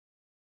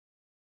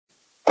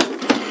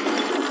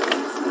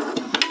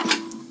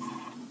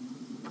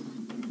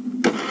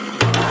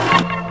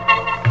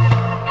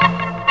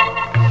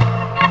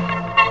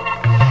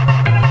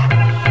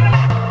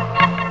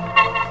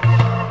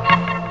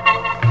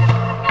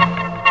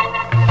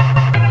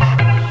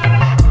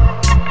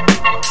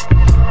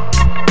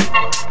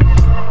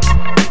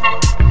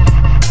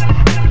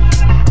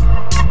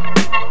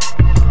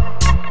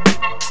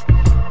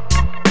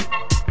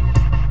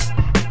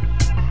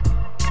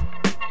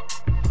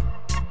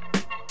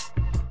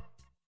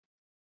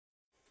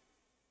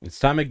It's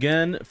time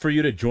again for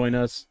you to join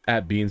us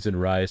at Beans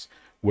and Rice,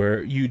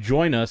 where you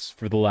join us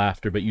for the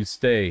laughter, but you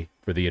stay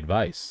for the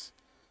advice.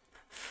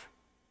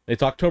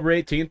 It's October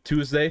 18th,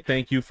 Tuesday.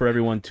 Thank you for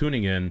everyone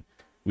tuning in.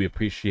 We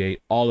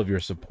appreciate all of your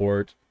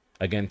support.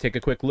 Again, take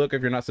a quick look.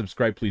 If you're not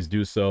subscribed, please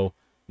do so.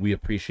 We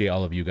appreciate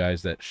all of you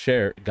guys that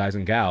share, guys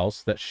and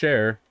gals that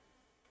share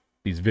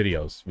these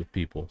videos with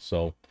people.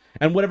 So,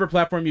 and whatever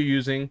platform you're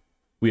using,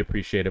 we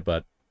appreciate it,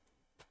 but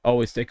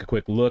always take a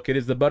quick look. It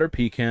is the Butter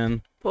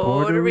Pecan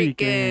Puerto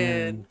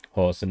Rican.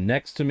 Wholesome.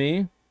 Next to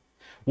me,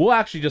 we'll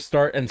actually just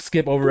start and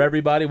skip over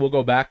everybody. We'll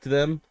go back to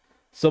them.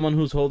 Someone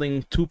who's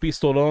holding 2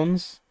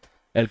 pistolons,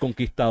 El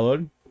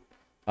Conquistador,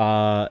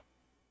 La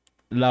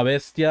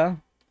Bestia,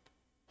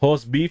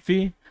 Host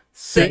Beefy,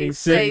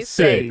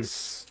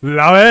 666.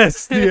 La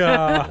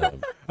Bestia.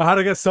 I had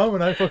to get some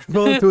and I fucking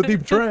fell into a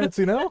deep trance,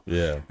 you know?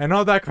 Yeah. And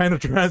not that kind of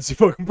trance, you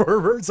fucking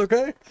perverts,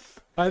 okay?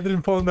 I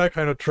didn't fall in that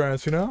kind of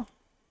trance, you know?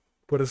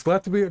 But it's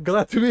glad to be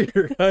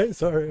here, guys.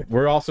 Sorry.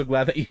 We're also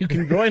glad that you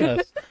can join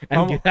us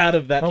and get out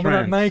of that I'm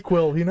trance. on that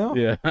NyQuil, you know?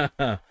 Yeah.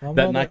 That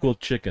NyQuil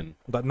chicken.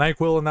 That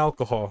NyQuil and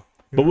alcohol.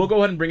 But we'll go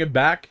ahead and bring it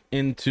back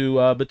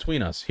into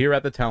between us here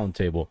at the talent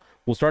table.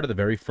 We'll start at the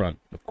very front.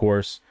 Of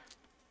course,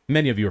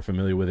 many of you are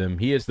familiar with him.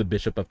 He is the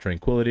Bishop of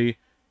Tranquility,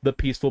 the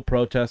peaceful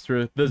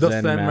protester, the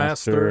Zen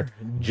Master,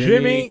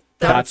 Jimmy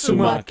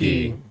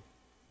Tatsumaki.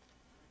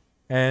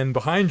 And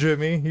behind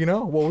Jimmy, you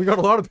know, well, we got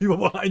a lot of people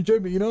behind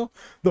Jimmy, you know,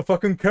 the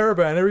fucking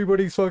caravan.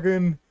 Everybody's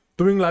fucking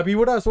doing la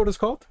víbora, that's what it's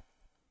called.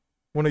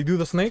 When they do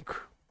the snake.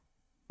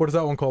 What is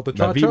that one called? The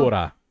cha-cha? La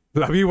víbora.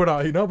 La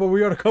víbora, you know, but we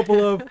got a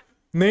couple of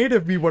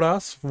native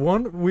víboras.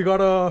 One, we got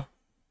a,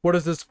 what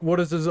is this kind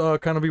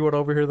of víbora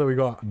over here that we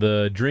got?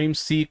 The Dream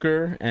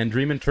Seeker and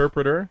Dream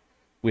Interpreter.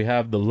 We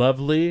have the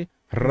lovely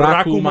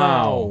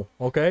Rakumao.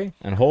 Okay.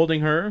 And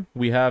holding her,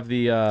 we have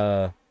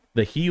the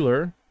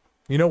healer.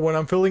 You know, when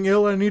I'm feeling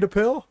ill and I need a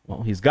pill?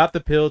 Well, he's got the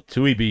pill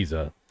to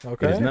Ibiza.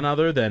 Okay. It is none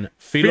other than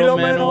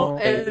Filomeno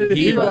El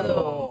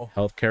Hilo,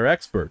 healthcare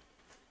expert.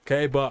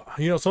 Okay, but,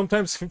 you know,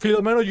 sometimes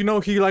Filomeno, you know,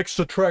 he likes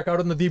to trek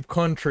out in the deep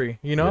country,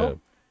 you know?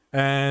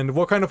 Yeah. And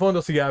what kind of phone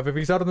does he have? If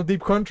he's out in the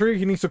deep country,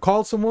 he needs to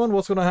call someone,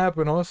 what's going to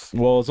happen, us?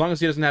 Well, as long as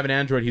he doesn't have an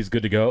Android, he's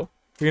good to go.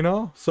 You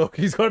know? So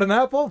he's got an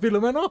Apple,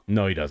 Filomeno?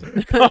 No, he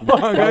doesn't. Come on,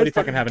 Why guys. would he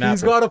fucking have an Apple?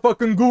 He's got a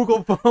fucking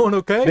Google phone,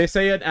 okay? They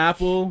say an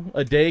apple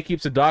a day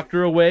keeps a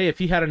doctor away. If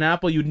he had an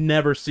apple, you'd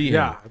never see him.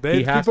 Yeah, they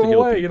he has keep to him heal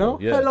away, people. you know?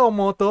 Yeah. Hello,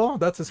 Moto.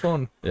 That's his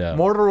phone. Yeah.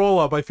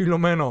 Motorola by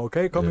Filomeno,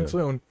 okay? Coming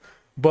soon.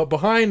 But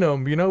behind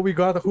him, you know, we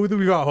got, who do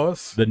we got,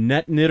 Hus? The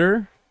net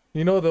knitter.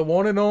 You know, the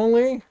one and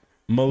only?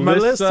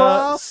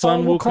 Melissa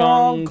Sun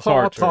Wukong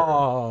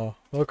Carter.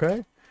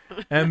 Okay.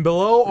 And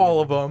below all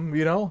of them,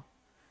 you know,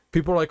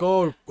 people are like,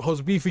 oh,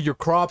 How's Beefy, your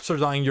crops are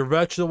dying, your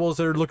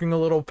vegetables are looking a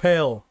little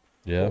pale.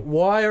 Yeah.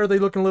 Why are they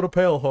looking a little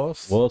pale,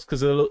 Hus? Well, it's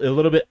because a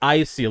little bit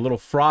icy, a little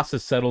frost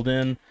has settled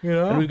in, you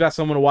know? and we've got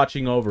someone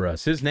watching over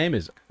us. His name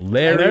is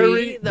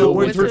Larry the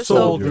Winter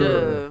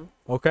Soldier.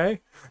 Okay?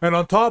 And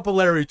on top of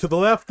Larry, to the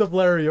left of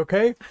Larry,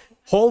 okay?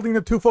 Holding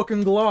the 2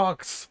 fucking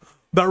Glocks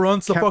that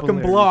runs the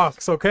fucking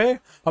blocks, okay?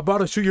 About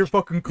to shoot your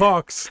fucking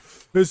cocks.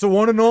 It's the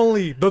one and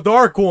only, the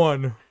dark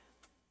one.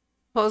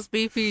 Host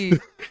Beefy.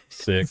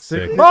 Six.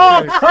 Oh,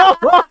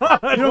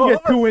 you don't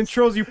get 2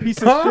 intros, you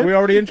piece of shit. We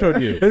already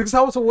introed you. It's because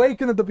I was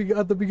awakened at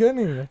the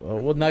beginning.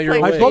 Well, now you're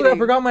Like, awake. I told you I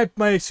forgot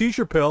my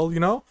seizure pill,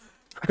 you know?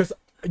 Because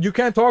you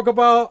can't talk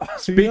about...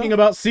 Speaking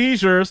about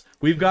seizures,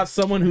 we've got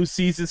someone who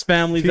sees his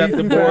families at the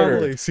Seizing border.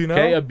 families, you know?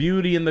 Okay, a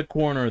beauty in the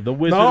corner, the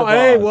Wizard No, of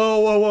hey, Oz.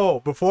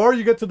 whoa. Before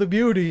you get to the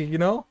beauty, you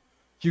know?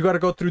 You got to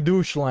go through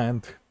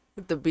doucheland.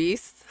 The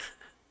Beast.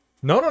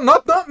 No,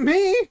 not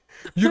me.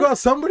 You got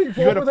somebody You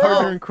got a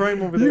partner in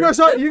crime over there. You guys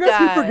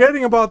keep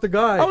forgetting about the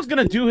guy. I was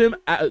gonna do him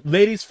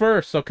ladies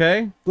first,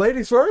 okay?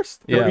 Ladies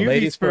first? Yeah, beauties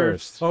ladies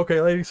first. first. Okay,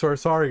 ladies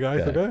first. Sorry,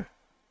 guys. Okay. Okay.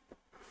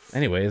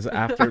 Anyways,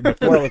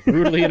 before I was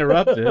brutally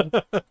interrupted,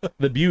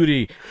 the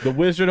beauty, the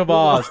Wizard of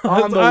Oz,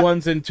 on the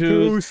ones and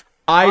twos,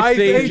 Ice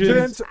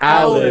Agent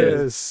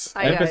Alice.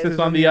 Hi, Emphasis guys.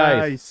 on the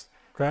ice.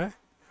 Okay.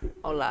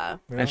 Hola.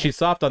 And she's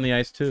soft on the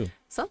ice too.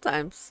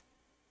 Sometimes.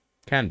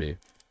 Can be.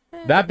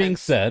 That being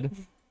said,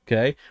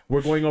 okay,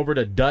 we're going over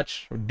to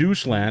Dutch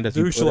doucheland, as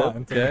you put it.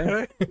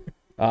 Doucheland.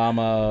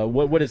 Okay.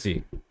 What is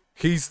he?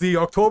 He's the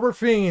October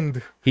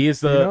Fiend. He is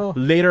the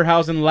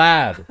Lederhausen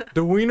lad.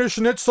 The Wiener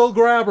Schnitzel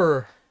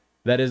Grabber.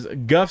 That is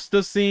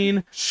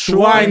Gustafsson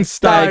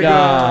Schweinsteiger.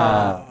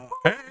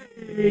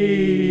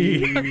 Hey!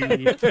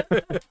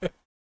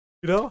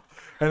 You know?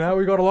 And now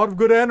we got a lot of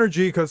good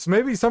energy because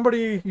maybe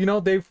somebody, you know,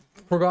 they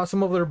forgot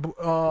some of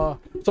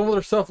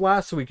their stuff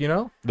last week, you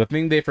know? The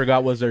thing they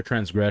forgot was their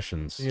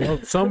transgressions. You know,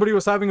 somebody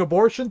was having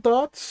abortion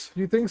thoughts.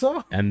 You think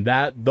so? And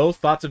those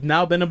thoughts have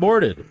now been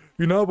aborted.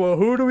 You know, but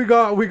who do we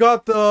got? We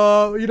got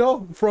the, you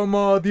know, from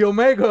the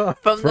Omega.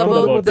 From the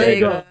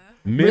bodega.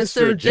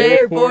 Mr.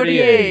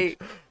 J48.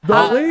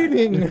 The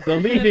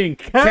leading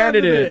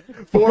candidate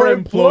for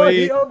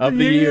Employee of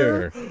the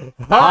Year.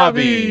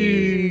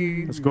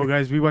 Hobby. Let's go,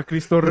 guys. Viva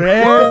Cristo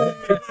Rey.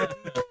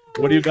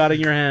 What do you got in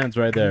your hands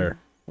right there?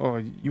 Oh,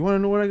 you want to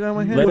know what I got in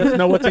my hand? Let us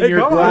know what's in your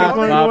Come on, grasp,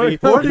 man. Bobby.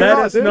 What do you Let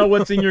got, us dude? know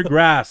what's in your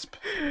grasp.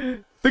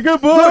 The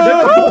good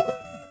boy.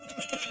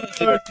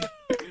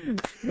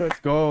 Let's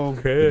go.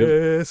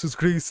 Jesus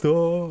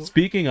Cristo.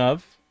 Speaking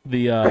of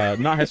the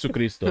not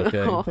Jesucristo,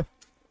 okay,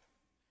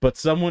 but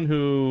someone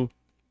who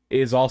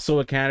is also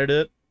a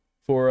candidate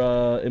for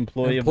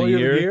employee of the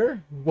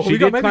year. Well, She we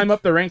got did maybe- climb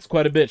up the ranks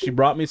quite a bit. She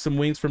brought me some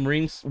wings from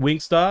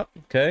Wingstop.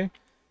 Okay,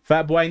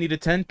 Fat Boy, I need a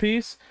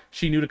 10-piece.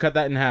 She knew to cut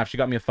that in half. She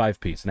got me a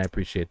 5-piece, and I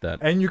appreciate that.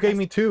 And you gave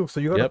me 2, so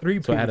you got a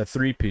 3-piece. So I had a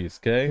 3-piece.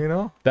 Okay, You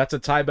know? that's a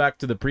tie back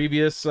to the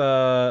previous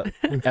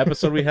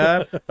episode we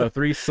had, a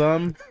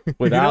threesome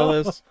with You know?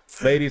 Alice.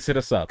 Ladies, hit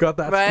us up. Got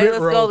that Right, split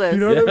let's roll. go then. You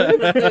know what I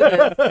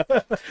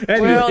mean?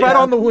 Anyway, We're all Fat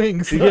down. on the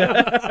wings.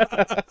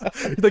 yeah.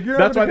 He's like, you're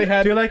That's why having they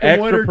had Do you like 'em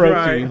wet extra or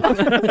dry?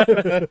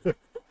 protein.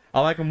 I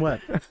like them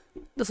wet.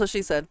 That's what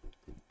she said.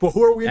 But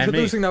who are we And me.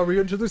 introducing now? Are we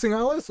introducing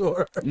Alice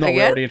or? No, we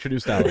Again? already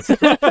introduced Alice.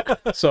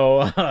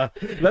 So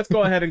let's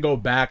go ahead and go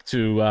back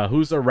to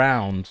who's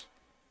around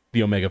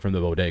the Omega from the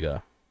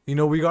bodega. You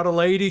know, we got a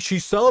lady.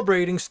 She's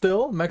celebrating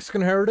still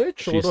Mexican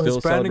heritage, a She's little still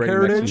Hispanic celebrating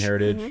heritage. Mexican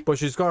heritage. But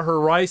she's got her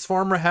rice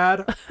farmer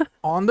hat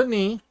on the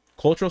knee.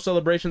 Cultural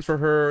celebrations for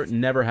her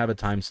never have a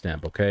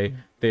timestamp, okay?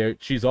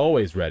 She's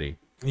always ready.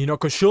 You know,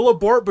 because she'll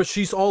abort, but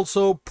she's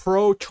also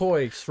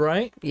pro-choice,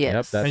 right? Yes.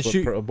 Yep, that's And what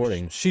she-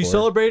 aborting. She's for.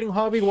 celebrating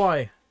hobby.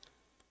 Why?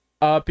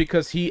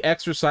 Because he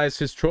exercised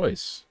his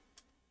choice.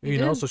 You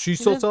know, did. so she's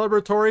He still did.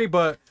 celebratory,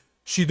 but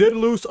she did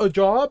lose a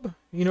job.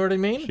 You know what I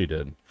mean? She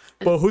did.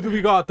 But who do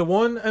we got? The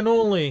one and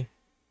only.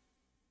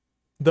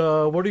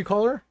 The, what do you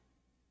call her?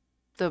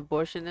 The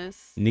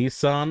abortionist.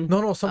 Nissan.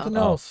 No, something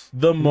Oh, else.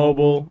 the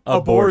mobile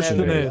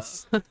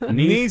abortionist. Abortionist.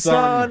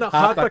 Nissan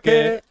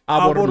Hatake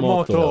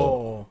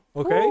Abormoto.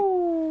 Okay?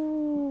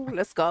 Ooh,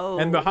 let's go.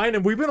 And behind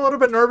him, we've been a little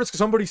bit nervous because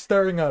somebody's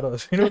staring at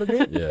us. You know what I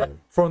mean? Yeah.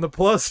 From the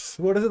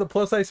the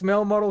plus size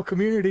male model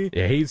community.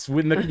 Yeah, he's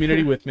in the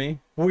community with me.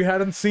 We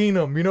hadn't seen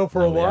him, you know, for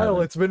No, a we while.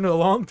 haven't. It's been a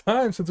long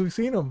time since we've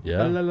seen him.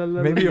 Yeah.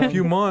 Maybe a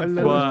few months.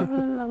 But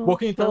what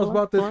can you tell us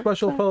about this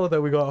special fellow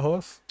that we got,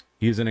 host?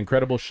 He's an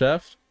incredible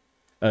chef,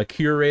 a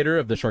curator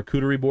of the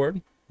charcuterie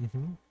board,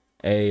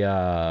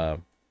 a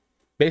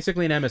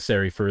basically an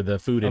emissary for the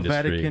food A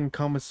industry, Vatican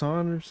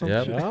Commissant or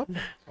something. Yep.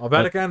 Yeah. A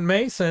Vatican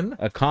Mason.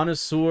 a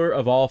connoisseur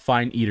of all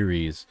fine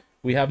eateries.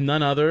 We have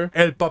none other,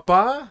 El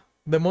Papa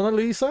de Mona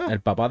Lisa. El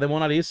Papa de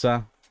Mona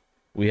Lisa.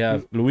 We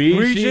have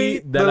Luigi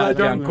de la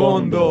Giancondo.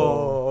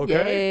 Giancondo.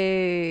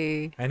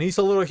 Okay. Yay. And he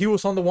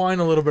was on the wine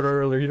a little bit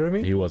earlier, you know what I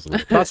mean? He was a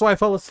little. That's why I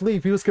fell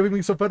asleep. He was giving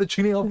me some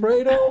fettuccine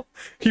alfredo.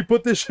 He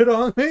put this shit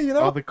on me, you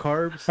know? All the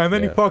carbs. And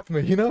then he Yeah. fucked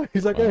me, you know?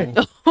 He's like, hey,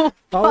 I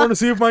want to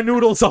see if my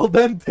noodle's al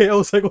dente. I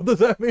was like, what does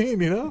that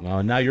mean, you know?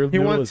 Oh, now your He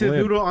noodle wants is to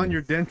limp. noodle on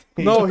your dente.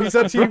 No, he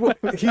said he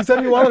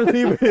wanted to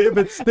see if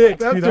it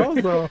sticks, you know?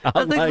 So, I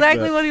That's like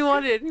exactly that. what he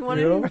wanted. He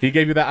wanted you know? He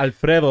gave you that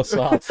Alfredo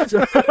sauce.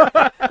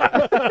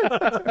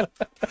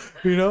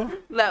 You know?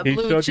 that He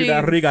blue showed cheese. you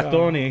that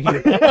rigatoni.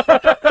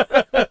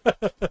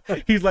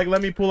 He's like,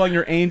 let me pull on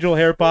your angel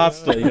hair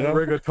pasta, you know?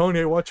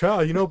 Rigatoni, watch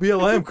out. You know,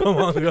 BLM, come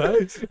on,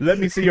 guys. Let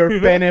me see your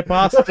penne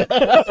pasta.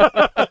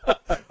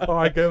 Oh,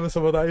 I gave him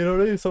some of that, you know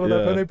what I mean? Some of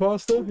that Yeah. penne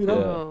pasta, you know?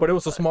 Yeah. But it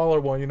was a smaller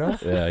one, you know?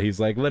 Yeah, he's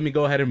like, let me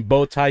go ahead and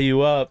bow tie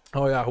you up.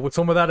 Oh, yeah, with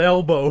some of that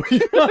elbow.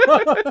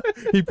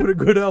 He put a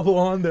good elbow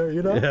on there,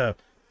 you know? Yeah.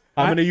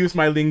 I'm going to use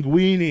my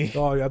linguine.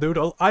 Oh, yeah, dude.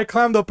 I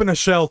climbed up in a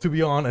shell, to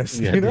be honest,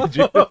 Yeah, you know? did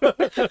you?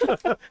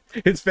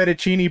 His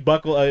fettuccine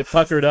buckle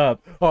puckered up.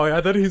 Oh, yeah,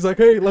 then he's like,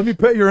 hey, let me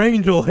pet your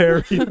angel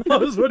hair. You know,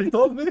 that's what he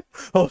told me.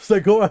 I was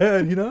like, go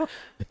ahead, you know?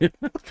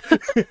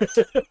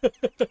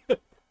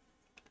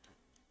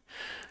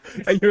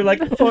 And you're like,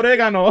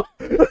 oregano.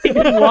 He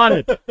didn't want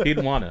it. He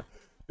didn't want it.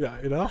 Yeah,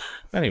 you know?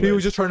 Anyway. He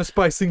was just trying to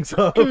spice things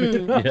up.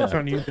 yeah.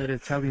 Trying to use that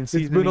Italian It's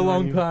seasoning. been a on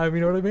long you. time,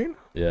 you know what I mean?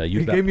 Yeah, He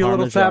use that gave me a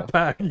little Parmesan. tap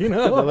pack, you A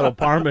know? little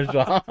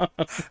Parmesan.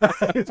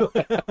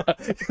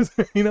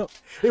 You know,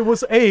 it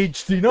was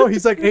aged, you know?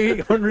 He's like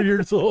 800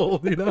 years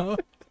old, you know?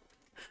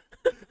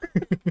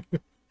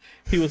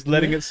 He was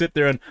letting it sit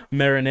there and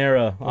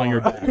marinara on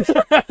your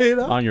back. You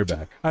know? On your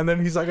back. And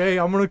then he's like, hey,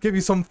 I'm going to give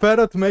you some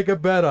feta to make it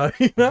better,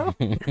 you know?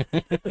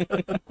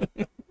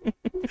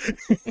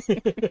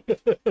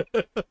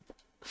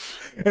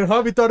 And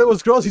Javi thought it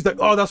was gross. He's like,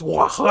 oh, that's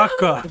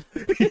Oaxaca.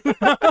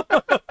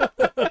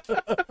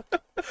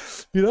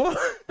 You know?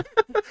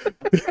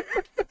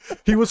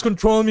 He was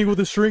controlling me with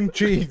the string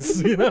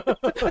cheese, you know?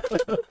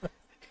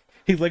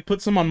 He's like,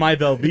 put some on my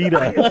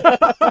Velveeta.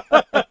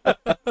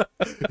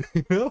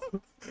 You know?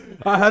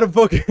 I had him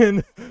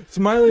fucking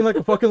smiling like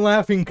a fucking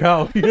laughing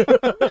cow. You know?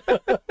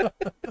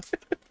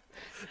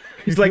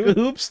 He's like,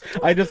 oops,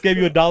 I just gave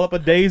you a dollop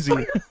of Daisy.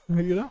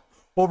 You know?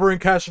 Over in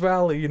Cache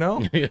Valley, you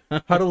know? Yeah.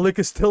 How to lick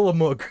his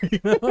Tillamook, you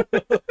know?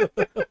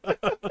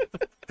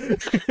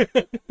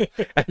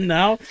 And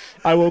now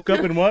I woke up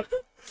in what?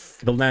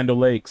 The Land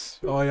O'Lakes.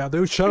 Oh, yeah,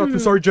 dude. Shout out to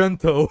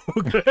Sargento.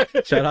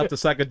 Shout out to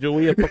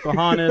Sacagawea,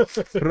 Pocahontas,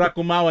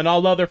 Racumau, and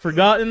all other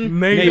forgotten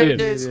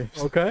Natives.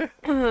 natives. Okay?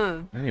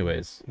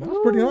 Anyways, That was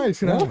pretty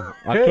nice, you know?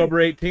 October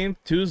 18th,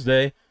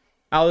 Tuesday,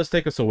 Alice,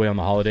 take us away on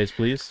the holidays,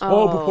 please.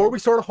 Oh, before we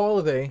start a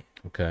holiday,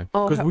 Okay.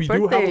 because we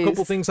do have a couple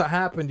birthdays. things that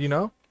happened, you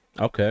know.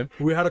 Okay.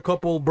 We had a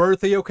couple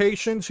birthday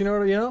occasions, you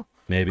know,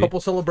 Maybe. a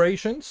couple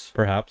celebrations.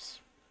 Perhaps.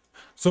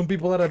 Some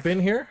people that have been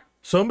here.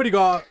 Somebody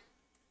got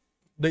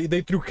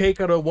they threw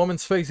cake at a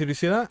woman's face. Did you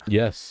see that?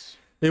 Yes.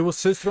 It was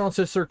sister on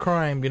sister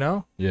crime, you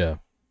know. Yeah.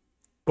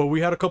 But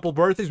we had a couple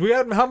birthdays. We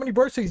had how many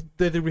birthdays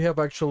did we have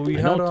actually? We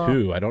I had know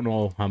 2. I don't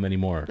know how many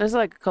more. There's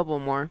like a couple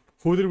more.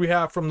 Who did we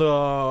have from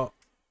the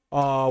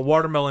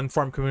watermelon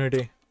farm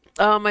community?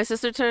 My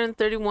sister turned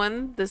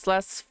 31 this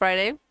last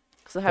Friday.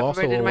 So happy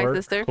Fossil birthday to my alert.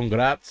 sister.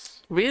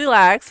 Congrats.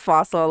 Relax,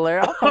 fossil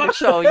alert. I'll come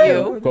show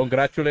you.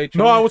 Congratulations.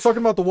 No, I was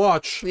talking about the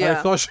watch. I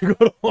Yeah. thought she got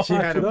a watch. She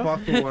had you a know?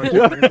 fossil watch.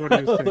 That's what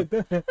he was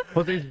saying.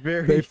 Jose's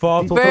very. They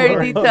fossil Very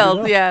alert, detailed,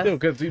 you know? yeah.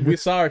 Because we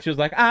saw her. She was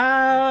like,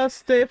 I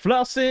stay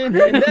flossing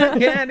in the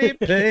candy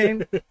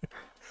plane.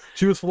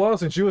 She was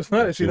flossing. She was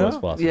nice, She you know. was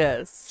flossing.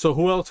 Yes. So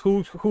who else?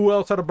 Who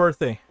else had a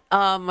birthday?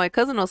 My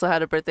cousin also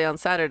had a birthday on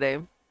Saturday.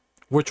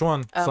 Which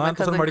one? My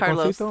Santos cousin and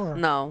Carlos. Mariconcito, or-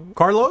 No.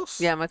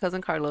 Carlos? Yeah, my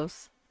cousin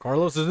Carlos.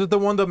 Carlos, is it the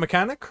one, the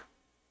mechanic?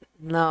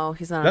 No,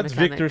 he's not That's a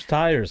mechanic. Victor's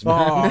tires,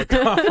 man. Oh,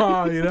 come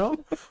on, you know.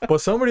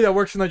 But somebody that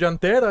works in the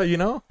llantera, you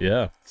know.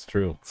 Yeah, it's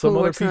true. Some Who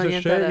other works in piece the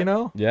of shit, llantera? you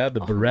know. Yeah, the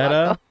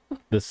Beretta,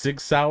 the Sig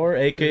Sauer,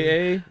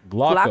 a.k.a.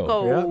 Glocko.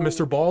 Glocko. Yeah,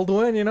 Mr.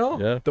 Baldwin, you know.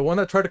 Yeah. The one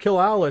that tried to kill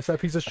Alice, that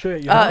piece of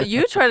shit, you know.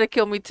 You tried to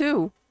kill me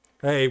too.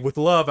 Hey, with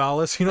love,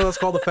 Alice. You know that's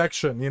called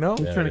affection, you know.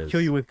 Yeah, trying it to is.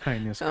 kill you with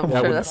kindness. I'm Come Yeah,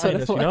 sure on. with that's what it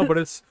kindness, you was. know. But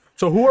it's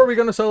so. Who are we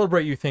gonna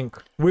celebrate? You think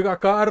we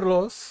got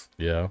Carlos,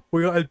 Yeah.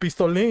 we got El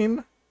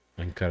Pistolín,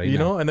 And Karina. you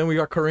know, and then we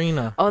got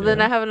Karina. Oh, then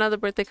Yeah. I have another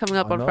birthday coming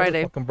up on Another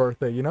Friday. fucking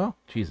birthday, you know.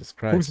 Jesus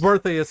Christ. Whose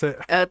birthday is it?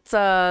 It's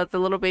the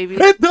little baby.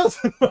 It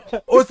doesn't.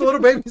 Oh, it's the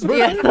little baby's birthday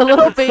Yeah, the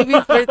little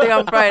baby's birthday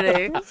on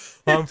Friday.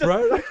 on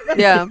Friday.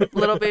 Yeah,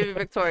 little baby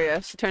Victoria.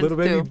 She turns Little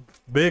baby 2.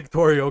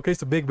 Victoria. Okay,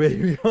 it's a big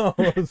baby,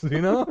 almost,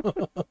 you know.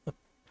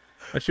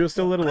 But she was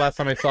still little last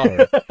time I saw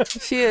her.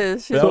 She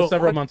is. She's That was So,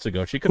 several months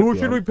ago. She could Who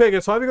should we pick?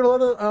 Is Hobby gonna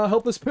let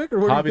help us pick, or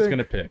what Hobby's do you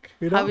gonna think? pick.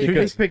 You know? Hobby- Should we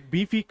Because pick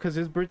Beefy because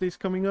his birthday's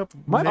coming up?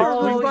 My next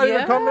birthday's week? not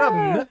even coming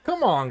yeah. up.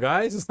 Come on,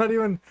 guys. It's not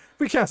even.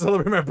 We can't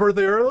celebrate my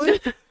birthday early.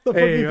 The fuck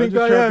Hey, you I'm think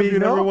just I trying am? to be You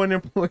know. number one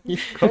employee.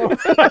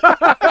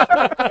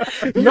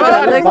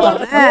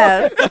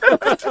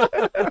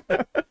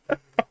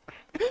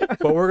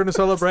 But we're gonna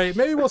celebrate.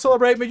 Maybe we'll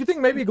celebrate. You think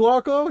maybe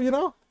Glocko? You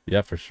know.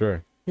 Yeah, for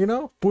sure. You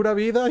know, Pura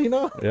Vida. You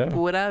know. Yeah.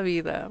 Pura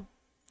vida.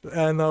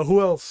 And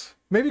who else?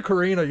 Maybe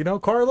Karina. You know,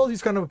 Carlos.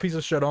 He's kind of a piece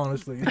of shit,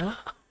 honestly. You know?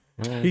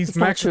 He's It's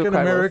not true, Mexican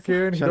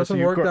American. He Shout out to doesn't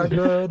you, work that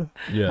Carlos. good.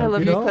 I Yeah.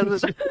 love You you, know?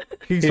 cousin.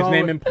 He's His all-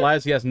 name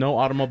implies he has no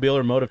automobile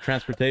or mode of Yeah.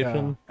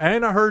 transportation.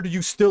 And I heard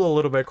you steal a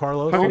little bit,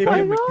 Carlos. How can he be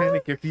Okay? a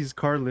mechanic if he's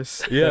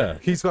carless? Yeah.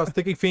 He's got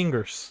sticky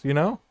fingers, you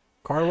know,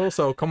 Carlos.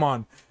 So come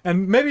on,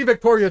 and maybe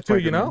Victoria too,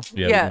 you know.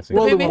 Yeah. we Yeah, can see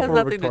Well, that. baby do has one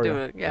for nothing to do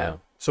Victoria. with it. Yeah.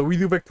 So we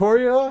do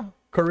Victoria,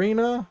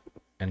 Karina,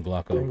 And and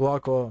Glocko.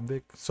 Glocko. and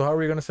Vic. So how are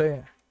we gonna say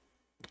it?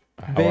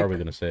 How are we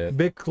gonna say it?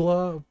 Vic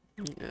Club.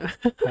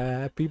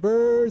 Happy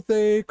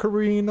birthday,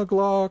 Karina,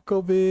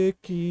 Glocko,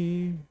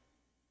 Vicky.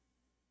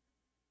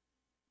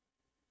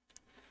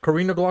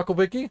 Karina, Glocko,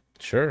 Vicky.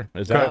 Sure.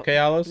 Is that okay,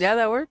 Alice? Yeah,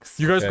 that works.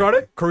 You guys Okay. got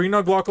it?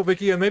 Karina, Glocko,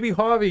 Vicky, and maybe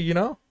Javi. You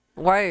know.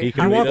 Why? He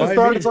can You lead want to us.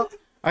 start me? us off?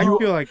 I You-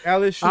 feel like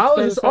Alice should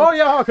Alice. start us Oh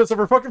yeah, because of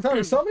her fucking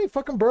family. So many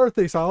fucking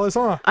birthdays, Alice,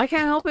 huh? I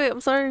can't help it.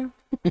 I'm sorry.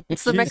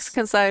 It's the Jeez.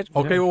 Mexican side.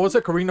 Okay, what was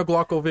it? Karina,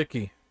 Glocko,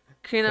 Vicky.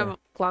 Karina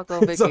Glocko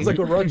Vicky. Sounds like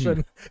a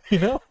Russian, you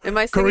know? Am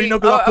I Karina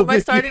singing? Am I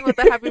Glockovich. starting with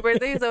the happy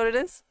birthday? Is that what it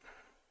is?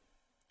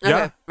 Okay.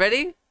 Yeah.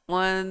 Ready?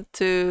 1,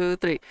 2,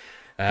 3.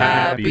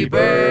 Happy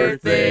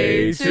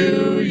birthday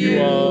to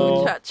you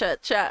all. Cha cha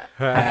cha.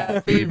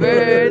 Happy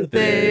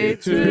birthday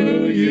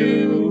to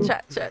you.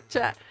 Cha cha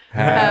cha.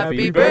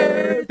 Happy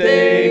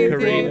birthday,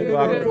 Karina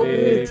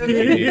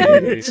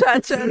Glocko. Cha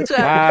cha cha.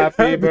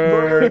 Happy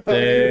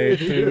birthday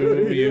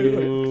to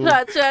you.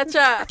 Cha cha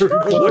cha. What's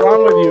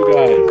wrong with you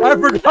guys? I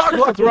forgot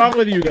What's wrong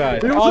with you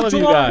guys? It All was of a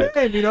you long guys.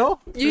 name, you know?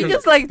 You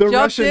just like The jumped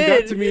Russian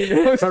got to in.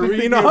 me.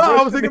 Karina.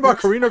 I was thinking about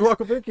Karina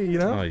Glockovich, you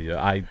know? Oh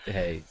yeah,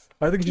 hey,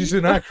 I think she's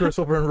an actress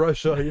over in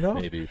Russia, you know?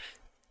 maybe.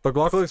 But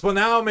Glockovich, but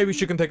now maybe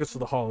she can take us to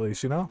the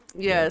holidays, you know?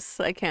 Yes,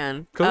 I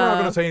can. Because we're not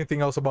going to say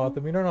anything else about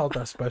them. You know, not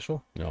that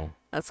special. No.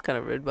 That's kind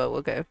of rude, but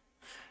okay.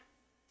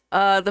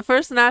 The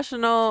first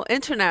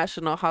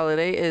international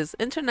holiday is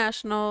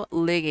International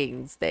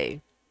Leggings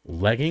Day.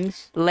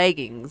 Leggings?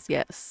 Leggings,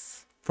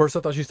 yes. First, I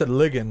thought she said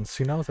liggins,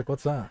 you know? I was like,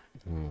 what's that?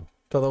 Mm.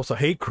 Thought that was a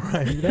hate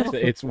crime, you know?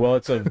 It's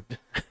a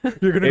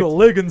You're going to go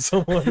liggin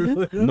someone. Or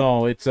something.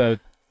 no, it's a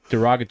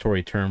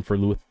derogatory term for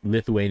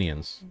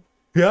Lithuanians.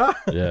 Yeah?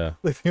 Yeah,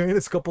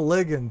 It's a couple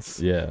liggins.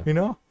 yeah. You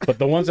know? But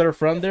the ones that are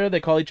from there, they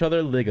call each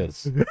other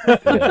ligas.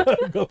 Yeah,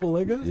 A couple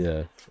liggins?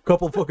 yeah.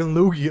 Couple fucking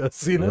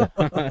lugias, you know?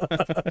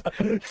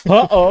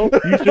 Uh-oh,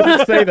 you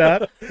shouldn't say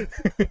that.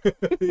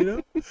 You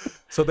know?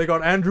 So they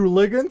got Andrew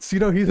Liggins, you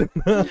know, he's in,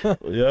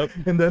 Yep.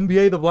 in the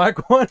NBA, the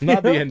black one. you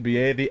Not the know?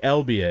 NBA, the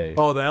LBA.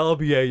 Oh, the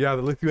LBA, yeah,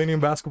 the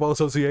Lithuanian Basketball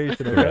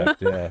Association. Okay?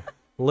 Correct, yeah.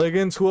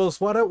 Liggins, who else?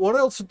 What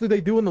else do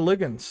they do in the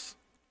Liggins?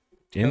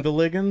 In the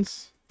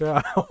Liggins?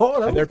 Yeah.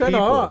 Oh, that They're was kind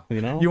of people, hot.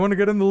 you know. You want to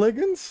get in the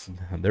leggings?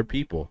 They're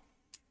people.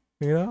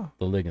 You know,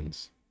 The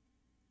Leggings.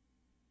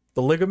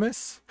 the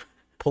ligaments,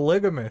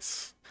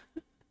 polygamous.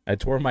 I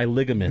tore my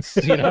ligaments.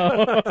 You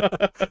know.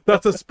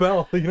 That's a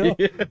spell. You know,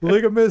 Yeah.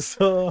 ligaments.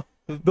 The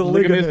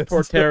Ligaments ligaments.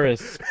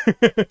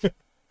 tortaris.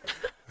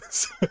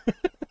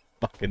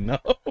 Fucking no.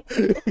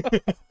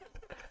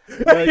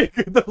 Hey,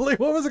 what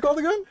was it called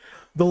again?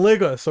 The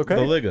ligas. Okay.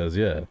 The ligas,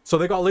 yeah. So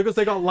they got ligas.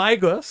 They got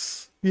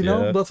ligas. You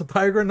know, Yeah. that's a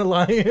tiger and a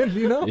lion.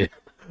 You know, Yeah.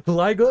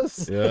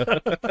 ligas. Yeah.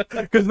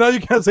 Because now you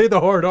can't say the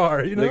hard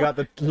R. You know, They got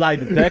the lie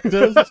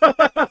detectors.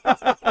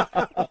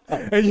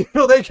 and you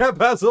know they can't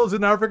pass those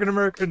in the African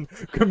American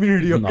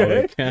community. No,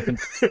 they Okay. can't.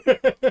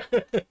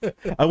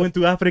 I went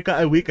to Africa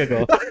a week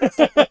ago.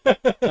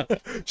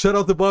 Shout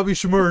out to Bobby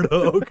Shmurda.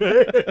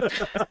 Okay.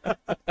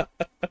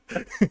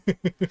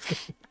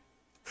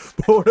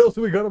 But what else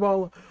do we got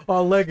about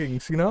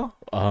leggings? You know,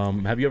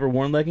 Have you ever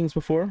worn leggings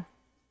before?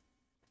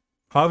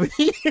 Javi.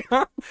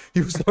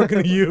 He was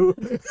talking to you.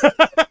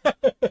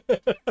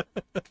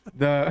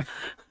 The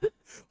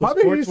Javi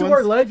sports used to wear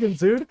ones? leggings,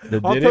 dude.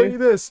 I'll Did tell he? you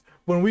this: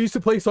 when we used to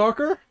play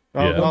soccer.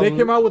 Yeah. When they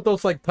came out with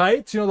those like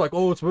tights, you know, like,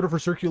 oh, it's better for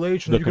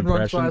circulation. The You can run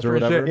compressions faster or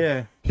and whatever? shit.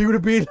 Yeah, He would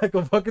have been like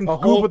a fucking a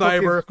whole scuba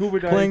fucking diver scuba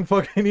dive. playing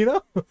fucking, you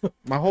know,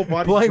 My whole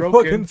body's playing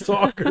broken. fucking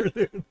soccer,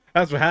 dude.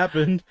 That's what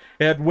happened.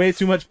 It had way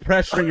too much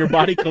pressure and your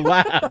body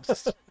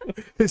collapsed.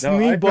 His No,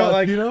 knee I bust, felt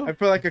like you know. I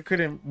felt like I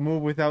couldn't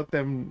move without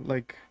them.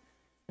 Like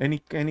any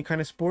kind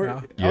of sport. Yeah.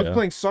 I was Yeah.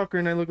 playing soccer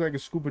and I looked like a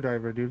scuba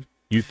diver, dude.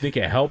 You think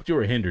it helped you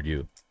or hindered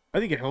you? I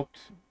think it helped.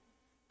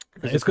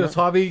 It's because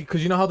Javi,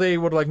 because you know how they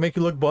would like make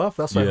you look buff.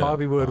 That's why Yeah.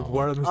 Javi would Oh.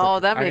 wear them. Oh,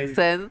 that makes I-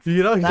 sense.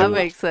 You know, he's That like,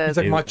 makes sense. he's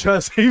like my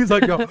chest. He's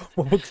like, yo,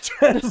 well, the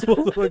chest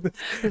was like this.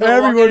 He's like,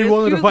 Everybody walking,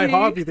 wanted to "Excuse fight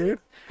me." Javi, dude.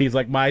 He's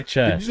like my Did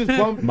chest, you just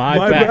bump my,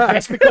 My back, back.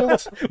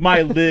 testicles?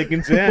 my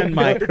ligaments, and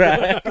my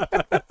crack.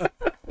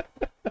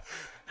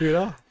 You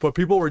know, but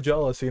people were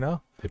jealous. You know,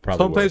 They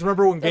probably sometimes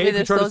remember when I mean, Gabe he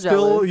they're tried to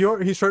still steal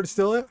jealous. he tried to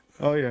steal it.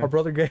 Oh yeah. Our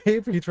brother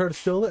Gabe, he tried to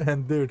steal it,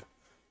 and dude,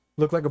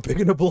 looked like a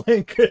pig in a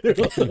blanket.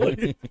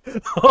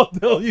 I'll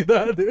tell you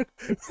that, dude.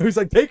 He was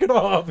like, take it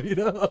off, you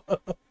know.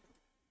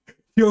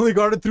 He only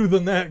got it through the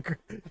neck,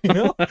 you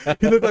know.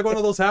 He looked like one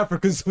of those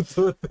Africans with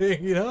the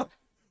thing, you know,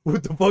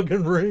 with the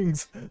fucking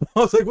rings. I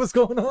was like, what's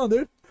going on,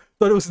 dude?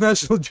 Thought it was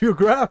National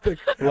Geographic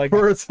Like-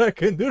 for a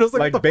second, dude. I was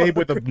like, like Babe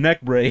with a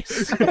neck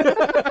brace.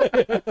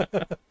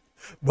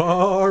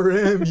 Bar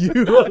MU.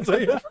 I was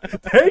like,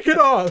 take it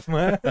off,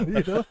 man.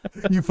 You know,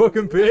 you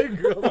fucking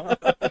pig.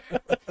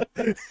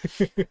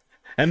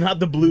 And not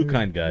the blue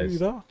kind, guys. You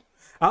know,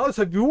 Alice,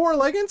 have you wore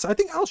leggings? I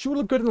think Alice, she would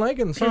look good in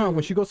leggings, huh?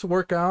 When she goes to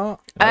work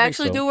out. I think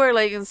actually so. do wear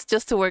leggings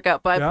just to work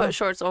out, but Yeah? I put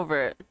shorts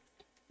over it.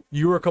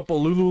 You wear a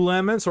couple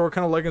Lululemons, or what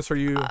kind of leggings are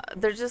you?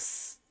 They're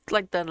just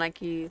like the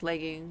Nike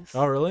leggings.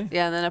 Oh, really?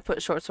 Yeah, and then I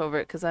put shorts over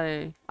it because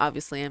I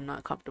obviously am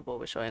not comfortable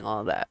with showing all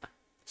of that.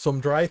 Some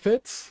dry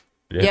fits?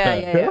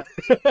 Yeah.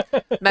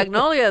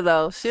 Magnolia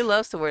though, she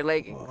loves to wear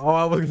leggings. Oh,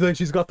 I was like,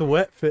 she's got the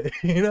wet fit,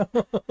 you know?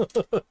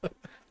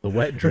 The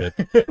wet drip.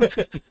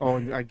 Oh,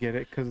 I get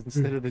it. Because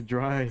instead of the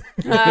dry,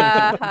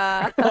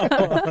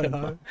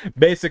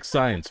 Basic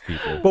science,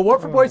 people. But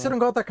what for boys didn't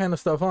got that kind of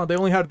stuff, huh? They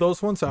only had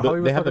those ones. How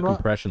They have the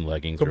compression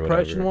leggings or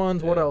compression whatever.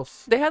 ones. What Yeah.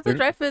 else? They have the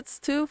dry fits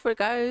too for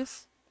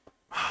guys.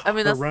 I mean,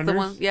 For that's the runners?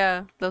 one.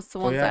 Yeah, that's the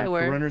oh ones yeah, I for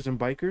wear. runners and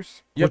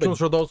bikers. Yeah, Which but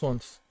ones are those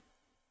ones?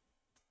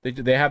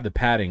 they have the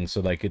padding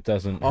so like it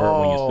doesn't hurt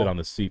when you sit on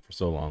the seat for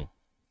so long.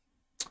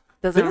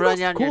 Doesn't They run got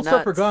down cool your stuff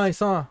nuts. for guys,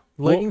 huh?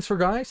 Leggings for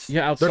guys?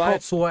 Yeah, They're outside.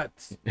 called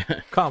sweats.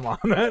 Come on,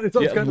 man. It's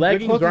Yeah, kind of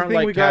leggings The closest aren't thing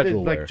like we got is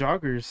casual like wear.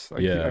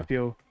 joggers. Yeah. I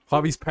feel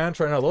Hobby's pants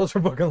right now. Those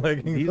are fucking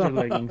leggings. these are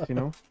leggings. You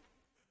know.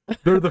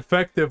 They're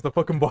defective. The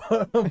fucking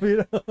bottom.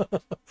 You know?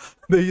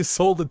 They just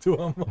sold it to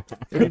him. What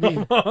do you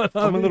mean?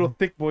 I'm a little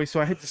thick boy, so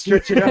I had to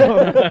stretch it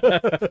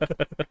out.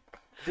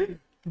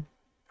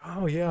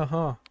 Oh yeah,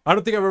 huh? I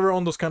don't think I've ever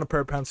owned those kind of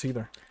pair of pants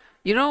either.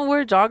 You don't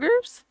wear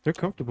joggers? They're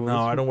comfortable. No,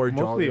 That's I don't wear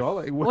mostly joggers. all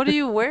I wear. What do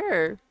you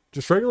wear?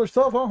 Just regular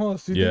stuff, huh?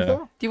 Hoss? Do you Yeah. think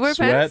so? Do you wear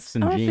Sweats pants?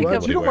 and I don't jeans. think Well,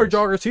 What you he don't wear wears.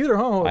 joggers either,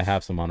 huh? Hoss? I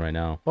have some on right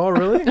now. Oh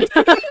really?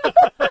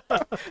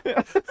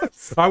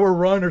 I wear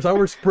runners. I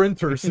wear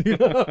sprinters. You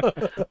know?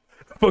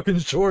 Fucking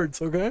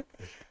shorts. Okay.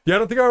 Yeah, I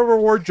don't think I ever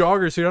wore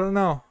joggers. I don't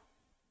know.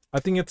 I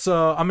think it's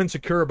I'm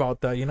insecure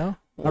about that. You know.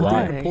 I don't think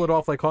I Why? can pull it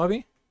off like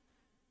Hobby.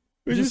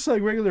 It's just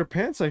like regular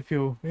pants. I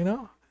feel. You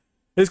know.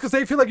 It's because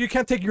they feel like you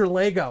can't take your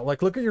leg out.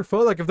 Like, look at your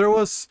foot. Like, if there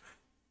was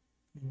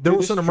an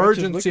this stretches.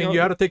 emergency Look and you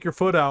out. had to take your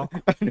foot out.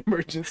 An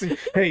emergency.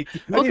 Hey, I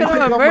What need to kind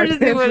take of off my emergency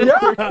pants would real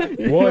it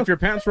quick. Well, if your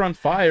pants were on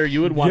fire,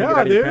 you would want to Yeah, get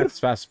out of your dude. pants as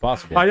fast as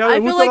possible. I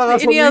feel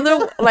like any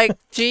other, like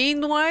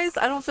jean wise,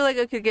 I don't feel like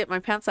I could get my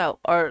pants out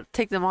or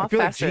take them I off feel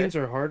like faster. jeans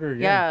are harder.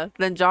 yeah,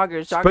 than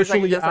joggers. Joggers,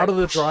 Especially like, just out like, of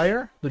the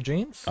dryer, the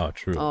jeans. Oh,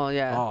 true. Oh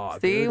yeah. Oh,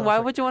 See, dude, that's why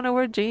like- would you want to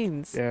wear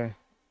jeans? Yeah.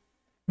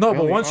 No, I but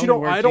only- once I you only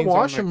don't, wear I don't jeans on,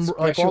 wash them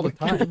like all the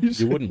special time.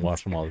 occasions. You wouldn't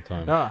wash them all the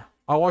time. Yeah,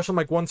 I wash them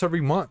like once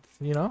every month.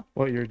 You know.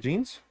 What, your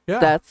jeans? Yeah.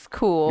 That's You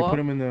cool. put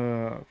them in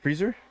the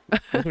freezer?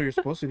 That's what you're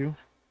supposed to do.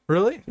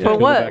 Really? Yeah, For kill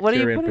the what? What are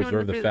you bacteria and putting in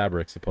preserve the the freezer?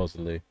 fabric,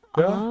 supposedly.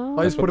 Yeah, Oh.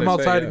 I just put That's him what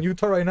they say, outside yeah. in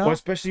Utah right now. Well,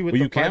 especially with Well,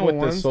 the you can with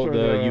 501s the or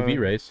UV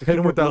rays. Hit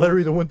him with that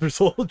Larry the Winter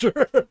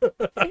Soldier.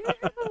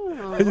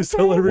 Ew, I just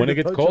tell okay. Larry When to it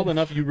gets touch cold him.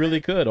 enough, you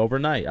really could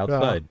overnight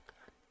outside.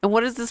 And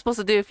what is this supposed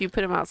to do if you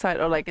put him outside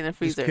or like in a Just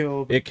freezer?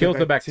 kill It kills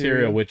the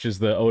bacteria, which is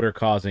the odor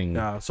causing.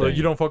 Yeah, so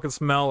you don't fucking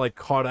smell like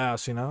hot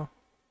ass, you know?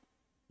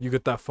 You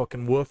get that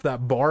fucking woof,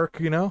 that bark,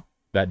 you know?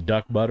 That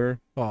duck butter.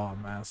 Oh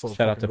man, so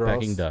Shout out to fucking gross.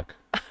 Peking Duck.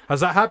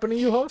 Has that happened to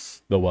you,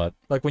 Huss? The what?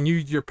 Like when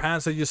your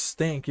pants they just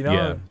stink, you know?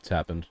 Yeah, it's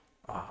happened.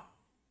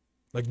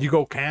 Like you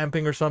go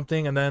camping or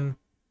something and then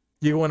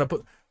you go in a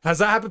has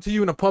that happened to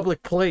you in a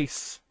public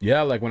place?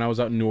 Yeah, like when I was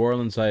out in New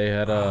Orleans, I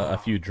had a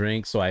few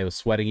drinks, so I was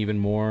sweating even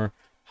more,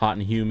 hot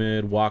and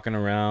humid, walking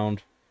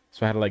around.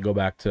 So I had to like go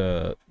back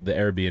to the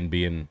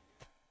Airbnb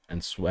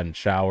and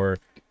shower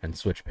and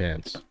switch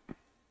pants.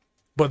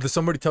 But did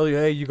somebody tell you,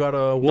 hey, you got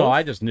a wolf? No,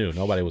 I just knew.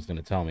 Nobody was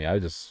gonna tell me. I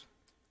just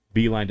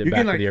beelined it You back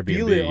can like to the Airbnb.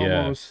 feel it Yeah,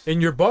 almost.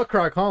 in your butt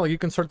crack, huh? Like you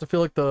can start to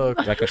feel like the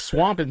like a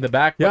swamp in the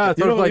back. Yeah, it's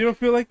You sort don't, of like you don't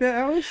feel like that,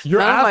 Alice? your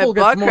Not asshole my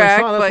gets butt moist.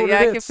 crack, Huh? That's but what yeah,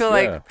 it I can is. feel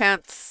like Yeah.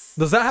 pants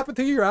Does that happen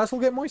to you? Your asshole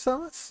get moist,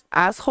 Alice?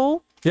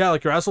 asshole. Yeah,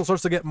 like your asshole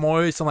starts to get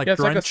moist and like Yeah,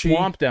 it's like a drenchy.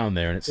 swamp down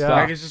there, and it's Yeah. Like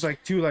stuck. it's just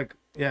like too like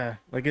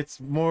like it's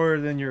more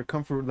than your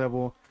comfort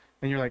level,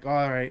 and you're like,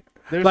 all right,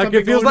 there's Like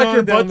something it feels going like your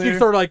on down butt cheeks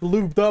there. are like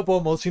lubed up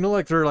almost. You know,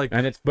 like they're like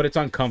But it's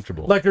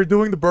uncomfortable. they're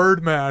doing the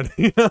Birdman.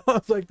 You know,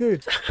 it's like,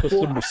 dude, Put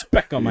some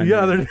respect on my yeah,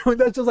 name. they're doing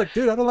that. Just like,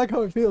 dude, I don't like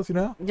how it feels. You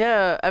know.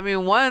 Yeah, I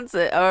mean once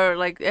or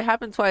like it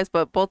happened twice,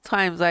 but both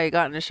times I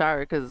got in the shower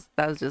because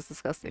that was just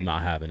disgusting.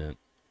 Not having it.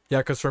 Yeah,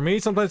 because for me,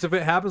 sometimes if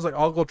it happens, like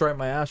I'll go dry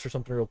my ass or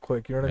something real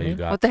quick. You know what I Yeah, you mean?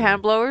 got With the to.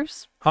 hand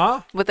blowers?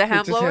 Huh? With the It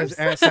hand just blowers?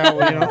 has ass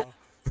out, you know.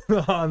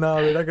 Oh,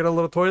 no, dude, I get a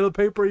little toilet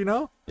paper. You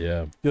know,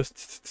 Yeah.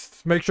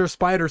 just make sure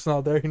spiders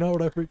not there. You know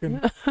what I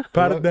freaking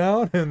pat it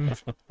down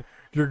and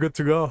you're good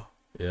to go.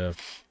 Yeah.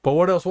 But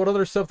what else? What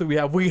other stuff did we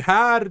have? We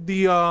had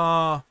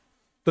the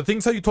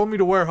things that you told me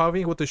to wear,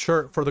 Javi, with the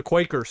shirt for the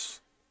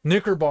Quakers,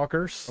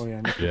 Knickerbockers. Oh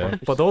yeah. Yeah.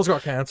 But those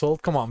got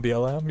canceled. Come on,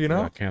 BLM. You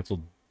know. Got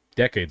canceled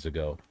decades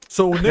ago.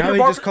 So Now they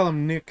Knickerbockers, just call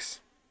them Knicks.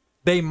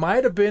 they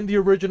might have been the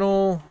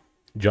original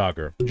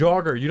Jogger.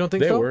 jogger. You don't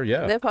think They so? were,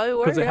 yeah. They probably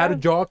were. Because they had to yeah.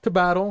 jog to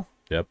battle.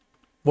 Yep.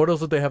 What else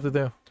did they have to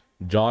do?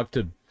 Jog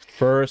to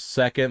first,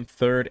 second,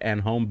 third,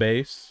 and home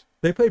base.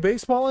 They play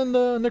baseball in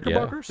the Yeah,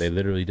 Knickerbockers. they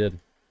literally did.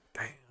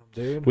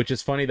 Dude. Which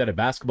is funny that a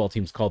basketball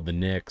team's called the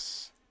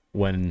Knicks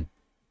when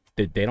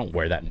they don't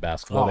wear that in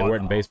basketball. They Oh, wear it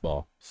in no.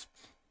 baseball.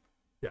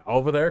 Yeah,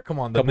 over there. Come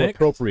on, the Couple Knicks.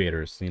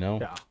 appropriators, you know?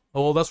 Yeah.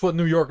 Well, that's what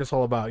New York is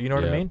all about. You know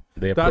what I Yeah, mean?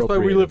 they That's why we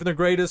appropriated. live in the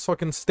greatest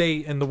fucking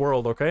state in the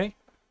world. Okay,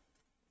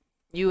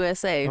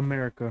 USA.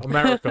 America.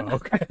 America.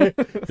 Okay.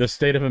 The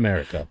state of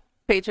America.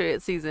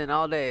 Patriot season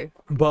all day.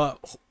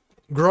 But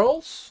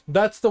girls,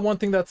 that's the one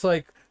thing that's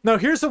like. Now,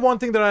 here's the one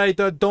thing that I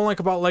don't like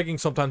about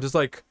leggings sometimes. It's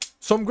like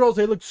some girls,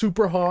 they look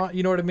super hot.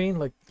 You know what I mean?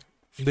 Like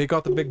they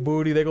got the big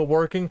booty, they go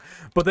working.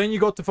 But then you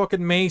go to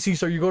fucking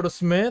Macy's or you go to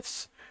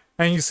Smith's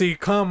and you see,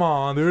 come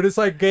on, dude. It's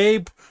like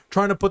Gabe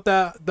trying to put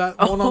that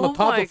one on the Oh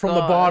top my but from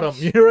the bottom. gosh.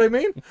 You know what I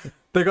mean?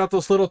 They got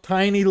those little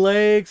tiny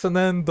legs and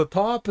then the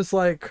top is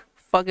like.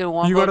 Fucking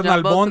one. You got an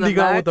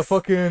albondiga with the max.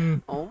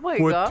 fucking Oh my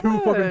with god. two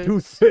fucking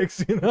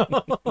toothpicks, you know.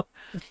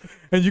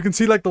 And you can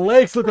see like the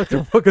legs look like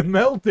they're fucking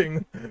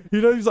melting.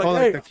 You know, he's like, Oh,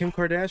 hey, like the Kim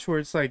Kardashian, where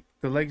it's like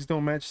the legs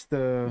don't match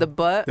the. The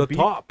butt. the beef.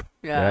 top.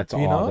 Yeah. That's You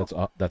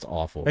know? that's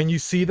awful. And you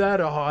see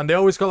that, and they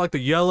always got like the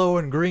yellow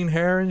and green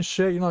hair and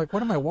shit. You're like,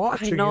 what am I I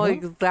watching? know you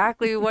know?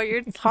 exactly what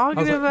you're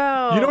talking like,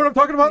 about. You know what I'm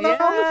talking about now?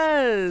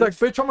 Yes. It's like,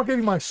 bitch, I'm gonna give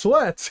you my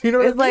sweats. You know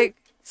what It's I mean? like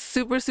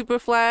super super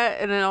flat,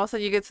 and then all of a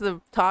sudden you get to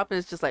the top, and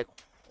it's just like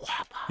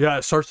Yeah,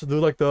 it starts to do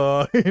like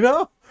the, you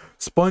know,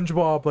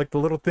 SpongeBob, like the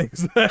little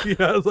things that he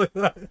has like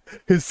that.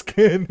 His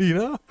skin, you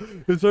know,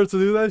 it starts to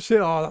do that shit.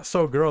 Oh, that's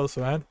so gross,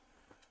 man.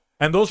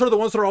 And those are the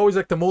ones that are always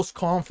like the most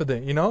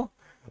confident, you know,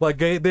 like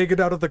they get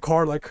out of the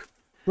car like,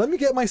 let me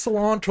get my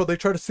cilantro. They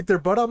try to stick their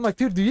butt out. I'm like,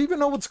 dude, do you even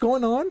know what's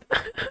going on?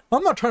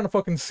 I'm not trying to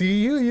fucking see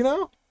you, you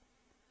know.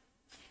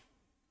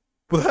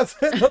 But that's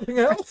it. Nothing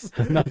else.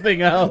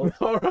 Nothing else.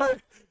 All right.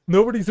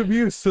 Nobody's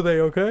abused today,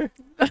 okay?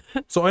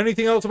 So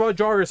anything else about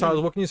joggers, House?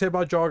 What can you say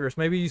about joggers?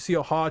 Maybe you see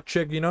a hot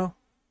chick, you know?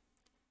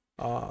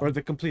 or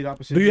the complete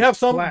opposite. Do you just have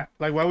some- flat?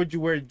 Like, why would you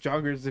wear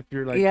joggers if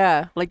you're like?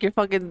 yeah, like you're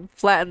fucking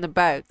flat in the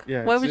back.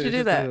 Yeah. Why it's- would you it's do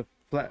just that? a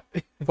Flat.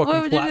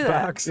 Fucking would you do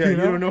that? flatbacks, Yeah, you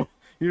know?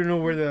 You don't know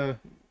where the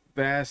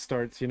ass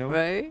starts. You know.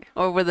 Right?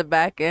 Or where the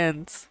back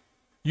ends.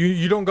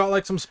 You don't got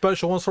like some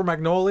special ones for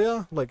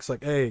Magnolia? Like it's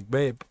like, hey,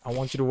 babe, I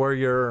want you to wear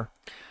your.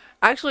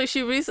 Actually,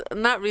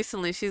 not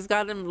recently. She's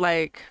got them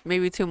like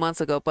maybe 2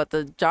 months ago. But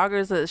the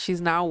joggers that she's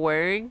now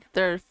wearing,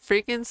 they're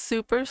freaking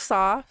super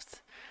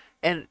soft,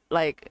 and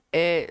like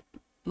it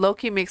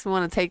low-key makes me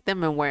want to take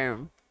them and wear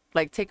them.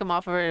 Like take them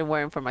off of her and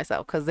wear them for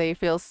myself because they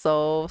feel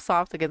so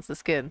soft against the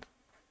skin.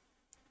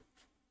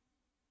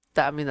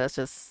 I mean, that's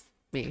just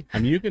me. I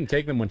mean, you can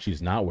take them when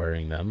she's not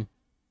wearing them.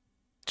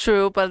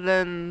 True, but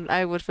then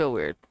I would feel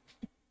weird.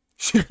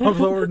 She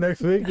comes over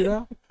next week, you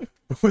know,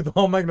 with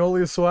all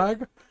Magnolia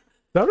swag.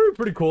 That would be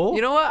pretty cool.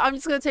 You know what? I'm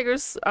just gonna take her.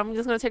 I'm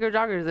just gonna take her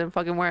joggers and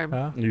fucking wear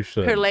them. Yeah. You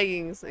should. Her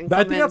leggings. And I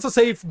come think in. that's a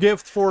safe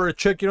gift for a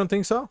chick. You don't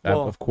think so?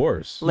 Of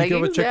course. you give a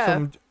Leggings, chick yeah.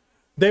 some.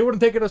 They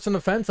wouldn't take it as an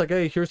offense. Like,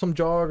 hey, here's some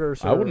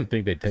joggers. I wouldn't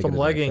think they'd take some it as an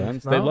leggings,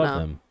 offense. no? They love No.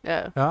 them.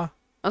 Yeah. Yeah.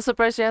 I'm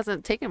surprised she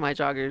hasn't taken my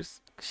joggers.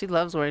 She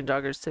loves wearing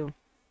joggers too.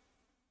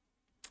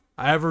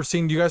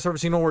 You guys ever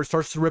seen one where it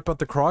starts to rip out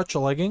the crotch, a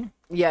legging?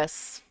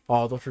 Yes.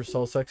 Oh, those are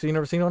so sexy. You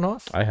never seen one,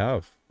 Hoss? I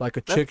have. Like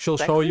a That's chick, she'll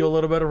show sexy? you a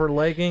little bit of her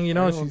legging, you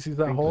know, I and she don't sees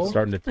that think hole. It's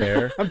starting to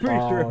tear. I'm pretty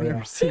sure I've Oh, yeah.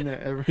 never seen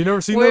that ever. You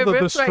never seen Where it the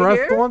rips right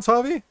distressed here? ones,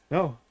 Javi?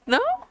 No. No.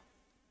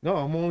 No,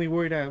 I'm only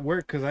worried at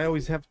work because I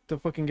always have to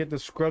fucking get the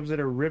scrubs that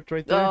are ripped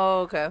right there. Oh,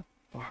 okay.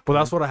 Fuck, But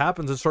man. that's what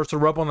happens. It starts to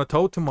rub on the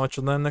toe too much,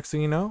 and then next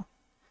thing you know,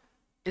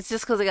 It's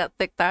just because they got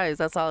thick thighs.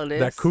 That's all it is.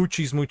 that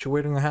coochie smooch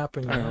waiting to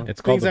happen. You I know? know.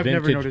 It's called Things the I've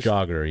never vintage noticed.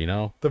 jogger, you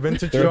know? The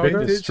vintage They're a bit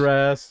joggers,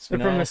 distressed, you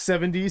They're from know?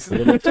 the 70s. A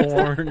little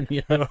torn,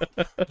 you know?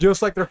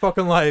 just like their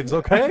fucking lives,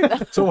 okay?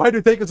 So why do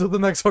you take us to the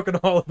next fucking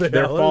holiday?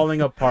 They're Alice?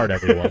 falling apart,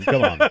 everyone.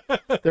 Come on.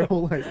 Their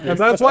whole life. And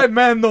that's why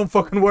men don't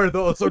fucking wear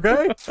those,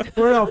 okay?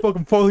 We're not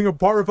fucking falling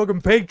apart. We're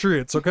fucking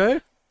patriots, okay?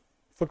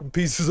 Fucking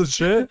pieces of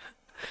shit.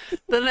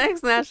 The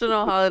next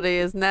national holiday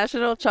is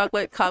National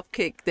Chocolate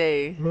Cupcake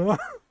Day.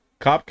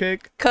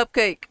 Cupcake?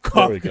 Cupcake.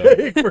 There we go.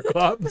 Cupcake for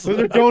cops. Those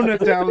are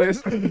donuts,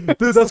 Alice. Dude,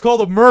 that's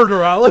called a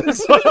murder,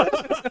 Alex.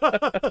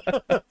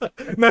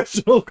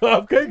 National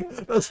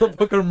cupcake? That's a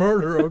fucking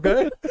murder,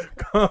 okay?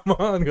 Come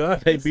on,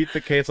 guys. They beat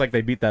the case like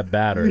they beat that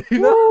batter. You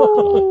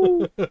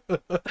know?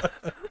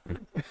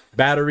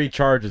 Battery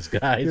charges,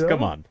 guys. Yeah.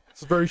 Come on.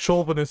 It's very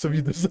chauvinist of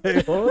you to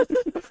say, huh?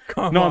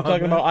 Come No, on, I'm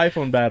talking man. about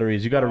iPhone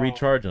batteries. You got to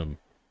recharge them.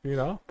 You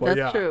know? But That's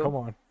yeah, true. come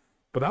on.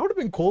 But that would have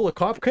been cool. A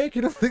cupcake?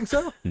 You don't think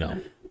so? No.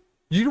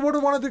 You would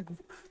have wanted to,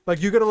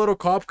 like, you get a little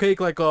cupcake,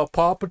 like a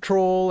Paw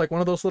Patrol, like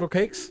one of those little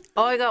cakes?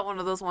 Oh, I got one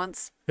of those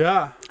once.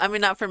 Yeah. I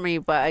mean, not for me,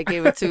 but I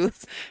gave it to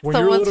When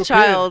you're a little someone's kid.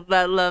 child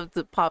that loved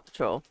the Paw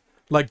Patrol.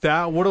 Like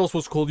that. What else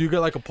was cool? You get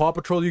like a Paw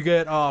Patrol. You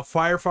get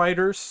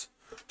firefighters.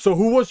 So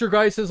who was your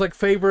guys' like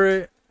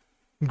favorite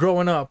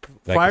growing up?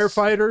 Like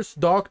Firefighters,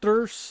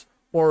 doctors,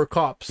 or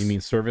cops? You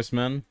mean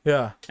servicemen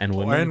Yeah. and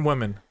women? And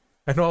women.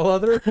 And all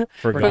other? Forgotten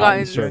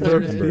Forgotten service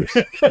service members.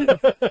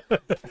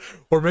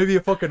 Or maybe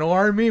a fucking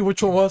army?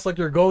 Which one was like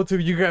your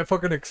go-to? You get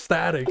fucking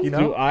ecstatic, you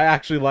know? Dude, I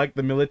actually like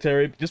the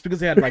military just because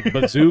they had like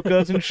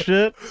bazookas and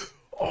shit.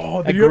 Oh,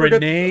 Like did you ever get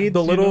grenades,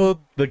 the you little...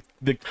 know?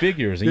 the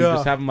figures, and you Yeah.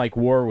 just have them like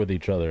war with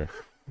each other,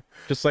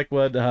 just like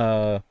what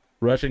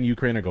Russia and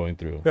Ukraine are going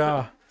through.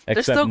 Yeah. They're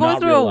Except still going not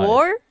through real a life.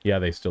 war? Yeah,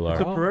 they still It's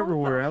a are. forever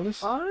war,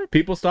 Alice. What?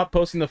 People stopped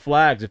posting the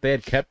flags. If they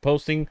had kept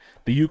posting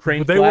the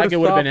Ukraine They flag, it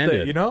would have stopped been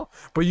ended. you know?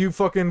 But you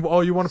fucking...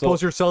 Oh, you want to So-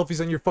 post your selfies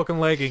in your fucking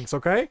leggings,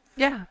 okay?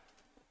 Yeah.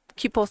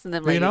 Keep posting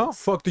them You know? leggings.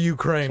 Fuck the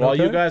Ukraine, Well,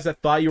 okay? you guys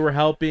that thought you were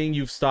helping,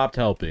 you've stopped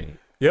helping.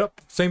 Yep.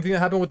 Same thing that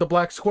happened with the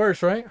black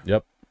squares, right?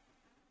 Yep.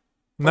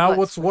 Now black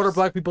what are squares?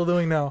 black people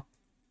doing now?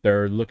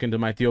 They're looking to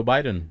my Theo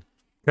Biden.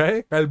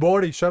 Okay? El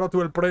Bori, shout out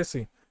to El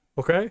Presi.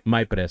 Okay?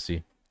 My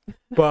presi.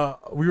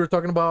 But we were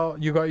talking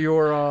about you got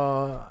your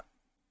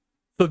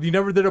so you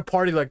never did a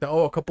party like that.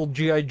 Oh, a couple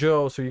G.I.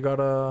 Joe, so you got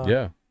a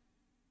Yeah.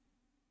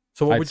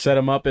 So what I'd would set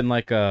them up in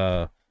like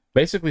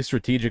basically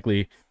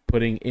strategically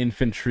putting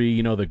infantry,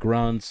 you know, the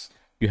grunts.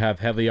 You have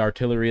heavy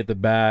artillery at the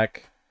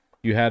back.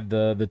 You had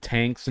the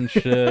tanks and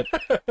shit.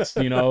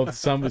 You know,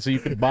 so you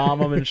could bomb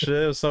them and shit.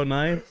 It was so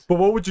nice. But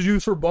what would you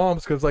use for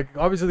bombs? Because like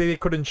obviously they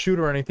couldn't shoot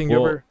or anything. You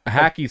Well, ever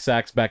hacky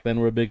sacks back then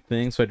were a big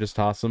thing, so I just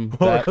toss them.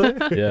 Oh,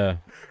 really? Yeah.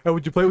 And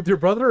would you play with your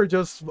brother or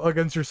just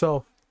against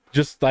yourself?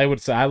 Just I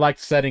would say I liked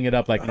setting it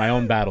up like my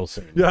own battle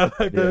scene. Yeah,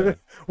 like Yeah.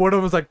 one of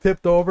them was like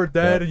tipped over,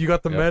 dead, Yep. and you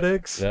got the Yep.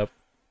 medics. Yep.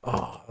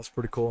 Oh, that's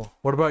pretty cool.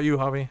 What about you,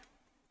 Javi?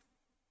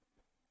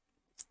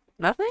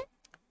 Nothing?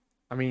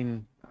 I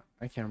mean,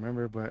 I can't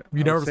remember, but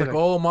You I never would was say, like,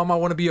 oh, mom, I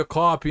want to be a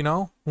cop, you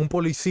know? Un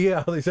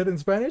policía, they said in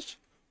Spanish.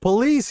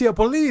 Policia,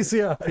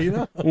 policia, you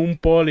know? Un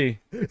poli.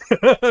 you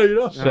know?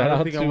 No, I Shout don't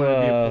out think I to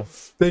wanna be a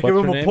They give what's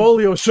him her a name?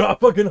 polio shot,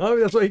 fucking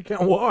Javi. That's why he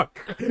can't walk.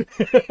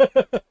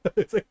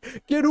 It's like,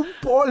 get un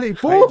poli,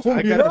 boom,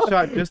 I you got know? the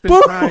shot just in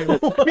Boom. time.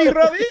 Mi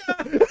rodilla.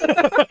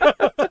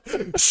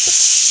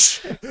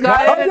 Shh.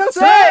 Guidance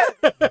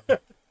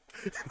That's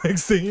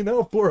Next thing you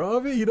know, poor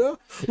Javi, you know?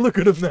 Look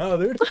at him now,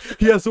 dude.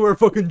 He has to wear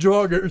fucking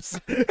joggers.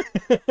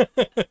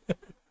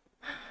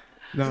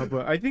 No,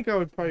 but I think I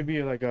would probably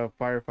be like a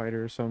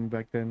firefighter or something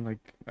back then. Like,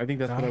 I think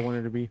that's what I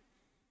wanted to be.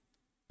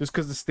 Just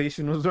because the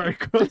station was right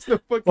across the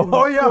fucking.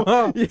 Oh,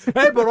 yeah.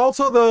 Hey, but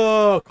also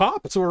the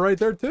cops were right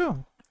there,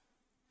 too.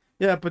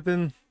 Yeah, but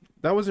then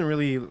that wasn't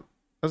really.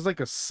 That was like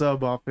a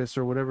sub office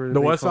or whatever. The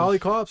they West call Valley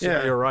it. cops?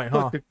 Yeah, you're right,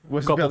 huh? Fuck the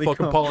West Couple Valley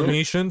fucking cops.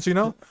 Polynesians, you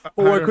know? I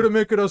Oh, I don't couldn't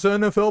make it as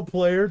an NFL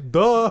player.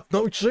 Duh.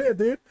 No shit,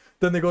 dude.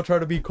 Then they go try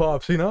to be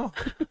cops, you know?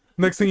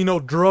 Next thing you know,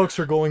 drugs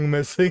are going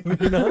missing,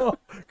 you know?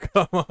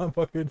 Come on,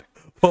 fucking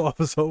pull off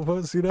the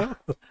sofas, you know?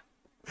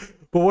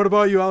 But what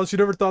about you, Alice? You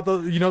never thought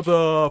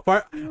the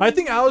fire... I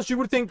think, Alice, you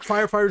would think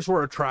firefighters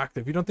were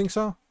attractive. You don't think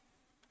so?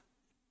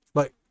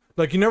 Like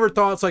Like, you never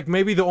thought it's like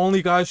maybe the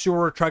only guys you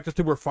were attracted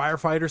to were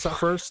firefighters at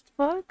first?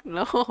 Fuck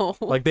no.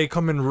 Like, they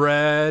come in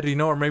red, you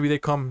know, or maybe they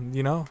come,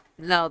 you know,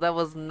 No, that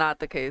was not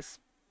the case.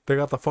 they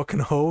got the fucking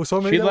hose. So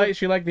maybe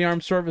She liked the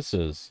armed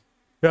services.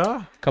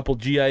 yeah. Couple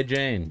GI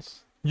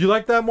Janes. You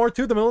like that more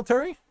too, the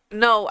military?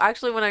 No,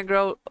 actually, when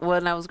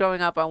I was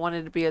growing up, I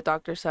wanted to be a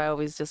doctor, so I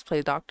always just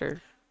played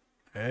doctor.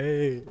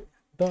 Hey,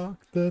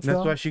 doctor. That's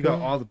why she got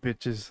all the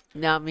bitches.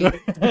 Not me.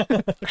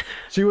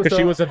 She was. Because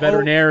she was a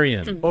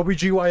veterinarian.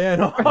 OBGYN.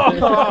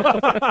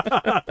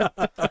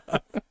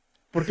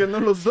 ¿Por qué no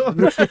los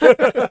dos?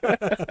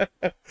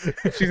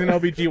 She's an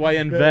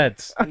OBGYN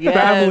vet. Yes.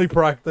 Family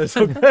practice.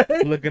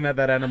 Okay. Looking at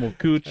that animal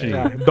coochie.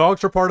 Yeah,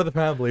 dogs are part of the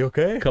family.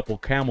 Okay. Couple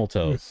camel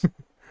toes.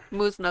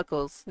 Moose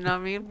knuckles. You know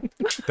what I mean?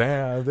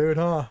 Damn, dude,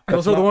 huh?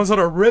 Those are the ones that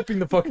are ripping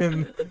the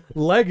fucking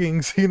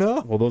leggings, you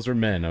know? Well, those are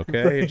men,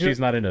 okay? She's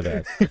not into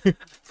that.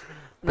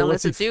 Now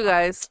let's listen see. to you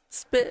guys.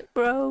 Spit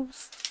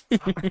bros.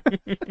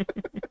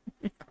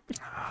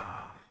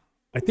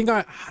 Dude,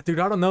 I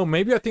don't know.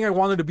 Maybe I think I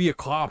wanted to be a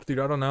cop, dude.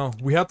 I don't know.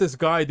 We had this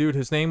guy, dude.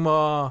 His name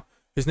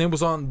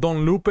was on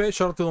Don Lupe.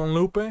 Shout out to Don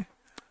Lupe.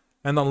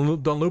 And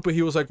Don Lupe,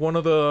 he was like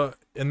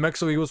in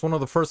Mexico, he was one of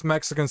the first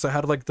Mexicans that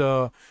had like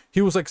he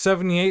was like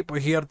 78,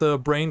 but he had the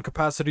brain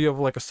capacity of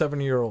like a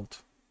 70-year-old.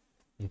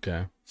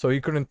 Okay. So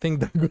he couldn't think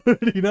that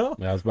good, you know?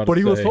 Yeah, I was about But to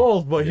he was say,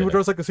 old, but he yeah. would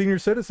dress like a senior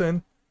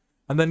citizen.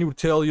 And then he would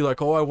tell you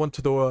like, oh, I went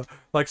to the,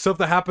 like stuff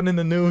that happened in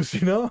the news,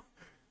 you know?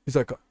 He's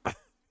like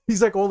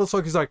all this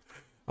stuff. He's like,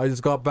 I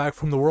just got back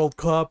from the World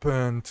Cup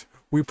and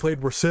we played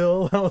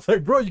Brazil. I was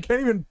like, bro, you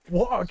can't even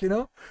walk, you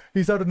know?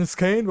 He's out in his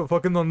cane, but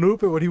fucking Don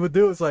Lupe, what he would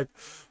do is like,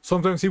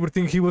 sometimes he would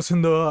think he was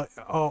in the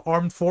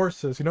armed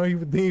forces, you know? He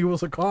would think he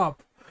was a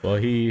cop. Well,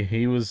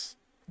 he was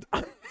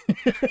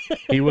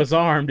he was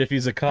armed if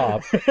he's a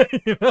cop.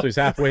 You know? So he's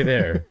halfway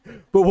there.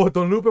 But what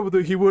Don Lupe would do,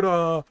 he would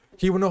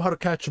know how to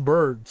catch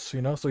birds,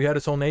 you know? So he had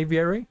his own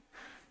aviary.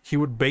 He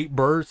would bait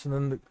birds and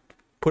then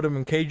put them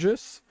in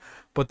cages.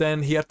 But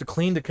then he had to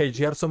clean the cage.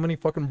 He had so many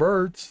fucking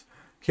birds.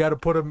 He had to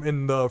put them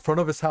in the front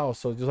of his house.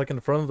 So just like in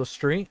the front of the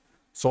street.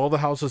 So all the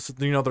houses,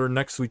 you know, they're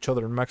next to each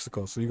other in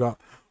Mexico. So you got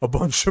a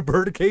bunch of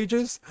bird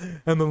cages.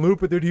 And the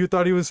Lupe, dude, you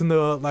thought he was in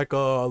the, like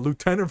a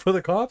lieutenant for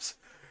the cops.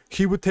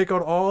 He would take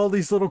out all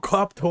these little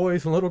cop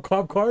toys and little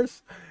cop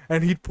cars.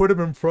 And he'd put them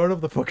in front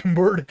of the fucking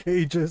bird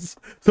cages.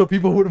 So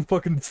people wouldn't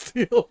fucking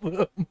steal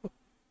them.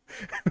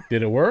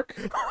 Did it work?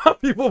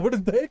 People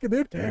wouldn't take it,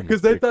 dude, Damn,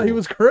 because that's they pretty thought he cool.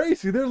 was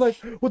crazy. They're like,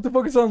 "What the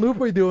fuck is Don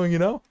Lupe doing?" You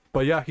know.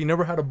 But yeah, he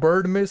never had a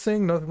bird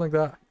missing, nothing like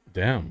that.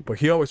 Damn. But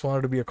he always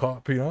wanted to be a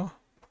cop, you know.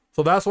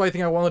 So that's why I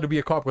think I wanted to be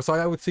a cop, because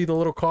I would see the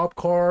little cop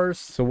cars.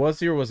 So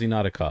was he or was he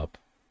not a cop?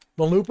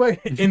 Don Lupe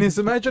in his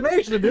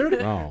imagination, dude.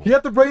 Oh. He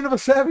had the brain of a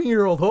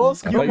 7-year-old.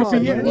 Host, I come thought you on,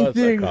 said he was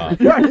a anything. cop.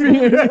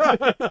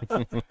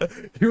 Yeah,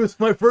 he was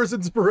my first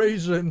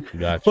inspiration.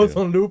 Gotcha. Was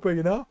Don Lupe,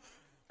 you know.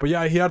 But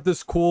yeah, he had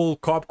this cool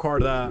cop car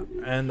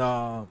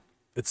and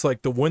it's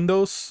like the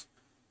windows,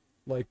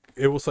 like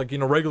it was like, you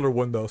know, regular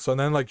windows. So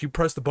then like you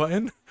press the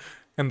button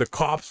and the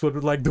cops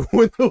would like the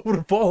window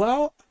would fall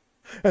out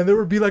and there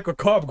would be like a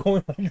cop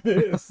going like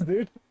this,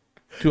 dude.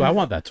 Dude, I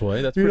want that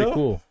toy. That's You pretty know?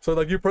 cool. So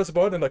like you press the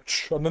button and like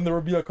and then there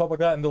would be a cop like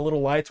that and the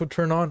little lights would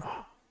turn on.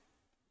 I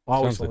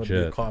always Sounds wanted to be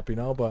a legit. cop, you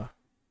know, but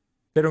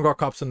they don't got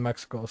cops in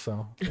Mexico,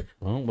 so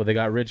Well, they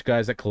got rich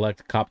guys that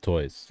collect cop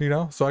toys. you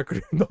know, so I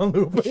could Don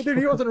Lupe. Dude,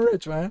 he wasn't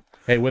rich, man.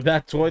 Hey, with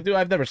that toy, dude,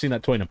 I've never seen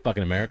that toy in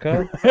fucking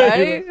America.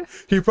 Right?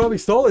 He probably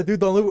stole it, dude.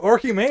 Don Lupe, or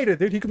he made it,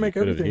 dude. He could make He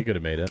everything. could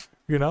have made it.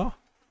 You know.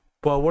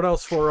 But what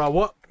else for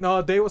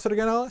what day was it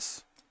again,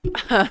 Alice?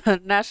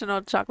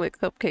 National Chocolate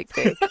Cupcake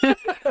Day.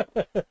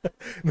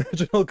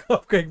 National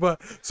Cupcake,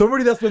 but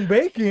somebody that's been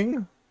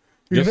baking.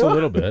 You Just know? a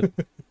little bit.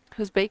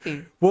 Who's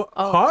baking? What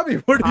Oh, hobby?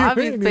 What do you Hobby's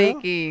mean? You know?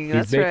 baking. He's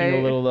That's baking right.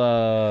 a little.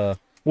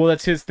 Well,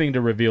 that's his thing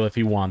to reveal if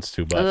he wants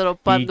to, but little he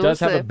pan does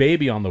have a dulce.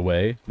 baby on the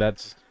way.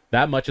 That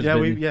much has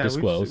been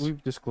disclosed.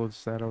 We've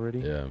disclosed that already.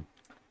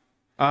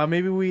 Yeah.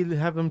 Maybe we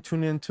have them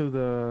tune into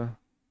the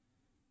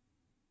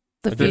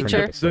The different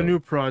future. episode. the new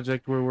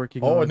project we're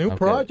working Oh, on. a new Okay,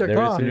 project,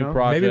 there is huh? a new know?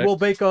 project. Maybe we'll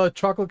bake a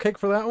chocolate cake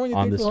for that one. You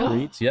on think the so?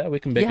 streets. Yeah, we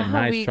can bake a Yeah,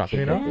 nice we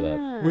chocolate can. cake for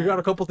that. We got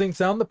a couple things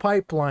down the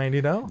pipeline,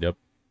 you know. Yep.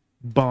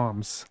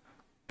 bombs,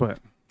 but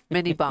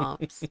Mini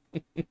bombs.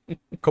 A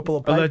couple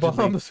of pipe Allegedly.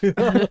 bombs, you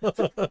know.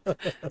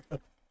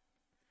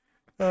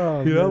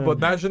 You know, but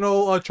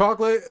National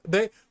Chocolate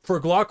Day for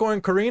Glauco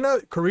and Karina.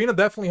 Karina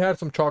definitely had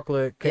some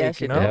chocolate cake, Yeah,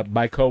 she you know. Yeah,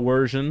 by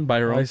coercion, by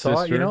her I own saw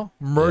sister. it, you know,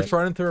 merged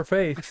right into her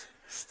face.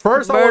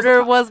 First,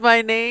 Murder was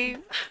my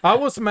name. I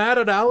was mad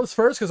at Alice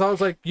first because I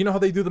was like, you know how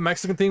they do the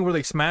Mexican thing where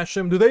they smash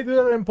them? Do they do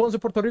that in Ponce,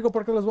 Puerto Rico,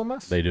 Parque de las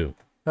Bombas? They do.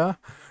 Yeah,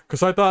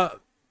 because I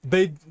thought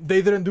they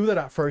didn't do that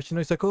at first. You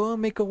know, it's like, oh,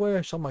 make a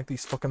wish. I'm like,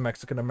 these fucking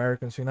Mexican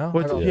Americans, you know?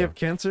 what I did go, he Yeah. have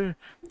cancer?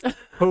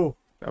 Who?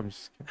 I'm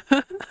just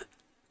kidding.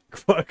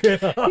 Fucking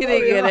He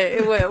didn't get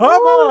it. It went. Come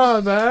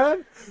on,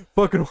 man.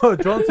 Fucking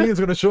what? John Cena's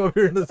gonna show up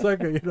here in a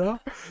second, you know?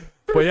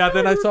 But yeah,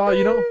 then I saw,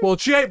 you know, well,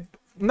 she ate,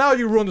 now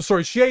you ruined the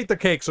story. She ate the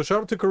cake. So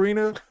shout out to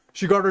Karina.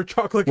 She got her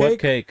chocolate What cake.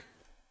 cake?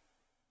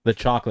 The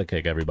chocolate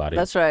cake, everybody.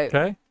 That's right.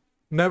 Okay.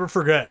 Never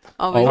forget.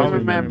 Always Always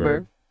remember.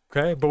 remember.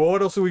 Okay, but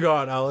what else do we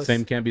got, Alice?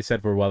 Same can't be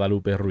said for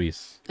Guadalupe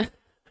Ruiz.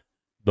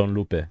 Don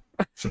Lupe.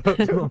 Shout out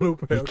to Don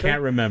Lupe, He okay?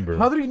 can't remember.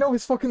 How did he know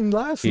his fucking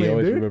last He name,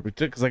 always dude? remembers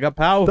because I got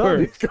power. Come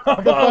What the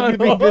fuck on, you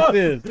think this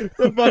is?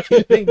 The fuck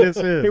you think this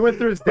He is? went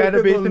through his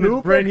database in his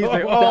Lupe, brain. He's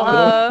like, come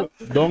oh,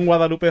 Don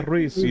Guadalupe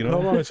Ruiz, you Come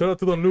know? on, shout out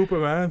to Don Lupe,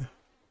 man.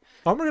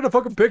 I'm gonna get a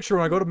fucking picture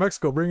when I go to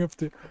Mexico. Bring it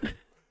to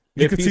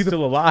If can he's see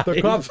still alive.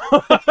 the cops.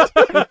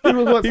 he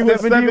was what? He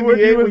was 78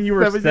 78 when you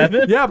were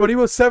 7? Yeah, but he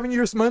was 7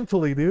 years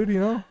mentally, dude. You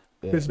know,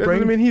 his That doesn't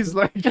brain. mean he's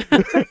like.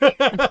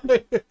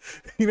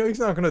 You know, he's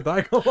not gonna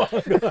die. Come on,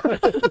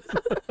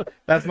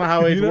 That's not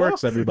how age You know?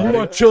 works, you everybody.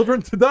 want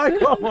children to die?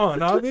 Come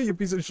on, Avi, you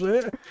piece of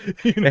shit.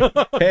 You know.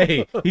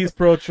 Hey, he's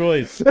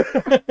pro-choice.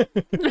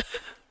 But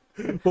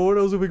what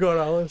else have we got,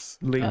 Alice?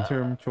 Late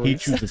term choice. He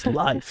chooses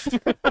life.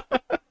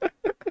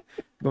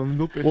 Don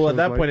Lupe Well, at shows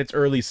that like- point, it's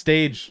early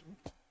stage.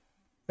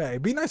 Hey,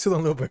 be nice to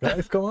Don Lupe,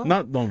 guys. Come on.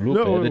 Not Don Lupe,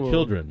 No, the well,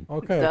 children.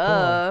 Okay. Come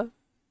on. Duh.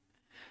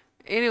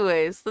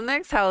 Anyways, the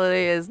next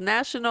holiday is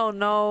National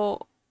No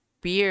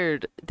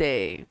Beard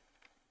Day.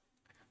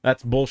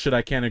 That's bullshit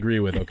I can't agree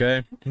with,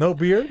 okay? No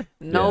beard.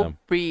 No Yeah.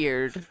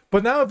 beard.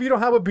 But now, if you don't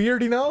have a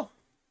beard, you know,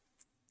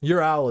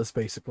 you're Alice,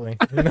 basically.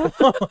 You know.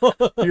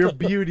 Your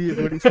beauty is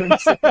what he's trying to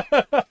say.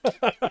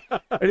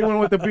 Anyone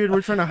with a beard,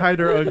 we're trying to hide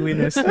our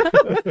ugliness.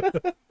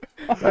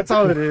 That's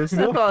all it is.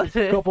 That's all it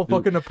is. Couple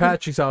fucking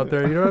Apaches out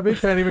there, you know what I mean?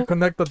 Can't even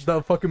connect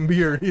the fucking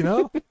beard, you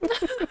know?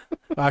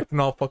 Acting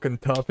all fucking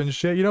tough and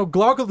shit. You know,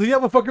 Glock, do you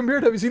have a fucking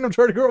beard? Have you seen him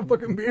try to grow a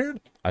fucking beard?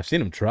 I've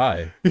seen him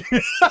try.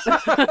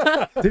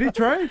 Did he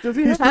try? Does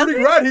he He's have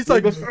turning red. He's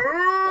like,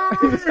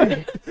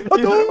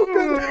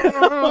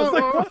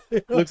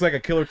 Looks like a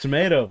killer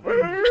tomato.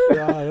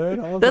 yeah, dude.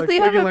 I was Does like, he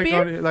have a like,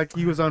 beard? like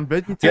he was on He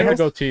had a VeggieTales?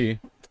 goatee.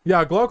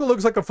 yeah, Glauco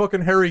looks like a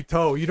fucking hairy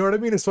toe. You know what I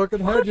mean? His fucking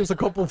head, just a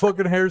couple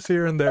fucking hairs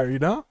here and there, you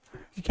know?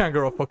 You can't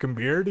grow a fucking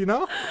beard, you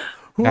know?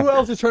 Who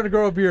else is trying to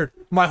grow a beard?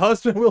 My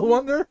husband, Will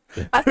Wonder?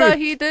 I thought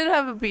he did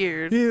have a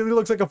beard. He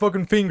looks like a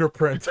fucking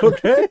fingerprint,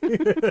 okay?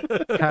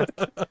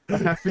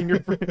 half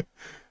fingerprint.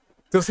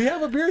 Does he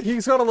have a beard?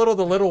 He's got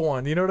the little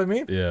one, you know what I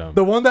mean? Yeah.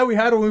 The one that we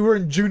had when we were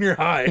in junior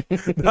high.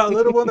 That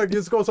little one that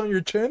just goes on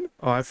your chin.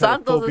 Oh, I've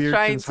had a full Santos is beard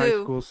trying since high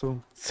too. school,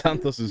 so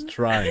Santos is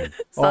trying.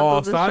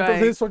 Oh, Santos is Santos trying.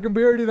 his fucking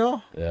beard, you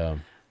know? Yeah.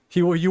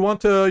 You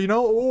want to, you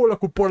know,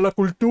 por la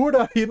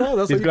cultura, you know?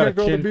 That's why He's you got a can't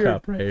grow the chin beard.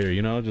 cup right here,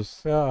 you know?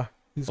 Just Yeah.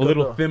 He's a got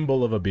little the-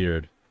 thimble of a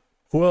beard.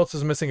 Who else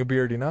is missing a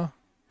beard, you know?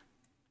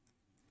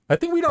 I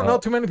think we don't know Oh.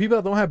 too many people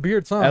that don't have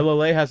beards, huh?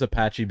 LLA has a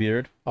patchy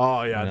beard.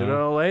 Oh, yeah, No. the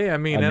LA. I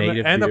mean, A and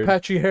native a beard.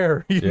 patchy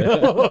hair, you Yeah.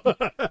 know?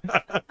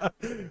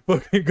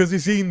 Because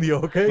he's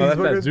Indio, okay? Well, He's that's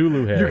that fucking-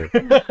 Zulu hair.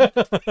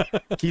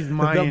 he's the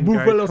Mayan,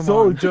 buffalo guys. Come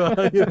on.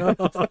 soldier, you know?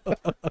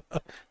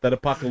 That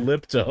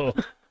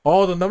apocalypto.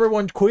 Oh, the number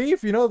one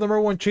queef, you know, the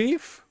number one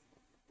chief?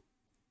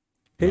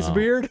 His No.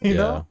 beard, you Yeah.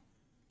 know?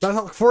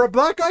 That's, for a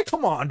black guy,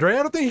 come on, Dre.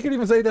 I don't think he can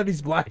even say that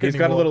he's black He's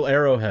got a anymore. little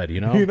arrowhead, you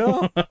know? You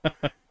know?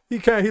 He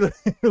can't. He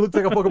looks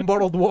like a fucking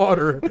bottled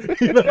water.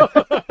 You know?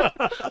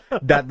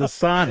 That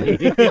Dasani.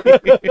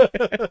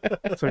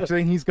 So you're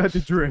saying he's got the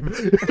drip.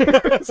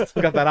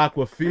 Got that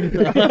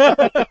aquafina.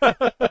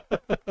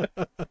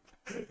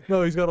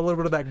 No, he's got a little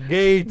bit of that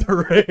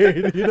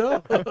Gatorade, you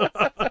know?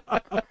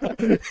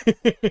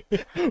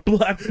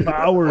 Black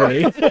power,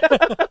 eh?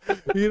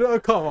 You know,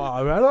 come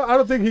on, man. I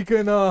don't think he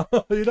can,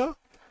 you know?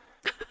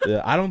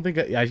 Yeah, I don't think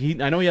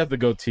I know he has the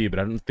goatee, but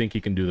I don't think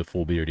he can do the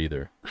full beard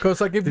either. Because,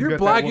 like, if He's you're got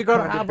black, that you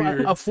gotta Wakanda have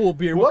beard. a full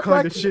beard. What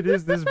black, kind of shit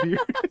is this beard?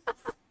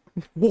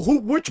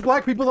 Well, which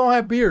black people don't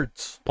have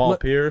beards? Paul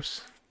Like-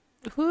 Pierce,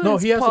 Who No,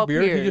 is he has Paul a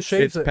beard. He Pierce? just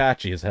shaves it's it.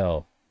 patchy as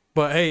hell.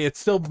 But hey, it's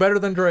still better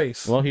than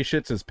Dre's. Well, he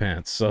shits his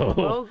pants, so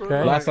Oh,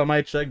 Okay. last time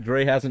I checked,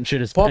 Dre hasn't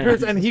shit his Paul pants.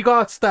 Pierce, and he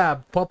got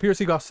stabbed. Paul Pierce,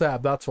 he got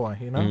stabbed. That's why,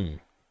 you know? Mm,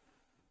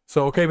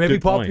 So, okay, maybe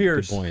good Paul point,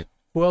 Pierce. Good point.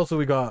 Who else do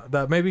we got?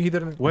 That maybe he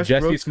didn't.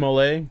 Westbrook? Jesse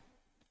Smollett.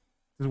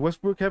 Does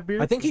Westbrook have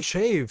beard? I think he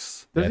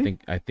shaves. Does Yeah, he?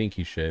 I think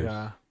he shaves.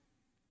 Yeah.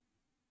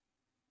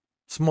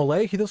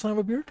 Smollett, he doesn't have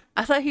a beard?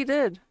 I thought he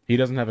did. He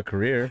doesn't have a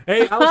career.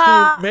 Hey,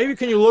 Alice, maybe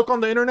can you look on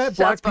the internet?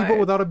 Black Shots people fired.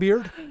 without a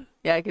beard?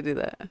 Yeah, I could do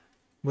that.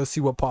 Let's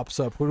see what pops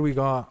up. Who do we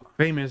got?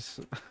 Famous.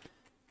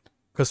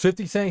 Because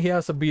 50 Cent, he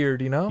has a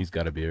beard, you know? He's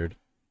got a beard.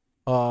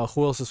 Who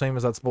else is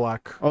famous that's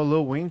black? Oh,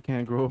 Lil Wayne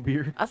can't grow a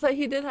beard. I thought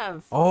he did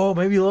have. Oh,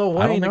 maybe Lil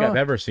Wayne. I don't think huh? I've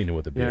ever seen it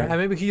with a beard. Yeah,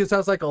 maybe he just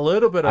has like a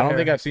little bit of I don't hair.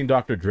 think I've seen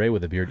Dr. Dre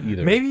with a beard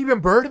either. Maybe even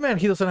Birdman,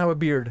 he doesn't have a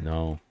beard.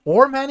 No.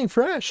 Or Manning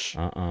Fresh.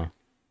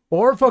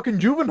 Or fucking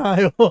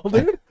Juvenile,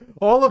 dude.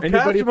 All of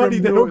Anybody Cash Money,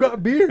 from they New- don't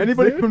got beards.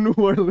 Anybody dude. from New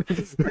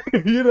Orleans?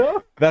 You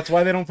know? That's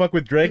why they don't fuck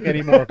with Drake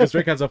anymore, because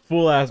Drake has a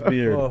full ass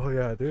beard. Oh,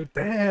 yeah, dude.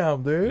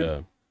 Damn, dude. Yeah.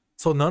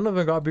 So none of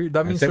them got beard.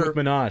 That And means same they're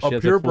with Minaj. She a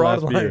has pure a full ass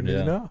broad beard. line, Yeah.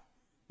 you know?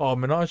 Oh,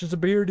 Minaj is a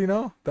beard, you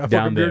know? That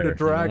Down fucking bearded there,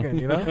 dragon,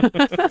 you you know?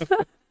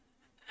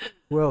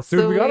 Well, dude,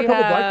 So we got a we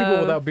couple black people have-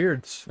 without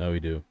beards. Oh, we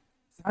do.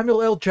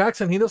 Samuel L.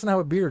 Jackson, he doesn't have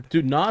a beard.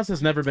 Dude, Nas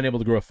has never been able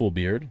to grow a full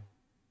beard.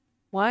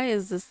 Why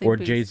is this thing Or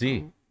being Jay-Z.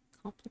 so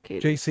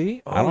complicated?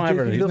 JC? I don't JC,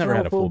 ever. he He's doesn't never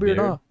have had a full beard.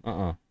 huh?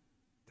 Uh-uh.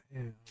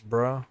 Damn,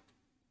 bro.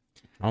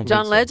 I don't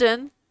John think so.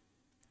 Legend.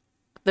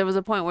 There was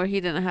a point where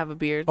he didn't have a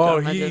beard. Oh,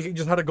 John he Legend.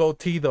 just had a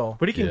goatee though.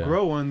 But he can Yeah.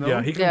 grow one though.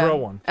 Yeah, he can Yeah. grow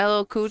one.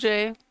 LL Cool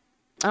J.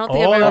 I don't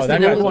think Oh, I've yeah, ever that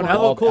seen guy's him with one. one.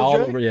 LL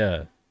Cool J?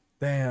 Yeah,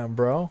 Damn,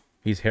 bro.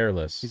 he's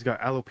hairless. He's got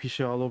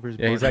alopecia all over his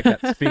Yeah, he's body.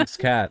 like that Sphinx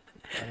cat.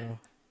 Who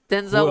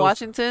Denzel else?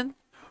 Washington.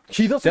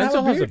 He doesn't have Denzel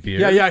a has beard. a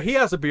beard. Yeah, he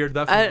has a beard.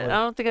 I Definitely.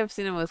 don't think I've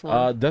seen him with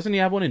one. Doesn't he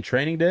have one in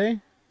Training Day?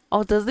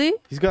 Oh, does he?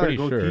 He's got a Pretty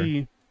sure.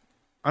 goatee.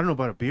 I don't know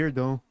about a beard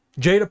though.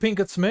 Jada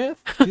Pinkett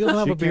Smith. He doesn't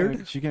have She a beard.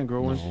 can't- She can't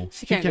grow one. No.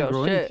 She can't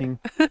grow shit. anything.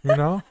 You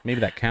know.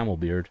 Maybe that camel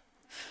beard.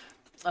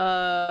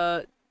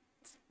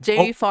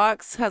 Jamie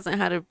Foxx hasn't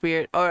had a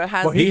beard or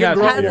has Well, he has can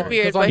grow has a one.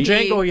 beard, 'Cause on but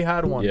Django, he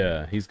had one.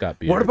 Yeah, he's got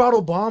beard. What about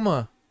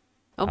Obama?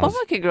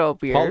 Obama can grow a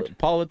beard.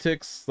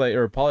 Politics, like,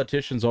 or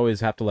politicians always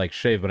have to like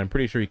shave, but I'm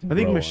pretty sure he can. I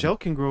think grow Michelle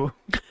can grow.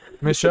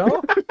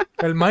 Michelle?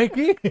 El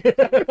Mikey?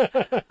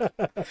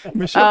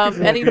 Michelle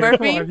can Eddie grow a beard.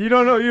 Murphy? Come on, You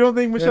don't know? You don't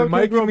think Michelle El can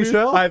Mikey grow a beard?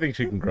 Michelle? one. I think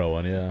she can grow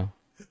one. Yeah.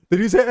 Did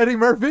you say Eddie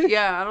Murphy?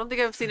 Yeah, I don't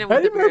think I've seen him with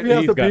Eddie a beard. Murphy has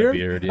He's a got a beard.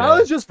 beard, yeah. I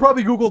was just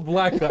probably Googled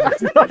black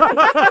guys.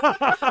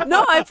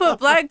 No, I put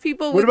black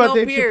people What with about no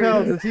Dave beard.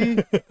 Chappelle? Does he?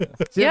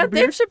 Does he Yeah, have a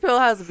Dave beard? Chappelle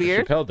has a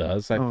beard. Chappelle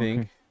does, I Oh, think.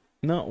 okay.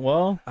 No,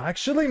 well,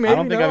 Actually, maybe I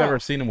don't think I've not. ever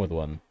seen him with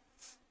one.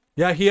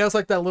 Yeah, he has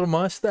like that little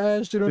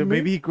mustache. You know what I mean?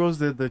 Maybe he grows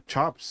the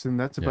chops and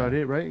that's about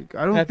it, right?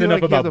 I don't That's feel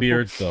enough like he has about a full-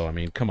 beards, though. I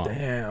mean, come on.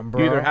 Damn,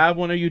 bro. You either have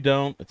one or you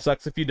don't. It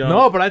sucks if you don't.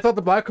 No, but I thought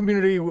the black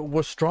community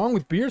was strong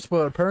with beards,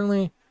 but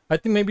apparently, I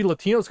think maybe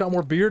Latinos got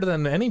more beard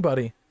than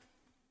anybody.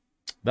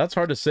 That's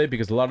hard to say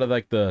because a lot of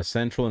like the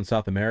Central and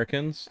South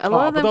Americans. A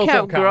lot of but them those can't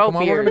don't count. grow Come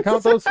on, we're gonna beards.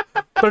 count those.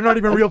 They're not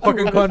even real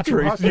fucking Too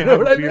countries. hot to You have know a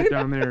what I beard mean?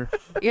 down there.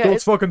 Yeah,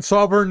 Those fucking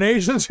sovereign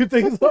nations. You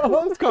think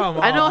so? Come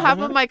on. I know half of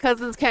man. my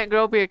cousins can't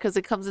grow beard because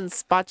it comes in Yeah,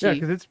 spotchy.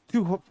 because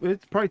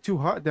it's probably too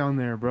hot down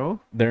there, bro.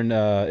 They're You-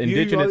 all this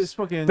indigenous.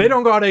 fucking, They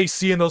don't got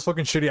AC in those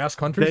fucking shitty ass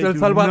countries. They El do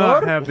Salvador?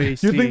 not have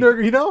AC. You think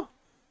they're,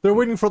 they're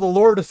waiting for the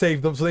Lord to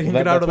save them so they can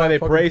get out That's of why that they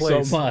fucking pray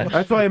place. so much.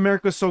 That's why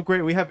America's so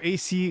great. We have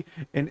AC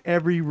in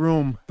every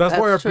room. That's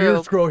why our That's true.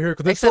 beards grow here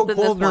because it's so Except in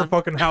this cold in our one.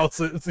 fucking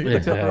houses. Yeah.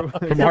 Except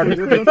for, From hard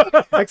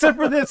except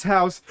for this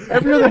house.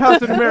 Every other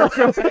house in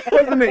America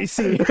has an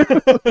AC.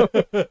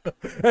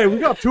 Hey, we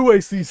got two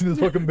ACs in this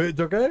fucking bitch,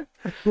 okay?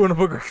 You wanna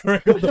fucking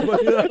crank up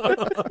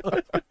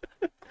the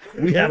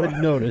fucking... We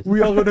haven't noticed.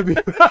 We all gonna be...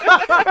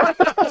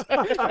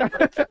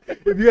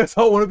 If you guys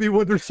all want to be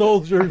Winter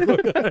Soldiers,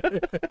 okay?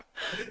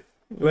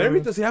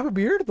 Larry, does he have a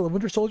beard, the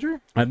Winter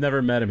Soldier? I've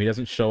never met him. He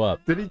doesn't show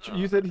up. Did he?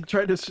 You said he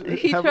tried to.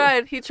 He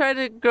tried. He tried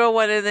to grow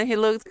one, and then he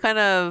looked kind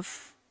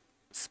of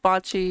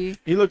spotchy.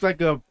 He looked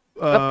like a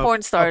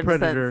porn star a in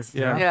predator. sense.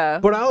 Yeah. Yeah.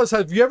 But Alice,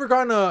 have you ever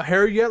gotten a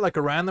hair yet? Like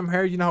a random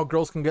hair? You know how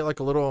girls can get like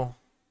a little...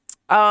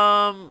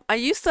 I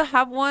used to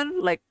have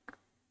one like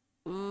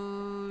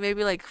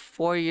maybe like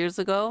 4 years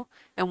ago,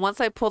 and once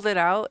I pulled it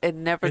out, it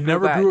never It grew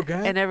never back. grew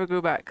again? It never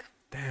grew back.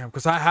 Damn,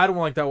 because I had one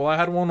like that. Well, I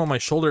had one on my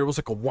shoulder. It was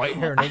like a white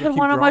hair. I had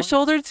one on my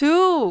shoulder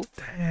too.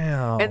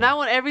 Damn. And that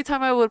one, every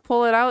time I would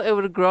pull it out, it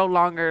would grow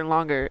longer and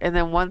longer. And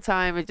then one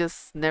time, it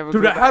just never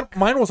Dude, grew I back. had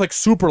mine was like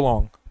super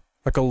long,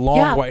 like a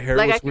long white hair.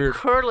 like It I was could weird.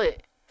 curl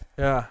it.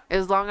 Yeah. It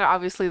was longer,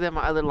 obviously, than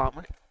my other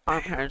long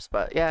arm hairs.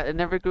 But yeah, it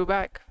never grew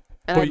back.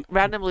 And But I y-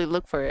 randomly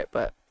looked for it,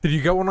 but Did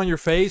you get one on your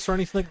face or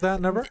anything like that?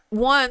 Never.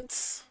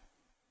 once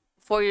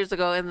 4 years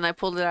ago, and then I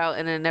pulled it out,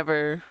 and it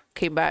never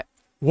came back.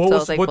 What So was?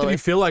 What did thankfully. you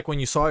feel like when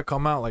you saw it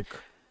come out? Like,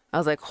 I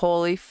was like,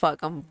 holy fuck,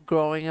 I'm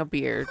growing a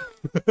beard.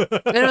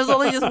 And it was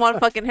only just one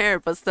fucking hair,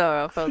 but still,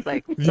 I felt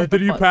like,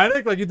 did you fuck?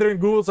 panic? Like you didn't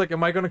Google? It's like,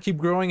 am I gonna keep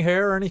growing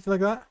hair or anything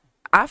like that?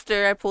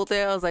 after I pulled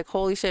it, I was like,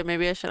 holy shit,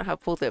 maybe I shouldn't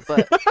have pulled it,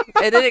 but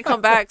it didn't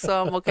come back,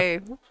 so I'm okay.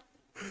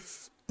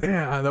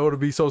 Damn, that would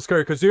be so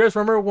scary. Cause do you guys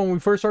remember when we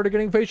first started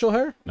getting facial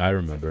hair? I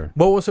remember.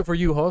 What was it for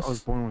you, I was Huss?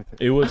 born with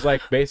it. It was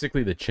like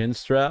basically the chin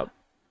strap,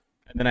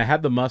 and then I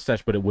had the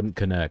mustache, but it wouldn't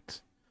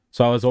connect.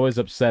 So I was always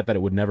upset that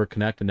it would never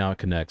connect, and now it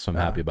connects. So I'm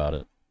happy about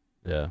it.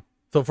 Yeah.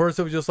 So first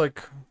it was just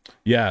like,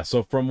 Yeah.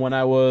 So from when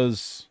I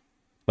was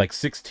like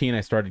 16,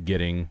 I started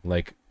getting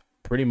like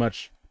pretty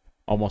much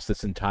almost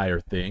this entire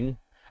thing.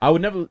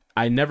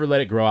 I never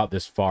let it grow out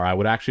this far. I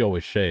would actually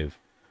always shave.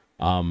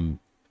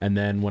 And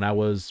then when I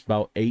was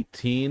about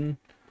 18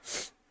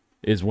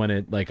 is when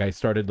it like I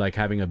started like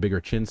having a bigger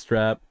chin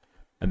strap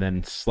and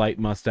then slight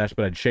mustache,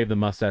 but I'd shave the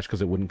mustache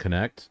because it wouldn't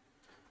connect.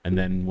 And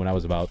then when I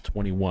was about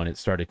 21, it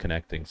started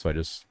connecting. So I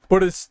just but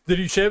did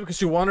you shave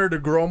because you wanted to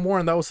grow more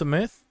and that was a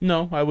myth?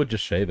 no, I would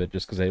just shave it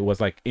just because it was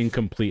like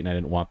incomplete and I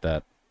didn't want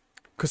that.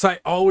 Because I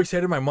always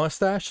hated my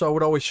mustache, so I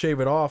would always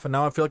shave it off, and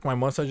now I feel like my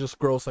mustache just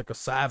grows like a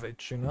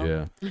savage, you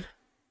know? Yeah.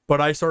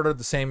 But I started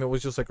the same. It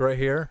was just like right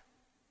here.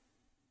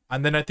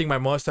 And then I think my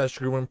mustache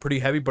grew in pretty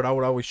heavy, but I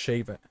would always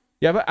shave it.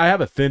 Yeah, but I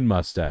have a thin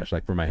mustache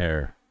like for my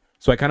hair.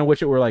 So I kind of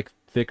wish it were like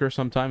thicker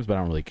sometimes, but I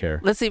don't really care.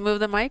 Let's see, move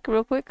the mic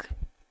real quick.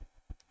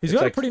 He's It's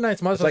got like- a pretty nice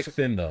It's mustache. like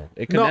thin though.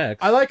 It No,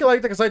 connects. I like it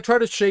like that because I try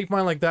to shave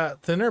mine like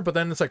that thinner, but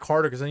then it's like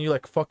harder because then you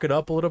like fuck it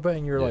up a little bit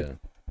and you're like, Yeah.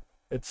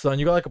 it's done.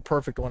 You got like a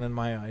perfect one in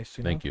my eyes.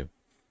 You know? Thank you.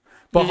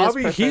 But You're just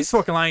Hobby, he's perfect.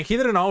 fucking lying. He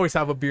didn't always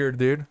have a beard,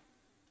 dude.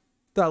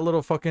 that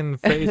little fucking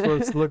face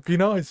was look, you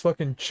know, his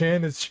fucking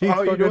chin, his cheeks,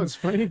 Oh, you know fucking what's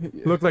funny?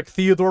 looked like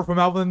Theodore from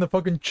Alvin and the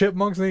fucking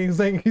Chipmunks, and he's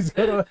saying he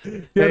had a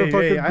Hey,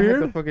 fucking I had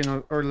beard. the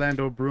fucking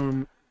Orlando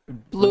Bloom.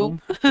 Bloom.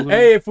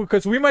 Hey, if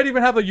because we might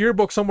even have a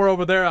yearbook somewhere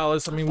over there,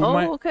 Alice. I mean, we Oh,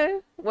 might. okay.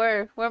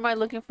 Where am I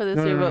looking for this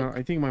No, no, yearbook? no.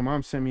 I think my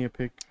mom sent me a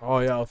pic. Oh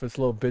yeah, of his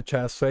little bitch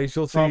ass face,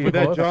 you'll see. Oh, but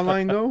that boss.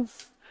 jawline though.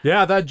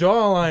 Yeah, that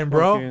jawline,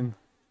 bro. Fucking-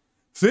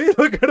 See,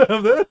 look at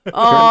him there.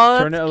 Oh,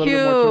 turn it that's a little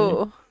bit more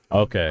to cute.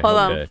 Okay. Hold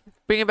okay. on.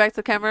 Bring it back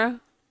to camera.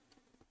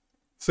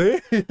 See,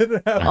 he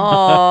didn't have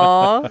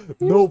Oh,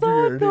 no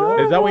beard. You know?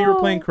 Is that when you were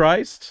playing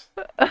Christ?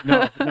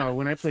 No, no.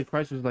 When I played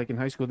Christ was like in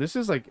high school. This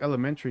is like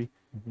elementary.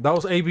 That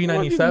was AB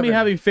Well, you can 97. be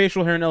having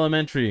facial hair in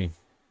elementary.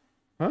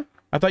 Huh?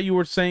 I thought you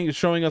were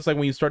showing us like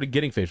when you started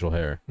getting facial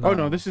hair. Oh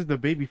no, this is the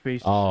baby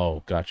face.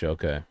 Oh, gotcha.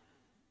 Okay.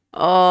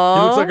 Oh,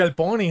 He looks like El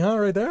Pony, huh?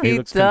 Right there. He he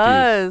looks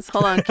does.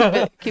 Hold on, keep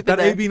it That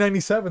there. AB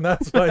 97.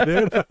 That's what I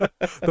did.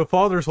 The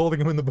father's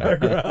holding him in the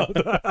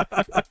background.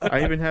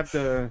 I even have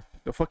the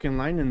fucking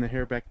line in the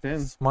hair back then.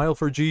 Smile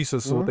for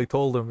Jesus is what Mhm. they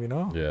told him, you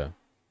know. Yeah.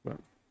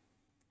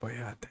 But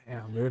yeah,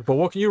 damn, dude. But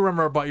what can you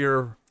remember about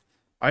your?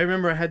 I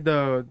remember I had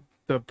the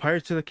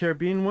Pirates of the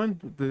Caribbean one.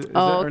 Is that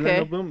Oh, Orlando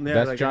okay. Bloom? Yeah,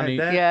 That's like, Johnny-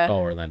 I had that. Yeah. Oh,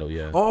 Orlando.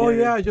 Yeah. Oh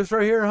Yeah, yeah, just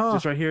right here, huh?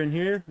 Just right here and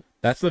here.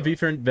 That's the V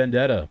for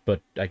Vendetta,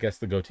 but I guess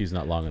the goatee's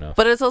not long enough.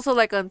 But it's also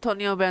like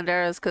Antonio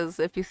Banderas, because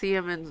if you see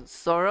him in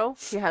Zorro,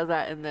 he has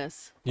that in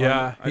this.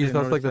 Yeah, I he's didn't just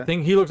notice like the that.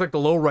 thing. He looks like the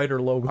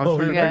lowrider logo. I was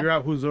trying to Yeah. figure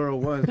out who Zorro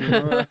was. You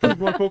know? I was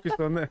more focused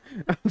on that.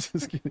 I'm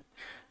just kidding.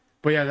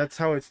 But yeah, that's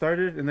how it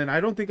started. And then I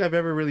don't think I've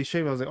ever really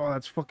shaved. I was like, oh,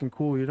 that's fucking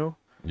cool, you know?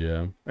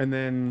 Yeah. And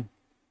then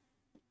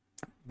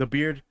the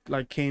beard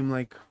like came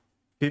like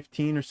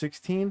 15 or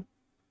 16.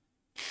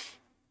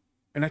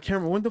 And I can't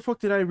remember when the fuck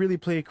did I really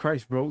play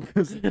Christ, bro?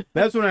 Because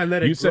that's when I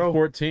let it You said grow.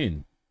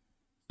 14.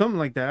 Something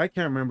like that. I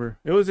can't remember.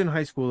 It was in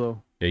high school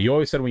though. Yeah, you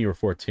always said when you were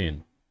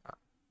 14.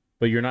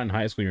 But you're not in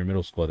high school, you're in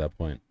middle school at that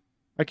point.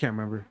 I can't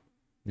remember.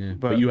 Yeah.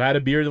 But- But you had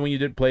a beard when you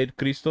did play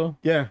Cristo?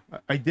 Yeah,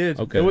 I did.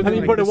 Okay. It I wasn't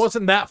mean, like but it this-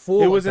 wasn't that full.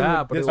 It like wasn't that,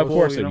 like but this it Of was, full,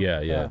 course, you know?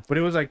 yeah. But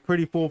it was like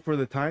pretty full for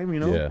the time, you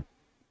know? Yeah.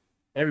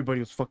 Everybody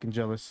was fucking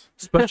jealous.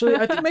 especially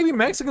I think maybe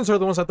Mexicans are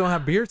the ones that don't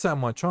have beards that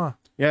much, huh?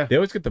 Yeah. They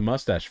always get the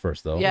mustache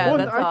first, though. Yeah, Well,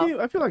 that's all.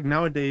 I feel like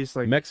nowadays,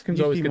 like Mexicans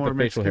you always see get the more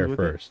facial hair Mexicans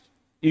with it. first.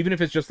 Even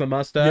if it's just the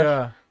mustache.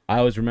 Yeah. I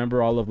always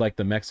remember all of like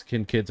the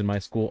Mexican kids in my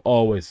school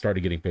always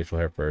started getting facial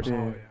hair first. Yeah.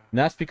 Oh, And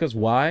that's because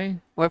why?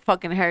 We're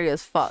fucking hairy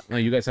as fuck. No,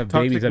 you guys have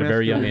Toxic babies at a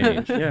very young age.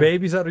 masculinity. So Yeah.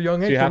 Babies at a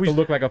young age. you have we, to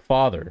look like a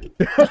father.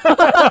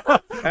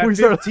 At We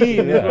start-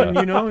 15 is when,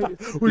 you know,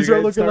 we you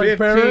start guys looking like 15,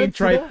 parents.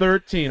 try you know?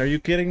 13. Are you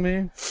kidding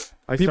me?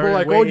 I People are started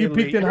like, oh, way you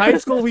peaked in late. high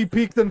school. We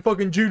peaked in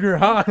fucking junior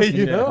high.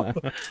 You Yeah. know,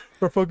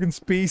 for fucking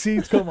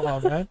species. Come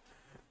on, man.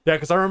 Yeah,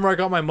 because I remember I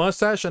got my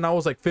mustache and I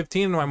was like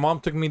 15 and my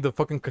mom took me to the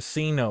fucking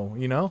casino,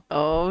 you know?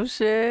 Oh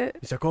shit.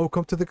 He's like, oh,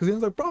 come to the casino. I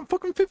was like, bro, I'm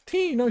fucking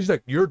 15. You know, she's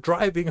like, you're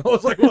driving. I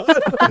was like, what?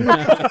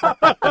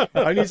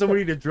 I need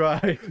somebody to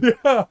drive.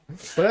 yeah.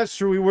 But that's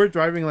true. We were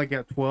driving like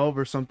at 12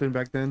 or something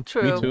back then.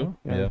 True. Me too.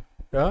 Yeah. Yeah.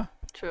 Yeah.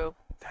 True.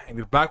 Dang,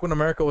 dude, back when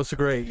America was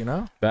great, you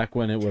know? Back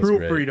when it was True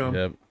great. freedom.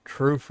 Yep.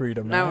 True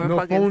freedom, Now man. we're No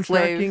fucking phone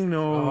slaves. tracking,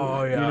 no,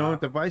 Oh, you yeah. know,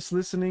 device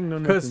listening, no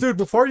Because, nothing. dude,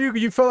 before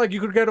you felt like you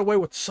could get away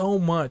with so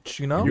much,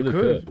 you know? You really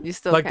could. could. You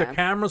still Like can. the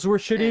cameras were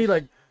shitty. Ish.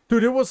 Like,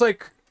 dude, it was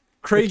like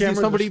crazy if cameras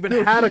somebody are even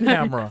still had a shitty.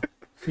 camera.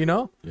 You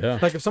know? Yeah.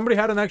 Like if somebody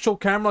had an actual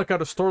camera, like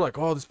at a store, like,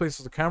 oh, this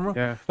place is a camera.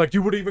 Yeah. Like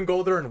you would even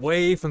go there and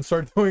wave and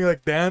start doing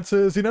like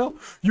dances, you know?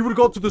 You would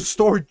go to the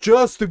store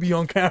just to be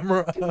on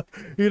camera,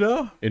 you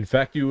know? In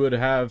fact, you'd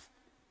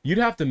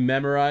have to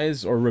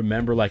memorize or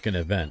remember like an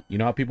event. You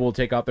know how people will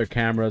take out their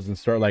cameras and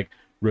start like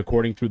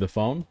recording through the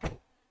phone?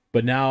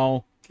 But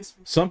now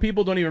some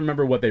people don't even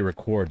remember what they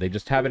record. They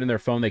just have it in their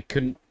phone. They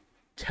couldn't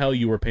tell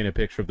you or paint a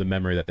picture of the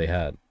memory that they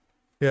had.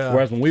 Yeah.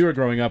 Whereas when we were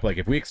growing up, like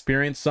if we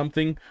experienced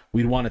something,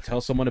 we'd want to tell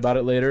someone about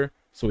it later.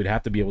 So we'd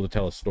have to be able to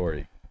tell a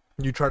story.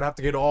 You try to have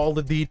to get all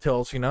the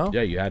details, you know?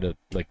 Yeah, you had to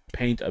like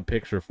paint a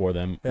picture for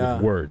them Yeah.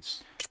 with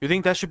words. You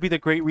think that should be the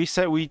great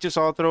reset? We just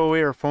all throw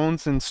away our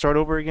phones and start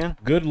over again?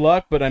 Good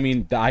luck, but I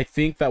mean, I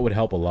think that would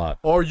help a lot.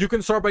 Or you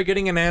can start by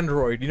getting an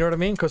Android, you know what I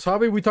mean? Because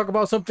Javi, we talk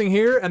about something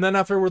here, and then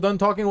after we're done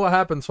talking, what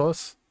happens to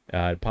us?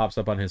 It pops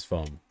up on his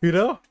phone. You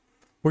know?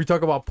 We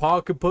talk about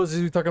pocket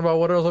pussies. We talking about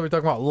what else are we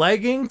talking about?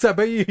 Leggings. I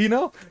bet you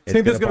know. It's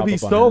Think this is gonna gonna be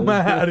pop up so on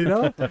mad, you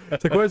know.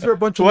 It's like, why is there a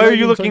bunch of Why are leggings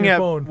you on looking your at?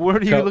 phone? What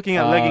are you looking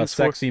at leggings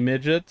for? Sexy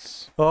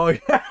midgets, Oh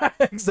yeah,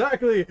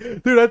 exactly,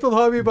 dude. I told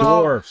Javi about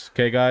dwarfs.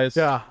 Okay, guys.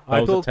 Yeah, that I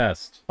was told- a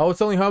test. I was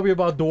telling Javi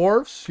about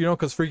dwarfs, you know,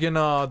 because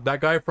freaking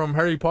that guy from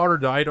Harry Potter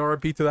died.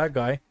 R.I.P. to that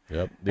guy.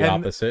 Yep, the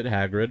And- opposite,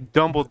 Hagrid.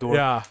 Dumbledore.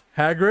 Yeah,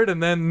 Hagrid,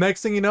 and then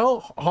next thing you know,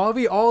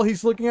 Javi, all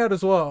he's looking at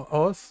is what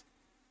us,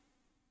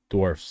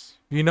 Dwarfs.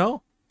 you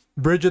know,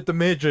 Bridget the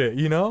midget,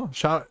 you know,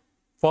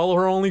 follow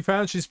her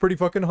OnlyFans. She's pretty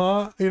fucking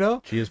hot, you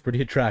know. She is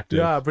pretty attractive.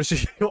 Yeah, but she,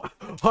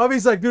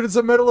 Javi's like, dude, it's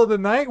the middle of the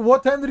night.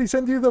 What time did he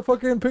send you the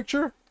fucking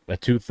picture? At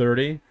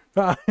 2:30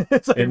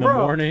 It's like, in the bro.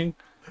 morning.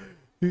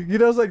 You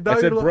know, it's like, now I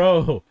said, you're like-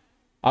 bro,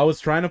 I was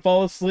trying to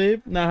fall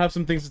asleep. Now I have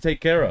some things to take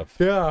care of.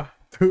 Yeah.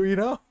 You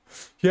know,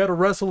 he had to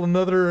wrestle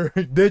another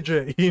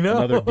digit. You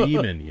know, Another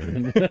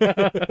demon.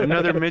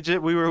 Another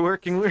midget we were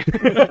working with.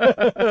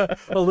 a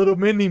little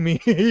mini me.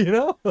 You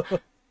know,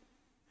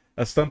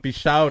 A stumpy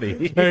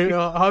shouty. hey,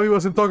 Javi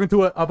wasn't talking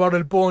to about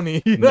el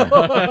pony. You know,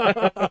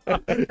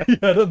 he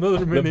had another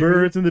The mini.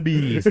 birds and the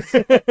bees.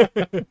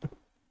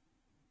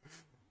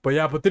 But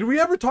yeah, but did we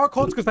ever talk,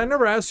 Holtz? Because I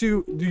never asked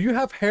you. Do you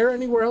have hair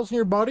anywhere else in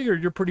your body, or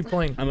you're pretty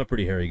plain? I'm a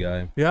pretty hairy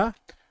guy. Yeah.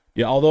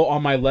 Yeah, although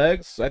on my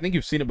legs, I think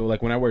you've seen it, but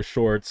like when I wear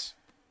shorts,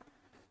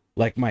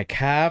 like my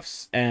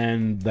calves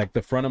and like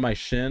the front of my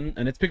shin,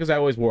 and it's because I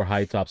always wore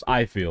high tops.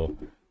 I feel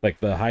like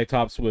the high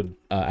tops would,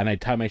 and I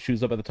tie my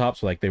shoes up at the top,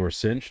 so like they were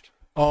cinched.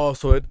 Oh,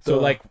 so it. So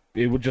like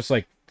it would just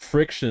like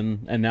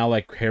friction, and now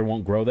like hair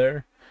won't grow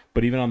there.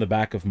 But even on the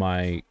back of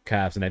my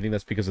calves, and I think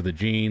that's because of the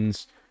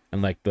jeans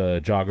and like the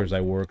joggers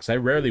I wore, because I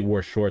rarely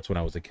wore shorts when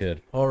I was a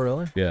kid. Oh,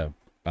 really? Yeah.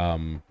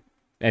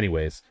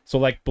 Anyways, so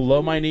like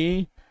below my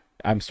knee,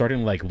 I'm starting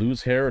to like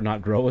lose hair or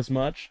not grow as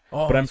much.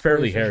 Oh, but I'm that's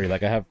fairly crazy. hairy.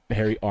 Like I have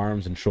hairy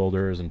arms and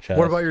shoulders and chest.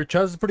 What about your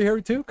chest? Is pretty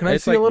hairy too? Can I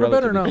It's, see like, a little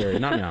bit or no? relatively hairy.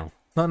 Not now.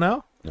 Not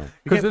now. No. You 'Cause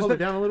can't there's pull it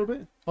the- down a little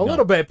bit? A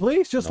little bit,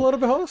 please. Just a Nope. little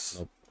bit, host.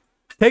 Nope.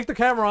 Take the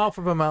camera off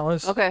of him,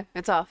 Alice. Okay,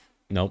 it's off.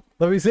 Nope.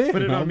 Let me see.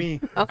 Put it on me.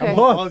 Okay. I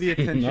want all the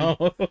attention. No.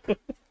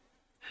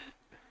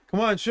 Come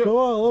on, show. Come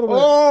on, a little bit.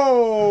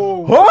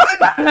 Oh!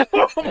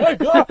 Oh my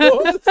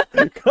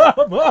god!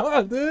 Come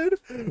on, dude.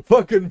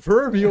 Fucking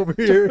Furby over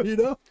here, you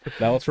know?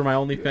 That was for my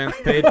OnlyFans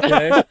page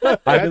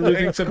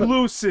today.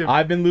 Exclusive.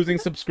 I've been losing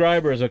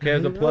subscribers, okay,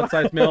 as a plus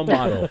size male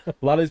model. A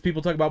lot of these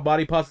people talk about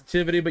body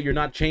positivity, but you're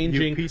not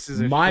changing pieces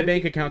of my shit.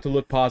 bank account to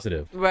look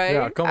positive. Right?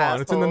 Yeah, come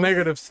on. It's in the Assholes.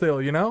 negative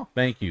still, you know?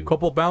 Thank you.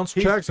 Couple bounce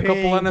He's checks, a couple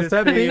paying to stay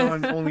NSFs.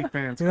 on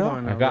OnlyFans. Come You know?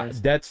 on, I now, got guys.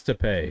 debts to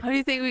pay. How do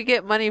you think we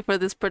get money for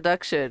this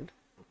production?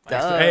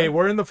 Duh. Hey,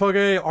 we're in the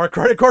fucking. Our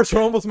credit cards are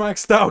almost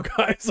maxed out,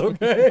 guys,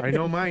 okay? I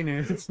know mine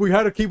is. We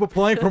had to keep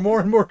applying for more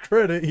and more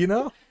credit, you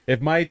know?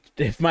 If my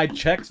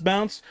checks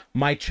bounce,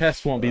 my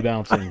chest won't be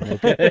bouncing,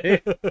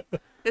 okay?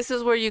 This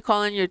is where you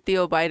call in your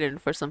Theo Biden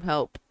for some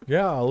help.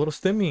 Yeah, a little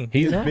stimmy.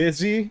 He's you know?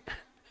 busy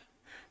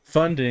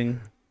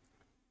funding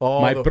Oh,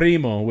 my the-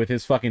 primo with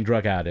his fucking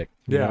drug addict.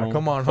 you Yeah, know?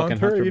 come on, Fucking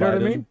Hunter, you know what I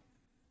Biden. mean?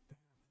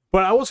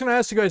 But I was gonna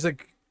ask you guys,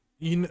 like,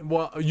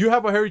 well, you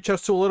have a hairy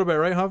chest too, a little bit,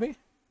 right, Javi?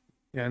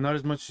 Yeah, not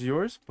as much as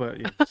yours, but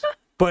yeah.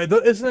 But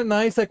isn't it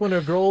nice, like, when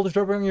a girl is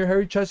rubbing on your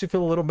hairy chest, you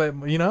feel a little bit,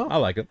 you know? I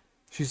like it.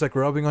 She's like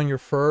rubbing on your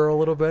fur a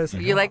little bit. It's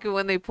You like it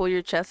when they pull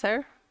your chest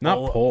hair? Not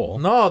Oh, pull.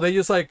 No, they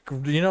just like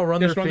run Just their run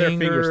their fingers,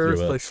 fingers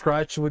through it. like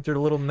scratch with your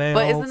little nails.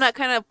 But isn't that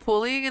kind of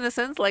pulling in a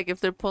sense? Like if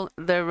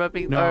they're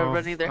rubbing No, or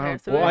running their I hair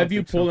don't- through Well, it? I view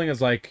think so. pulling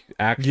as like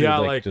actually Yeah,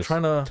 like, like just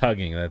tryna-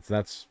 tugging.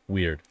 That's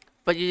weird.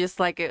 But you just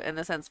like it in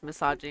a sense,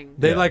 massaging.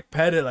 They Yeah. like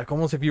pet it, like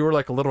almost if you were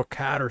like a little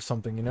cat or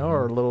something, you know,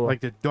 or a little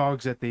Like the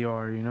dogs that they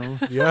are, you know?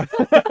 yeah,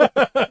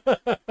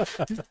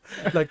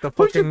 like the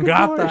Push fucking it,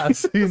 good boy.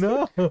 gatas, you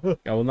know.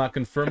 I will not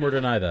confirm or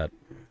deny that.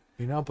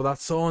 You know, but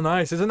that's so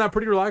nice. Isn't that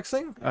pretty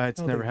relaxing? It's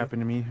never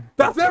happened to me.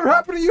 That's never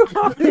happened to you,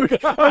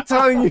 Javi. I'm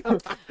telling you,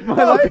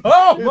 my life.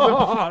 Come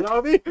on,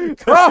 Javi.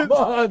 Come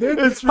on, dude.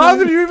 It's How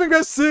really- did you even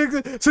get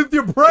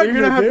Cynthia pregnant? You're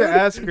gonna have dude? to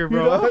ask her,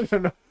 bro. You know? I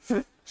don't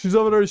know. She's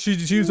over there. She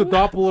used a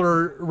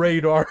Doppler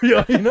radar.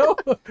 Yeah, you know.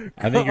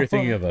 I think you're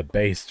thinking of a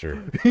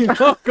baster. You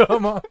know,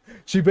 come on.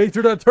 She baked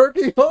through that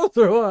turkey host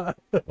or what?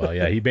 Well,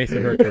 yeah, he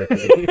basically hurt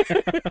turkey.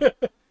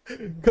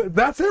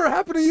 That's never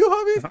happened to you,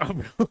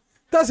 Javi?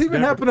 That's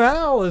even happened to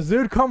Alice,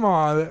 dude. Come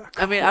on.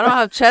 I mean, I don't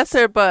have chest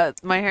hair,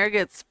 but my hair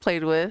gets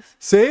played with.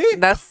 See?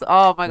 That's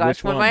oh my gosh.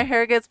 Which When one? my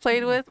hair gets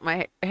played with,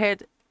 my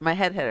head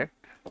hair.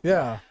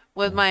 Yeah.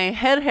 When my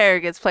head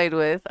hair gets played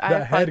with, I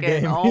That head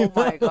fucking game. oh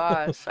my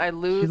gosh, I She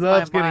lose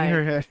loves my getting mind.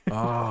 her head.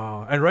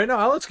 Oh, and right now,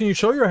 Alex, can you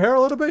show your hair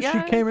a little bit?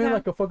 Yeah, She came in yeah.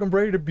 like a fucking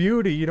braided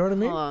beauty. You know what I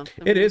mean? Hold on.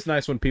 It is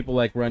nice when people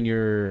like run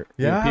your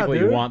Yeah, people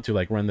you dude. want to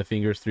like run the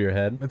fingers through your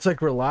head. It's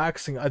like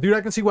relaxing. Dude, I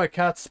can see why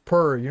cats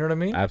purr. You know what I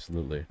mean?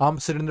 Absolutely. I'm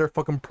sitting there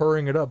fucking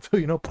purring it up too,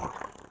 you know?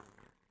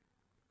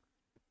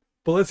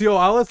 But let's see. Oh,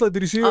 Alice, like,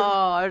 did you see Oh, her?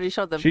 I already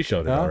showed them. She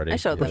showed it Yeah? already. I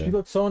showed She them.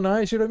 looked so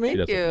nice. You know what I She mean?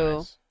 does Thank look you.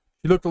 nice.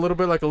 She looked a little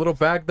bit like a little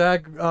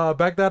Baghdad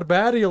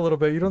baddie a little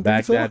bit. You don't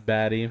think so? Baghdad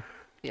baddie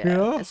Yeah,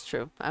 know? it's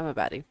true. I'm a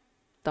baddie.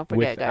 Don't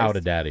forget, without guys.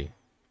 a daddy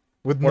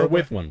With or no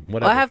with one. Well,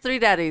 Whatever. I have 3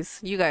 daddies.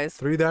 You guys.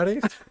 3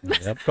 daddies,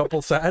 Yep.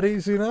 couple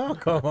saddies, you know?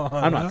 Come on.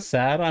 I'm huh? not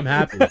sad. I'm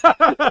happy.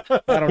 I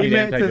don't He need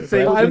meant to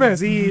say antidepressants. I meant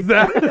Z.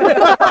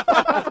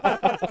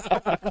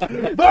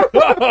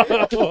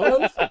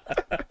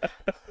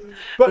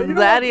 But you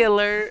know, Zaddy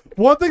alert.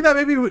 one thing that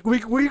maybe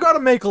we got to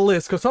make a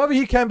list because Javi,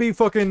 he can be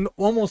fucking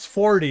almost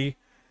 40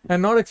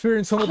 and not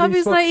experience some of these.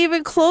 Hubby's not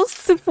even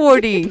close to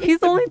 40.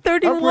 He's only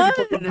 31.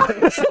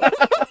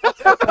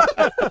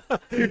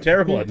 You're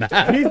terrible at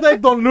that. He's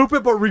like Don Lupe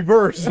but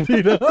reversed,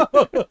 you know.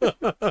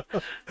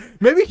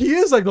 Maybe he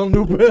is like Don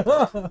Lupe.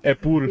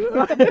 Epul.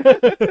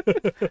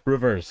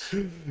 Reverse.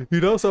 You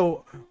know,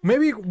 so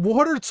maybe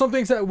what are some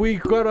things that we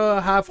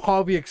gotta have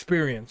hobby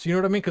experience? You know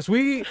what I mean? Because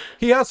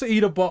he has to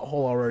eat a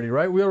butthole already,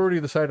 right? We already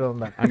decided on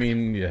that. I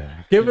mean,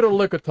 yeah. Give it a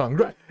lick of tongue.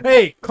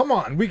 Hey, come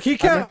on. He I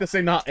can't. meant to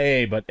say not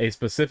a, but a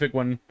specific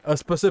one. A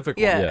specific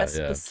one. Yeah, Yeah, a yeah.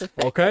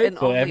 specific. Okay. and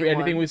So only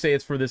anything one. we say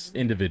is for this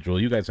individual.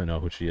 You guys don't know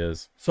who she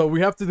is. So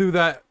we have to do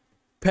that.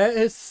 Pet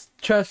his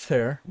chest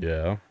hair.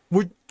 Yeah.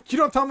 Would you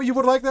don't tell me you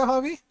would like that,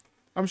 hobby?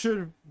 I'm sure.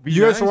 it'd be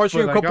You guys nice, are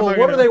watching but, a like, couple. I'm not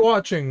What are gonna- they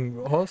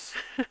watching, Hoss?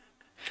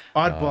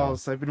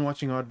 Oddballs. I've been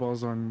watching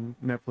Oddballs on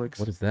Netflix.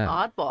 What is that?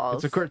 Oddballs.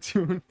 It's a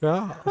cartoon.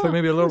 Yeah, it's like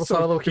maybe a little So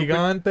Salo stupid.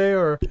 Gigante,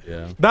 or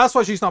Yeah. that's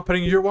why she's not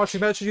putting. You're watching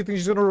that. She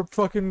thinks she's gonna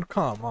fucking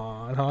come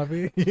on,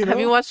 hobby. You know? Have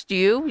you watched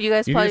You? You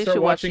guys You need to probably start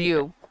should watch watching-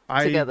 You.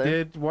 I Together.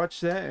 did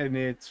watch that, and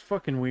it's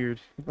fucking weird.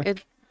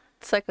 It's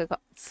psychology.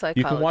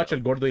 You can watch El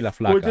Gordo y la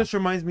Well, it Flaca. just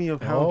reminds me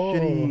of how Oh.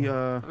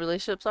 shitty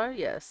Relationships are?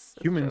 Yes.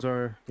 that's humans true.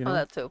 are. You know, Oh,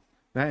 that too.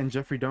 that and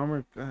Jeffrey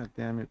Dahmer. God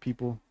damn it,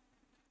 people.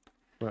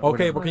 But Okay,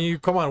 whatever. but can you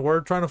come on? We're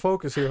trying to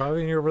focus here,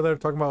 hobby, and you're over there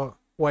talking about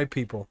white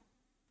people.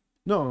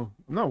 No,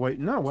 not white.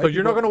 Not white. So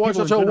you're not people- gonna watch people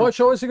the in show. general. What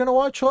show is he gonna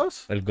watch,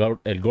 Hoss? El Gordo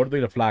y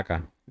la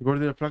Flaca. Gordo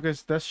de la Placa,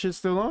 is that shit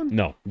still on?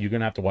 No, you're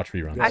gonna have to watch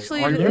reruns.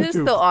 Actually, on it is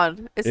YouTube. still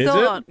on. It's Is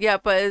still it? on. Yeah,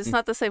 but it's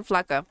not the same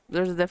flaca.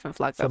 There's a different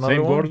flaca. another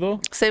Same one?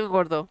 Gordo. Same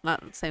gordo,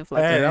 not same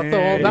flaca. Hey, that's the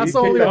Hey, that's he the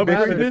only one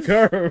upgraded matters.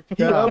 Curve.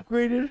 He Yeah.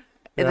 upgraded.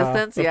 In Yeah, a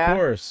sense, Of yeah.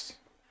 course.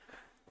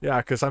 Yeah,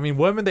 because I mean,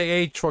 women they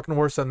age fucking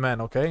worse than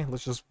men. Okay,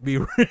 let's just be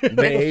real. They It's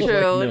age like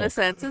true. In a milk.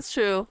 sense, it's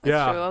true. It's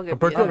Yeah, true. I'll give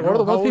compared you to that.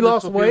 Gordo, How once he old is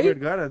lost Sofia weight,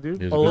 Vergara, dude?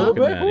 He was A a little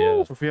good-looking bit? man,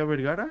 yeah. Sofia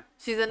Vergara?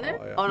 She's in there?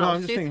 Oh, yeah. Oh, No, no, I'm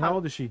just she's saying, how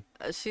old is she?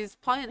 she's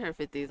probably in her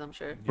 50s, I'm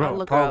sure. Bro, I'll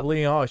look her up.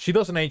 probably. She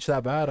doesn't age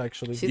that bad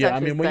actually. She's Yeah, I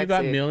actually mean, when you got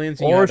sexy. millions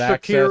and you Or have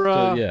access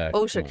Shakira. to, yeah. Oh,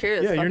 come on. Shakira's Yeah,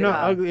 you're fucking not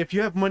hot. ugly. If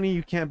you have money,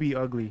 you can't be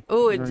ugly.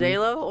 Oh, You and know what I mean?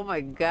 J-Lo? Oh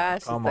my gosh,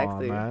 she's Come sexy.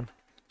 on, man.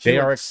 They She's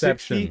are like 60.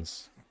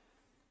 exceptions.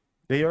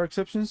 They are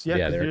exceptions? Yeah,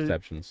 'cause they're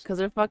exceptions. Because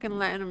they're fucking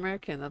Latin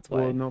American, that's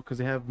why. Well, no, because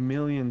they have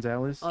millions,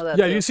 Alice. Oh, that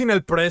Yeah, too. you seen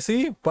El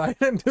Prezi?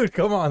 Biden, dude,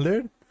 come on,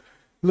 dude.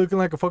 Looking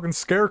like a fucking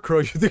scarecrow.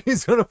 You think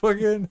he's gonna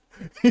fucking,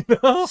 you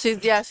know? She's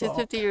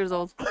 50 years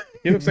old.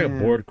 He looks like a Yeah.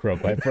 board crow,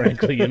 quite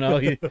frankly. You know,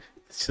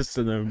 it's just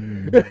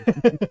an.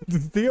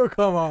 Theo,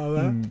 come on,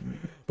 man.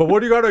 But what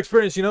do you got to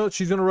experience? You know,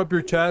 she's gonna rub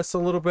your chest a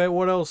little bit.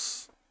 What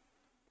else?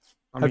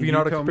 I have you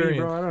not tell me, bro,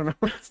 experienced? I don't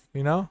know.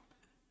 You know?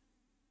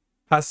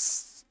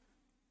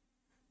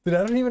 Dude,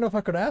 I don't even know if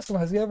I could ask him.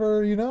 Has he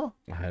ever, you know?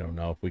 I don't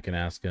know if we can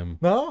ask him.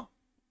 No?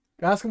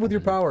 Ask him with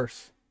your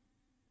powers.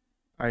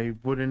 I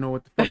wouldn't know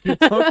what the fuck you're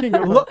talking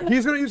about. Look,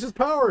 he's gonna use his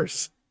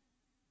powers.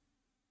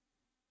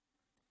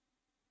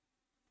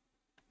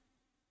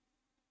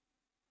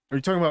 Are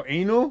you talking about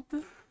anal?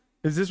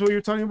 Is this what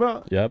you're talking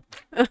about? Yep.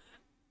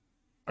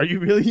 Are you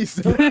really?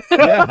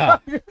 Yeah.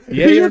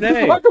 Yay or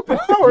nay? Fucking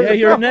powers.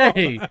 Yay or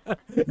nay?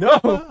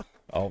 No,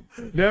 Oh,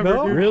 never.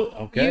 No? dude. really?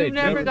 Okay. you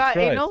never Jesus got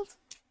Christ. anal?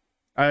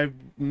 I've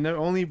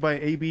only by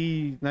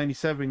AB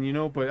 97, you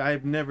know, but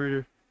I've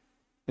never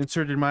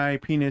inserted my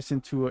penis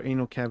into an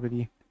anal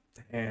cavity.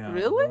 Damn,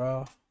 Really?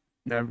 bro.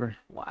 Never.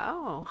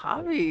 Wow,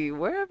 Javi,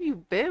 where have you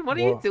been? What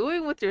are you Wha-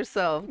 doing with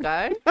yourself,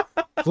 guy?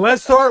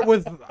 Let's start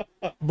with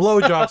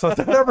blowjobs. Has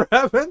that ever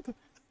happened?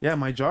 Yeah,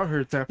 my jaw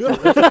hurts after.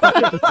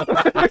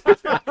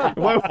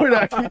 Why would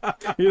I?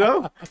 You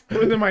know, it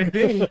wasn't my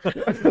thing.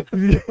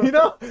 You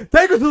know,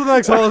 take her to the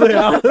next holiday,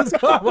 Alice.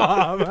 Come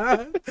on,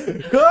 man.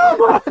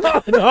 Come on,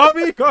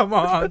 hubby. Come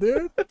on,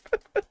 dude.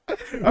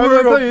 I was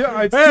gonna tell you,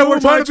 it's Hey, too we're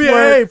trying much to be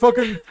work. hey,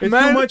 fucking It's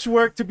man. too much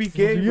work to be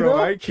gay, You bro.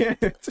 know? I can't.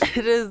 It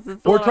is.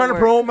 It's a We're lot trying to of work.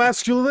 promote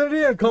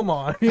masculinity, and come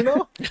on, you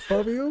know,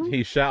 hubby.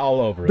 He shot all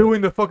over it.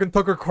 Doing the fucking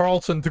Tucker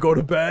Carlson to go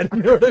to bed.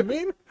 You know what I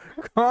mean?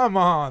 Come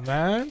on,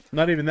 man.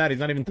 Not even that. He's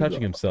not even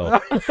touching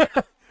himself.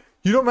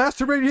 You don't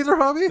masturbate either,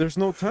 hubby? There's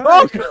no time.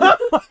 Oh, come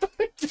on.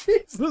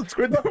 Jesus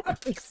Christ.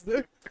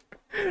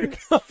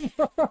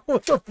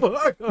 What the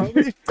fuck,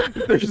 hubby?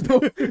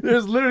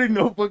 There's literally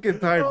no fucking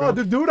time, Oh, bro.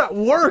 dude, do it at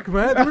work,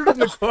 man. Do it in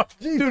the car.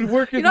 Dude,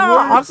 work You is know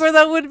how worse. awkward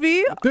that would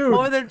be? Dude,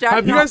 Over there jacking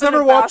have you off guys in ever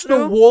the watched The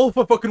bathroom? Wolf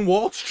of fucking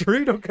Wall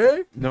Street,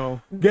 okay?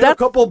 No. Get a That's-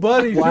 couple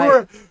buddies.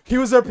 Why? He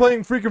was there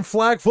playing freaking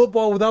flag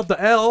football without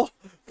the L.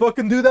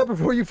 Fucking do that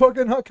before you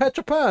fucking catch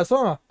a pass,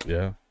 huh?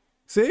 Yeah.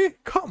 See?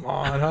 Come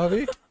on,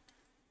 hubby.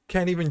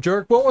 Can't even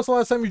jerk. When was the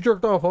last time you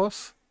jerked off,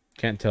 us?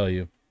 Can't tell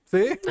you.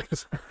 See?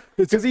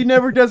 Because he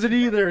never does it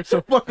either,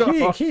 so fuck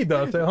off. he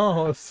does it, huh?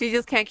 Huss? He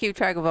just can't keep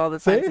track of all the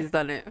times See? he's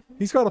done it.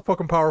 He's got a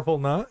fucking powerful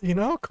nut, you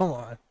know? Come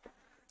on.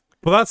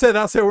 But that's it.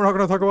 That's it. We're not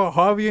going to talk about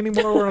hobby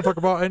anymore. We're going to talk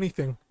about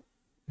anything.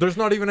 There's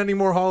not even any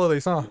more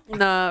holidays, huh?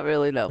 Not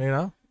really, no. You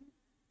know?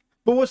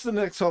 But what's the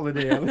next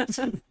holiday, Alex?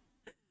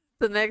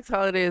 The next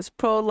holiday is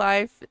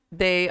Pro-Life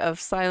Day of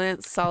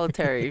Silent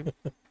Solitary.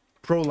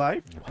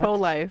 Pro-life?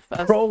 Pro-Life.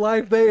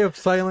 Pro-life day of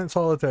silent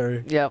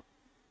solitary. Yep.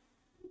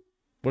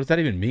 What does that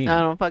even mean? I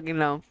don't fucking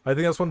know. I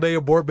think that's when they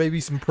abort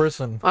babies in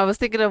prison. I was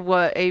thinking of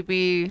what,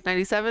 AB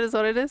 97 is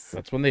what it is?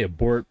 That's when they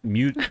abort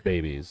mute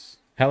babies.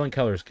 Helen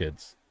Keller's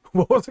kids.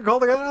 What was it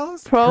called again,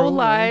 Alice?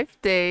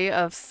 Pro-Life Day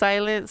of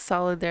Silent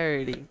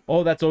Solidarity.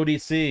 Oh, that's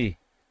ODC.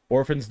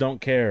 Orphans Don't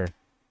Care.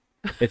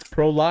 It's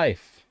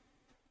pro-life.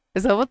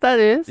 Is that what that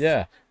is?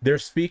 Yeah. They're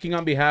speaking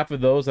on behalf of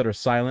those that are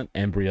silent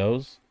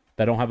embryos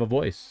that don't have a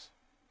voice.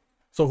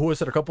 So who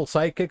is it? A couple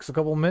psychics, a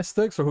couple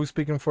mystics, or who's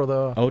speaking for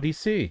the...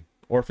 ODC.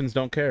 Orphans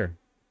Don't Care.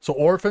 So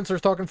orphans are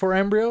talking for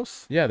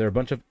embryos? Yeah, there are a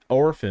bunch of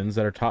orphans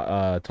that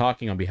are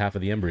talking on behalf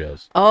of the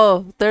embryos.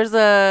 Oh, there's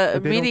a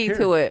But they don't meaning care.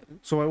 to it.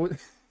 So I would.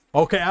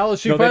 Okay,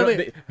 Alice, she No,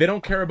 finally... they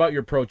don't care about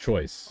your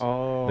pro-choice.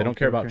 Oh. They don't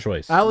care about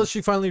choice. Alice,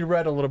 she finally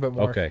read a little bit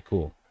more. Okay,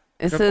 cool.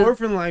 It The says,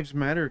 orphan lives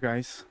matter,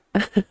 guys.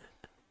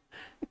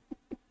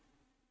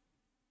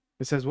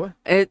 It says what?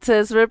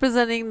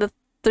 representing the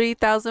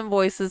 3,000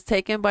 voices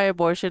taken by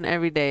abortion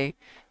every day.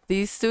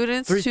 These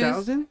students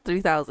 3,000?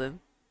 3,000.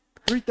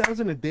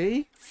 3,000 a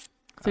day?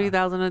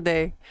 3,000 a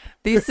day.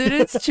 These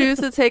students choose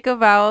to take a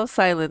vow of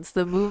silence.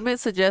 The movement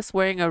suggests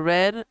wearing a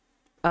red.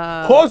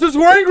 Horse is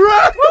wearing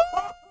red!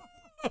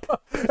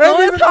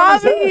 So is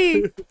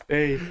Javi!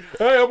 Hey.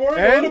 Hey, I'm wearing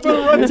a And, little bit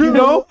of red too. you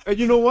know, and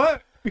you know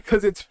what?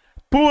 Because it's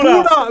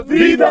Pura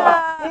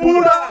vida!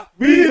 Pura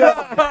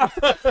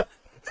vida!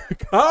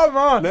 Come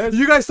on. Let's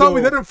You guys thought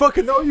we go. didn't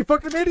fucking know, you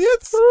fucking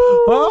idiots?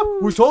 Huh?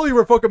 We told you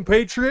we're fucking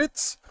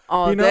patriots.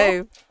 All You know?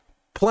 day.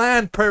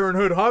 Planned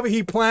Parenthood. Javi,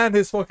 he planned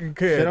his fucking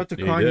kid. shout out to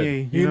Yeah, you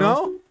Kanye. You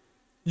know?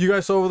 You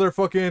guys over there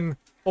fucking,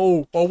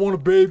 oh, I want a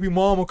baby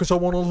mama because I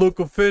want to look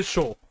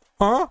official.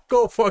 Huh?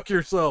 Go fuck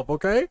yourself,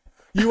 okay?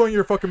 You and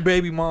your fucking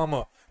baby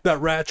mama. That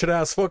ratchet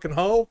ass fucking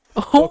hoe.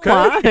 Oh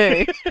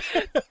Okay.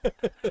 my.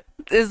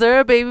 Is there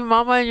a baby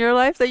mama in your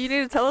life that you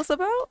need to tell us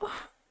about?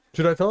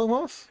 Should I tell him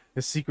us?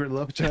 A secret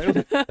love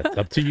child. It's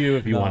up to you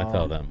if you want to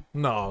tell them.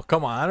 No,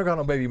 come on. I don't got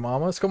no baby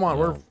mamas. Come on.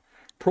 We're No.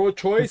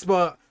 pro-choice,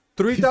 but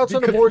 3,000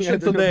 Because he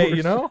abortions had a an day,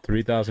 you abortion. know?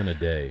 3,000 a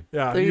day.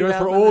 Yeah. You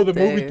guys were, 3,000 oh, a the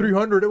movie day.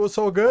 300. It was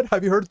so good.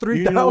 Have you heard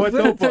 3,000? You know what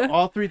though? But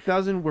all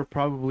 3,000 were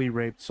probably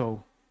raped.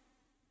 So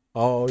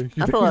Oh, you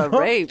That's a think lot of so?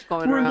 rape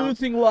going around.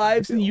 losing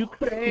lives in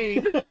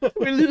Ukraine.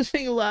 We're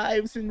losing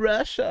lives in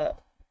Russia.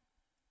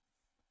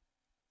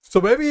 So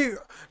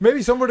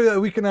maybe somebody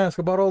that we can ask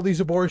about all these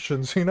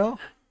abortions, you know?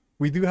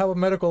 We do have a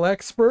medical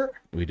expert,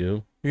 We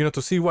do. you know,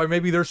 to see why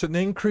maybe there's an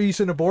increase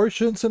in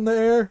abortions in the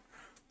air.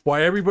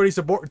 Why everybody's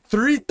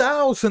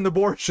 3,000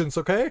 abortions,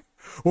 okay?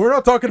 We're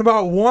not talking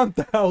about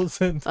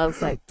 1,000, I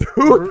was like,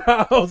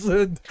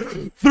 2,000,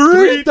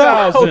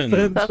 3,000.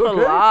 that's a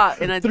okay?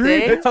 lot in a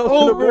day.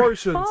 3,000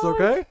 abortions,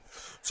 okay?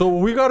 So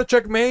we got to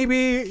check,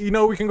 maybe, you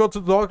know, we can go to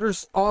the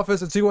doctor's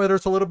office and see why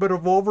there's a little bit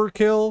of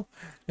overkill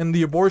in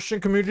the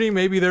abortion community.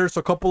 Maybe there's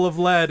a couple of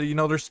lead, you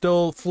know, there's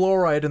still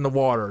fluoride in the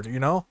water, you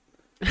know?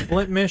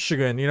 Flint,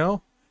 Michigan, you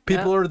know?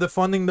 People Yeah. are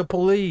defunding the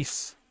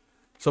police.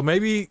 So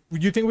maybe,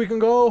 you think we can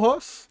go,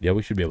 Huss? Yeah,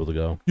 we should be able to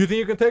go. You think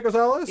you can take us,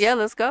 Alice? Yeah,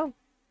 let's go.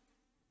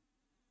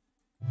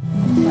 You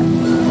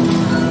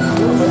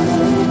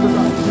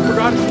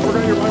forgot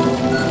your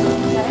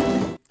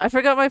Bible. I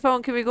forgot my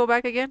phone. Can we go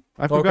back again?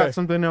 I forgot Okay.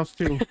 something else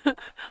too.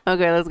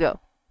 Okay, let's go.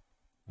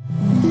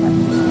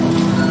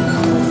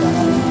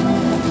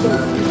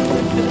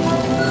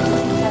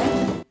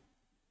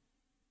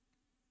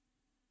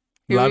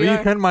 Here La we are.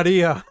 Virgen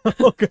Maria,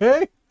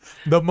 okay?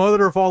 The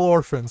mother of all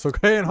orphans,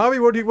 okay? And Javi,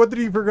 what did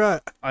you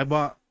forget? I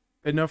bought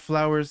enough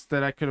flowers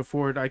that I could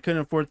afford. I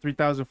couldn't afford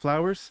 3,000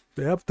 flowers.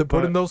 Yep, to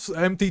put in But- those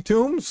empty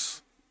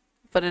tombs.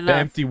 But The enough.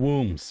 empty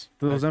wombs.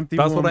 Those empty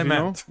That's what wombs, I you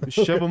know? meant.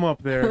 Shove them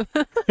up there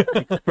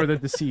for the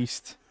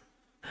deceased.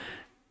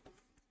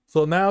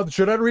 So now,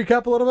 should I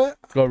recap a little bit?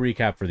 Go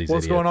recap for these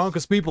What's idiots. going on?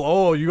 Because people,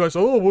 oh, you guys,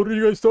 oh, what are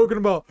you guys talking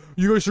about?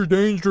 You guys are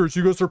dangerous.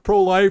 You guys are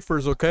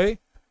pro-lifers, okay?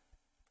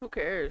 Who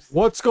cares?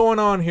 What's going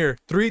on here?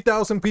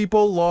 3,000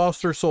 people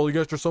lost their soul. You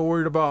guys are so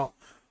worried about,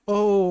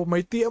 oh,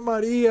 my tia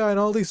Maria and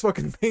all these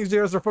fucking things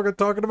you guys are fucking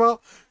talking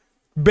about.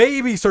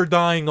 Babies are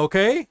dying,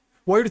 okay?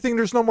 Why do you think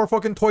there's no more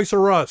fucking Toys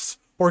R Us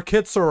or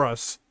Kids R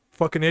Us?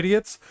 Fucking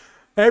idiots.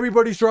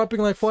 Everybody's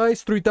dropping like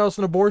flies.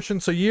 3,000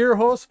 abortions a year,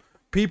 host.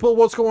 People,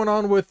 what's going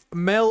on with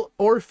male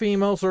or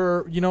females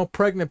or, you know,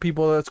 pregnant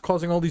people that's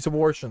causing all these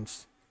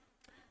abortions?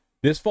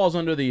 This falls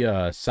under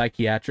the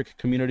psychiatric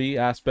community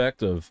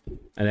aspect of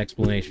an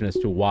explanation as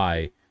to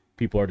why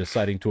people are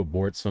deciding to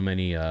abort so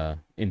many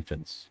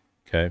infants.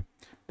 Okay,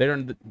 they're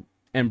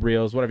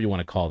embryos, whatever you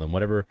want to call them,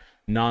 whatever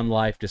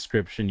non-life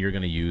description you're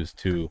going to use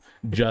to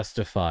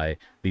justify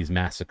these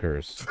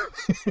massacres.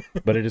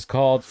 But it is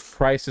called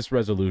crisis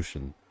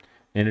resolution,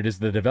 and it is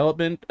the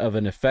development of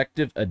an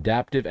effective,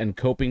 adaptive, and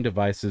coping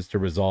devices to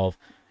resolve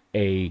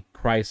a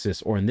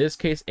crisis, or in this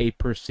case, a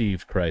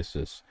perceived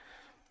crisis.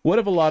 What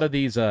have a lot of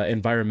these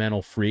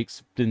environmental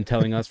freaks been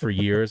telling us for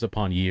years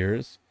upon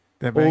years?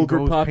 That Van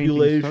Gogh's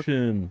painting stuck.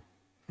 Overpopulation.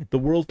 The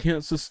world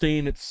can't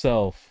sustain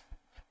itself.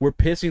 We're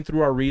pissing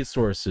through our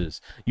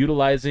resources,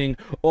 utilizing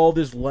all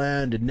this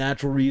land and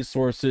natural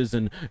resources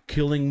and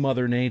killing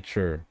Mother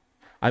Nature.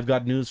 I've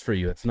got news for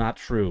you. It's not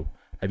true.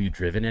 Have you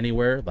driven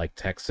anywhere like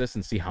Texas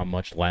and see how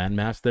much land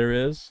mass there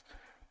is?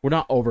 We're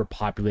not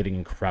overpopulating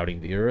and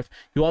crowding the earth.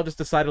 You all just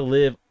decide to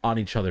live on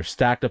each other,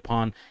 stacked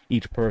upon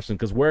each person.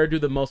 Because where do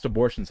the most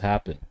abortions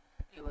happen?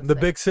 The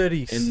big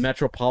cities. In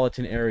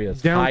metropolitan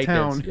areas. high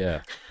Downtown. density,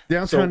 yeah.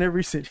 Downtown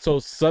every city. So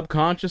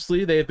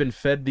subconsciously, they have been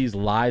fed these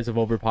lies of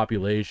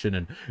overpopulation,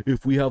 and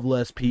if we have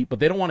less people, but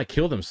they don't want to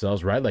kill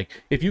themselves, right?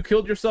 Like, if you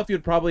killed yourself,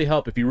 you'd probably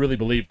help if you really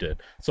believed it.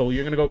 So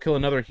you're going to go kill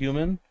another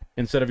human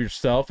instead of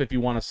yourself if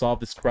you want to solve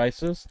this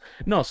crisis?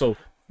 No, so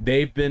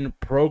they've been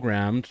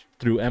programmed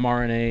through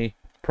mRNA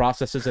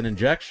processes and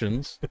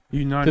injections.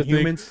 You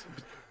non-humans.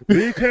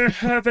 We can't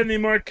have any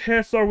more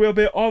kids or we'll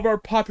be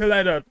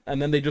overpopulated.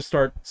 And then they just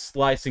start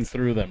slicing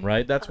through them,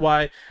 right? That's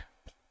why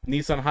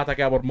Nissan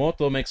Hatake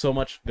Moto makes so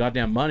much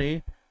goddamn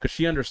money, because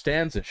she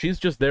understands it. She's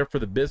just there for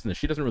the business.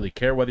 She doesn't really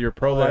care whether you're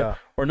pro-life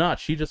or not.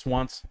 She just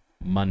wants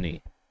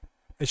money.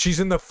 And she's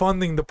in the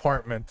funding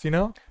department, you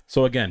know?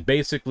 So again,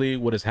 basically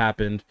what has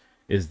happened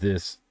is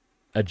this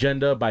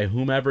agenda by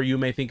whomever you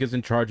may think is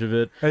in charge of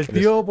it. Is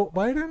Joe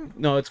Biden?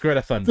 No, it's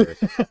Greta Thunberg.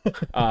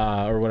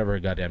 Or whatever her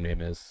goddamn name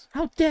is.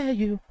 How dare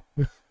you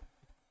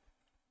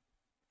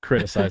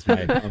criticize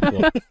my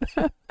uncle.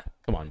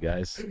 Come on,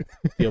 guys.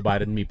 Joe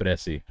Biden, me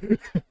presi.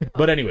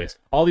 But anyways,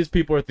 all these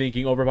people are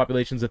thinking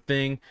overpopulation's a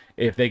thing.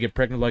 If they get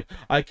pregnant, like,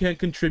 I can't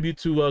contribute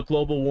to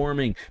global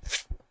warming.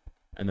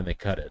 And then they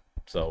cut it.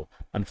 So,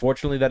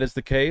 unfortunately, that is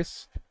the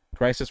case.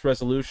 Crisis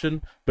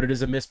resolution, but it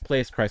is a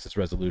misplaced crisis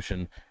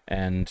resolution,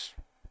 and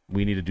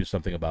we need to do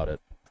something about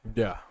it.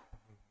 Yeah.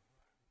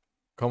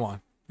 Come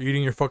on. You're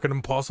eating your fucking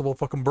impossible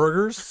fucking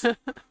burgers?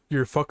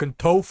 Your fucking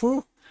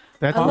tofu?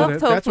 That's I love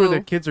that's where the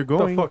tofu. kids are Get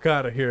going. the fuck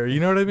out of here. You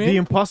know what I mean? The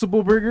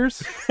Impossible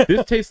Burgers.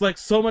 This tastes like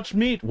so much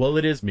meat. Well,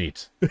 it is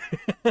meat.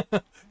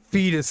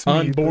 Fetus meat.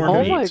 Unborn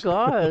Oh meat. my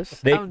gosh.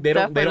 They I'm don't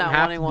definitely not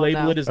have to wanting one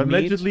label now. it as meat.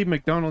 Allegedly,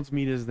 McDonald's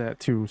meat is that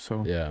too.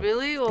 So Yeah.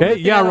 Really? Well, Okay, good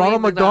thing yeah, I don't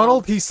Ronald eat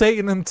McDonald, he's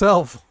Satan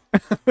himself.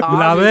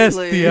 La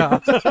Obviously.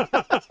 bestia.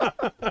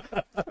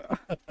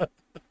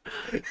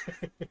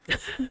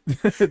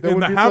 In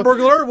the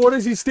Hamburglar, what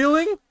is he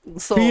stealing?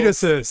 Souls.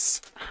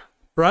 Fetuses.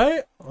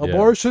 Right?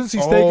 Abortions,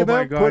 he's Oh taking my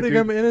them, God, putting dude.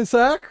 them in his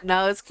sack,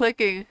 Now it's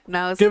clicking.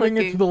 Now it's giving it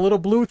clicking. to the little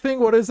blue thing.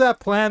 What is that?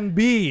 Plan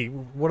B.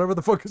 Whatever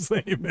the fuck his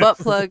name is. Butt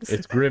plugs.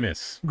 It's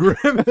Grimace.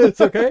 Grimace,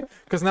 okay?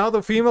 Because now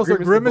the females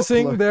Grimace are the butt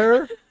grimacing plug.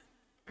 their...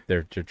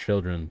 They're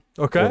children.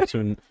 Okay? Or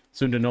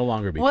soon to no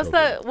longer be What's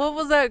children. that? What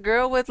was that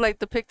girl with like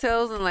the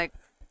pigtails and like?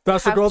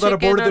 That's the half girl that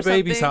chicken aborted or the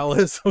babies, something?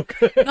 Alice.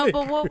 Okay. No,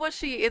 but what was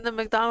she in the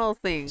McDonald's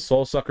thing?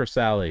 Soul Sucker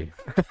Sally.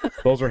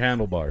 Those are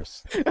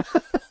handlebars.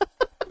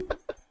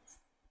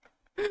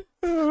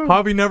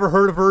 Hobby never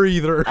heard of her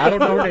either. I don't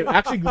know her name.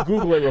 Actually,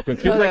 Google it real quick.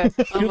 She was Okay.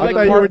 like, she was I like I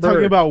thought you part were talking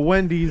bird. about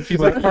Wendy's. She's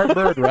like part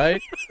bird,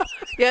 right?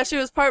 Yeah, she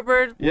was part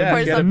bird. Yeah,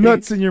 part she got a something.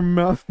 nuts in your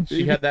mouth.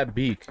 She had that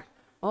beak.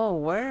 Oh,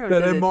 where That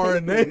did it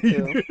mRNA. take me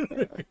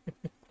to?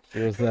 She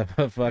was that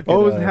fucking.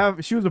 Oh,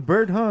 she was a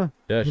bird, huh?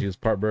 Yeah, she was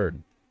part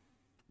bird.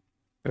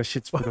 That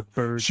shit's for the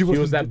birds. She She was,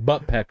 was that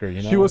butt pecker,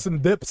 you know. She was in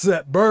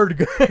Dipset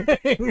Bird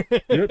Gang.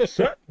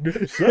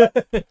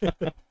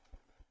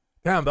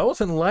 Damn, that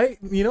was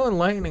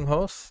enlightening,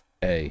 host.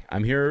 Hey,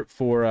 I'm here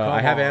for. I Come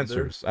have on,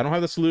 answers. I don't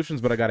have the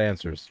solutions, but I got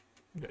answers.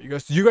 Yeah,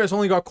 you guys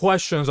only got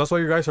questions. That's why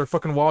you guys are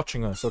fucking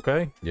watching us,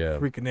 okay? Yeah.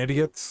 Freaking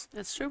idiots.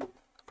 It's true.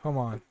 Come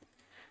on.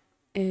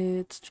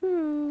 It's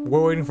true.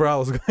 We're waiting for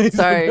Alice, guys.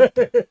 Sorry.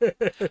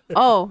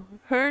 Oh,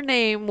 her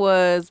name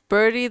was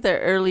Birdie the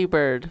Early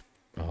Bird.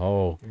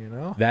 Oh, You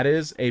know? that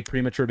is a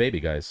premature baby,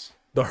 guys.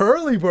 The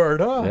Hurley Bird,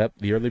 huh? Yep,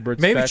 the early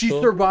bird Maybe special.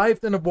 she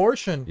survived an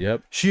abortion.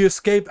 Yep. She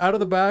escaped out of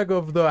the bag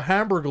of the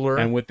Hamburglar.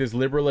 And with this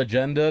liberal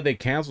agenda, they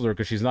canceled her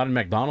because she's not in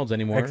McDonald's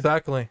anymore.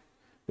 Exactly.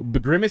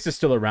 But Grimace is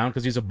still around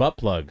because he's a butt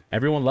plug.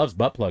 Everyone loves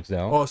butt plugs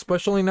now. Oh,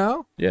 especially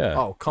now? Yeah.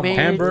 Oh, come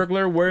Maybe- on.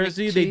 Hamburglar, where is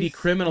he? They McCheese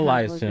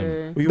decriminalized him.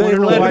 hamburger. You They wanna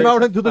know let why- him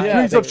out into the Yeah,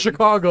 streets of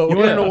Chicago. You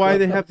want to Yeah. know why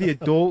they have the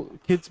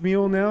adult kids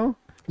meal now?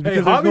 It's Hey,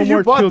 because there's Hobby, no you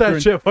more bought children.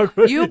 that shit. fuck.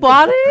 You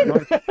bought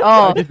it?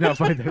 Oh. I did not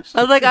buy that shit.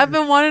 I was like, I've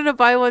been wanting to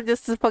buy one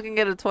just to fucking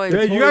get a toy.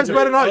 Yeah, you guys Toys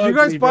better are not. You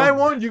guys ugly, buy bro.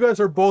 one, you guys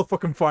are both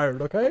fucking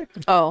fired, okay?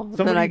 Oh, then I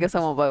Somebody- guess I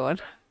won't buy one.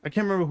 I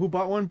can't remember who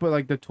bought one, but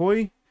like the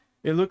toy,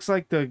 it looks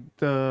like the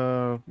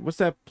what's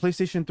that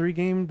PlayStation 3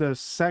 game? The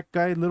sack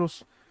guy, little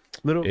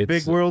It's-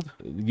 big world.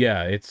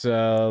 Yeah, it's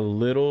a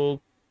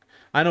little.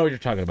 I know what you're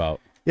talking about.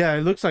 Yeah,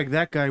 it looks like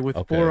that guy with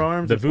Okay. 4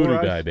 arms. The and 4 voodoo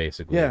eyes. guy,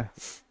 basically. Yeah,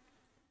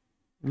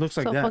 it looks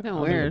like So that. fucking I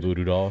was like weird. a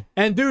voodoo doll.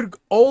 And dude,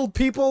 old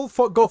people,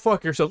 go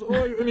fuck yourselves. Oh,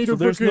 I need So a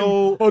there's fucking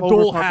no adult Happy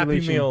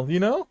overpopulation. Meal, you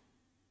know?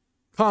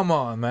 Come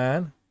on,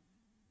 man.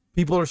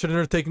 People are sitting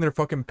there taking their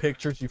fucking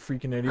pictures, you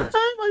freaking idiots.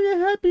 I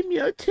want a Happy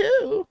Meal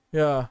too.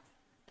 Yeah.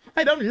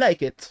 I don't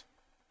like it.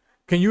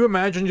 Can you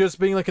imagine just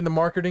being like in the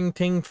marketing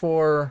thing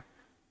for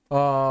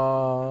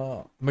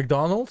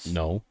McDonald's?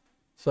 No.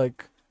 It's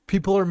like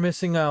people are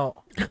missing out.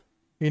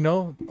 You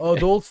know?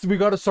 Adults, we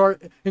gotta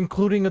start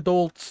including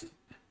adults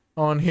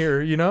on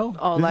here, you know?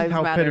 All This is lives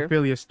how matter.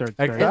 pedophilia starts.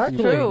 guys.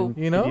 Exactly. It's true.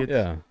 You know? Idiots.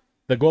 Yeah.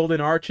 The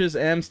golden arches.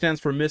 M stands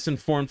for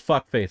misinformed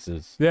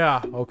fuckfaces.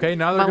 Yeah, okay,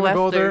 now they're My gonna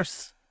go there.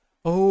 Westers.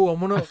 Oh,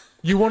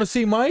 you wanna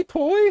see my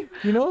toy?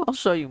 You know? I'll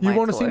show you You my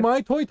wanna see toy.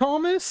 my toy,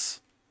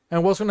 Thomas?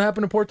 And what's gonna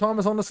happen to poor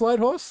Thomas on the slide,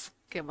 host?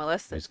 Get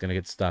molested. He's gonna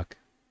get stuck.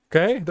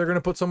 Okay, they're gonna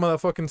put some of that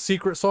fucking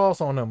secret sauce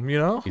on him. You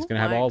know, He's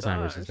gonna have my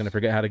Alzheimer's. He's gosh. gonna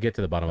forget how to get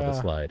to the bottom of the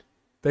Yeah. slide.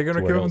 they're gonna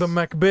So give what him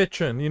the else?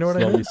 McBitchin'. You know what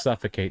I Slowly mean?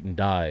 suffocate and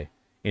die.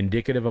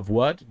 Indicative of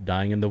what?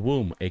 Dying in the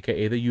womb,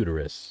 aka the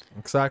uterus.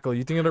 Exactly.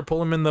 You think they're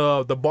pulling him in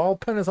the ball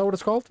pen? Is that what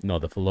it's called? No,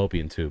 the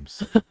fallopian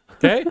tubes.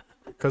 Okay.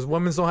 Because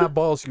women don't have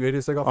balls, you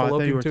idiots. They got Oh, I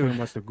thought you fallopian were talking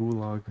tubes. about the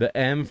gulag. The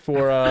M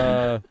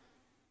for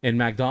in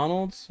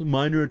McDonald's,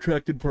 minor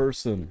attracted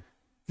person.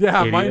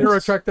 Yeah, minor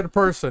Idiots. attracted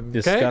person. Okay.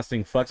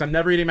 Disgusting fucks. I'm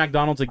never eating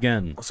McDonald's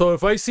again. So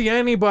if I see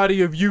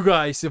anybody of you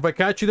guys, if I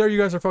catch you there, you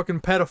guys are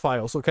fucking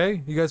pedophiles.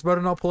 Okay. You guys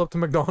better not pull up to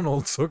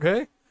McDonald's.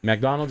 Okay.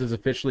 McDonald's is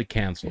officially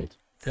canceled.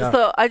 Yeah.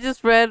 So I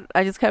just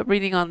kept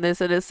reading on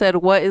this, and it said,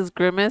 "What is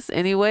grimace,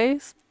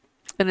 anyways?"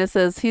 And it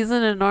says he's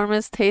an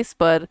enormous taste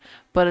bud,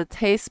 but a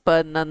taste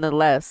bud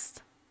nonetheless.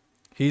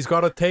 He's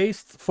got a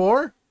taste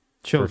for For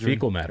Children.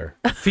 fecal matter.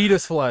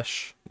 fetus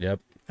flesh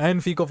Yep.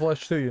 and fecal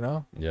flesh too. You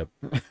know. Yep.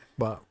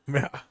 But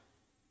yeah.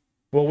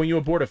 Well, when you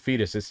abort a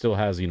fetus, it still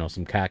has,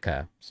 some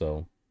caca.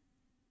 So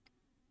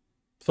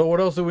So what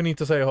else do we need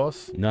to say,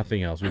 host?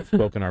 nothing else. We've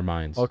spoken our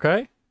minds.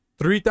 Okay.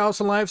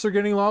 3,000 lives are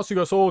getting lost. You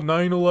guys,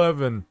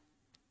 9/11.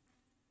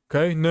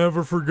 Okay,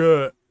 never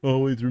forget.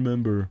 Always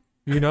remember.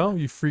 You know,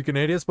 you freaking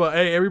idiots. But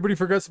hey, everybody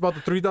forgets about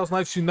the 3,000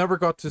 lives you never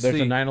got to There's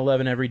see. a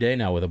 9/11 every day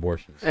now with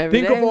abortions. Every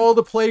Think day. of all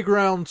the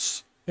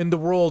playgrounds in the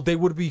world. They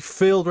would be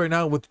filled right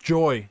now with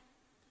joy,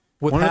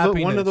 with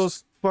happiness. One of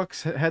those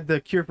fucks had the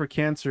cure for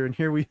cancer, and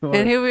here we are.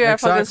 And here we are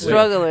fucking Exactly.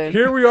 struggling.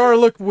 Here we are,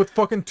 look, with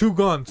fucking 2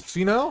 guns.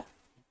 You know,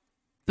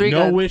 Three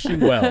No guns. wishing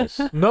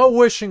wells. no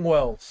wishing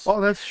wells.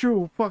 Oh, that's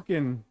true.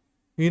 Fucking.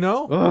 You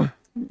know, Ugh.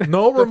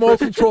 no remote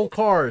control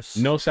cars.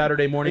 No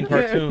Saturday morning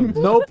cartoons.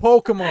 No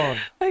Pokemon.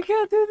 I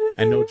can't do this.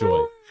 And no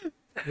anymore. joy.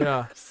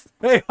 Yeah.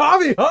 Hey,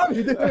 Javi,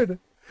 dude.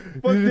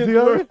 Fuck You this see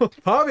Javi? world.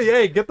 Javi,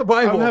 hey, get the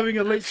Bible. I'm having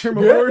a late term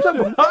Get abortion.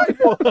 the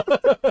Bible.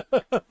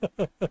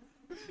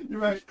 You're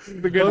right. The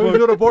Javi's good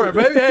gonna abort.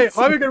 Maybe, hey,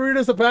 Javi can read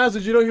us a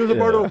passage. You know, he was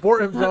about to Yeah.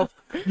 abort himself.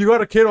 You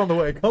got a kid on the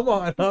way. Come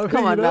on, Javi,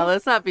 Come on you now, know?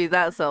 let's not be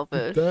that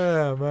selfish.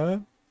 Damn,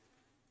 man.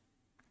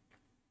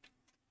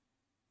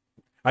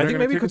 I They're think gonna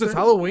maybe take because us it's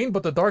there? Halloween,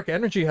 but the dark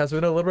energy has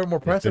been a little bit more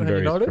It's been present. Have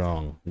you very noticed?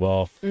 strong.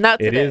 Well,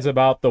 Not it today. is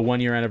about the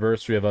 1-year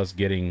anniversary of us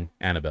getting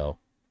Annabelle.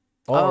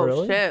 Oh,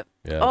 really? Shit.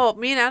 Yeah. Oh,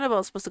 me and Annabelle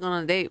are supposed to go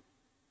on a date.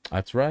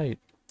 That's right.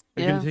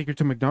 Are you Yeah. gonna take her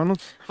to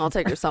McDonald's? I'll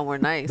take her somewhere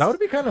nice. That would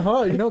be kind of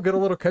hot, you know, get a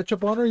little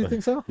ketchup on her. You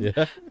think so?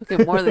 Yeah.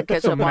 Get more than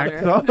ketchup on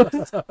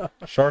her.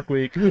 Shark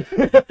Week.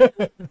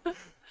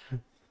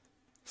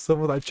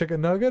 Some of that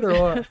chicken nugget or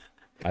what?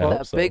 I That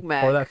hope so. Big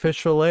Mac. Or that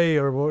fish fillet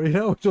or what? You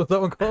know, which was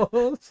that one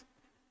called?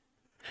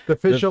 The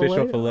fish fish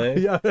fillet? fillet?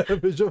 Yeah,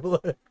 fish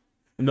fillet.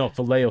 No,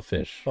 filet of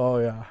fish. Oh,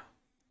 yeah.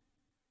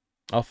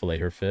 I'll fillet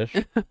her fish.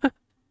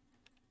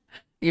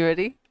 You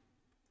ready?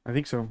 I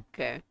think so.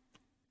 Okay.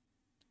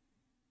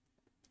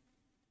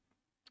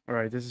 All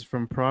right, this is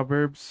from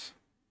Proverbs,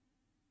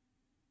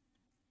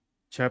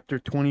 chapter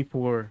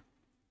 24,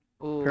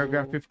 Ooh.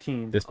 paragraph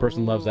 15. This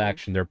person loves Ooh.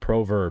 action. They're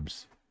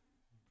proverbs.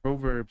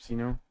 Proverbs, you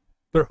know.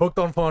 They're hooked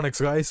on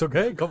phonics, guys,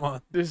 okay? Come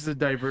on. This is the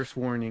diverse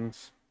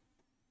warnings.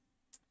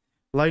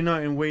 Lie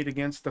not in wait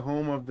against the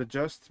home of the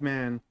just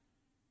man,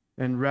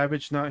 and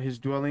ravage not his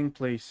dwelling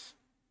place.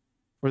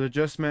 For the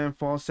just man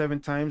falls 7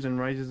 times and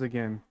rises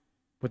again,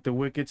 but the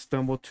wicked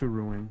stumble to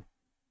ruin.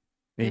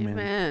 Amen.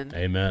 Amen.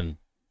 Amen.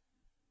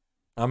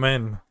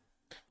 Amen.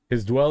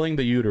 His dwelling,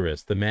 the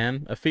uterus. The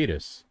man, a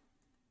fetus.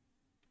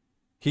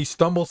 He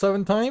stumbled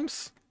 7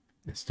 times?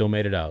 It still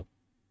made it out.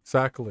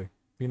 Exactly.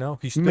 You know,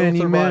 he still Many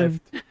survived.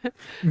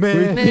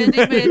 Many, many,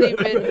 many,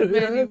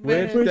 many,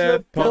 Wish many.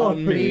 death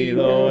upon me,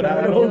 Lord,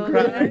 I don't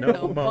cry no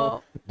more.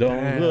 more.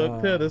 Don't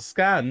look to Damn. the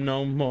sky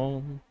no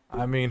more.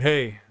 I mean,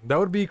 hey, that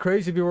would be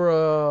crazy if you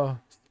were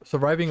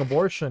surviving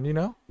abortion, you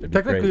know? It'd be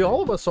Technically, crazy.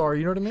 all of us are,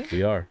 you know what I mean?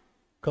 We are.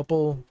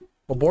 Couple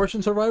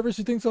abortion survivors,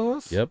 you think so?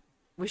 Us? Yep.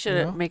 We should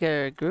Yeah. make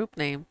a group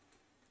name.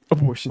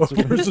 Abortion.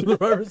 Abortion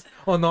survivors?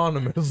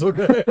 Anonymous,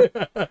 okay?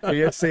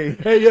 ASA.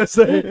 Hey, yes,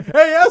 hey,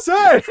 yes,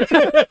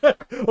 hey!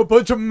 A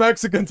bunch of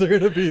Mexicans are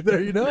gonna be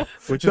there, you know?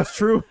 Which is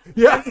true.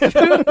 Yeah.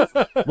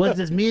 What's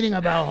this meeting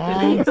about,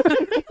 Holmes?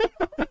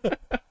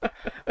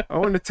 I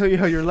want to tell you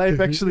how your life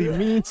actually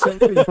means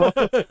something.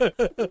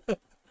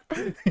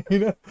 You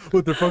know,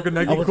 with their fucking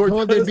Nike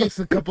Cortez.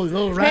 a couple of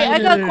little Hey, I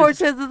got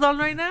Cortezes on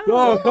right now.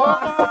 Oh,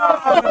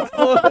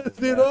 come on!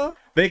 You know?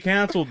 They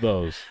canceled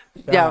those.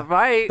 Yeah,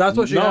 right. That's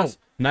what she No, asked.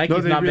 Nike's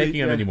No, they not really- making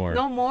them yeah. anymore.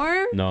 No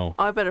more? No.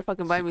 Oh, I better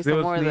fucking buy me They some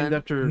was more named then.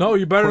 after No,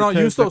 you better not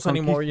Cortez use the those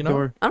anymore, you know?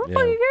 Conquistador. I don't Yeah.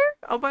 fucking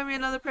care. I'll buy me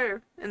another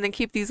pair and then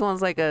keep these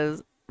ones like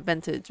as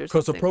vintage or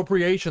Because something.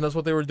 appropriation, that's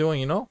what they were doing,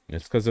 you know?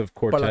 It's because of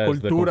Cortez,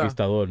 the cultura.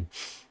 conquistador.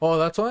 Oh,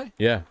 that's why?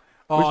 Yeah.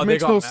 Oh, Which they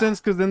makes got no mad. sense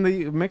because then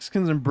the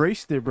Mexicans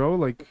embraced it, bro.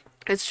 Like,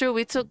 It's true.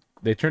 We took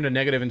They turned a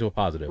negative into a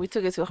positive. it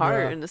to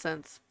heart Yeah. in a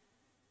sense.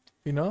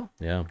 You know?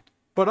 Yeah,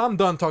 But I'm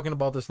done talking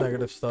about this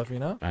negative stuff, you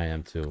know? I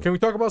am too. Can we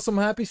talk about some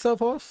happy stuff,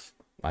 Hoss?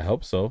 I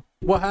hope so.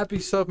 What happy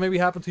stuff maybe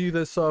happened to you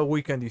this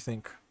weekend, you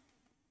think?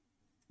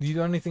 Did you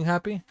do anything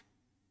happy?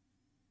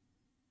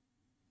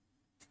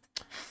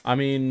 I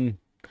mean,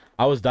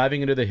 I was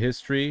diving into the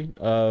history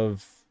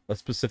of a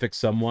specific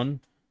someone.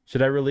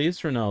 Should I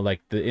release or no?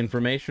 Like the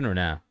information or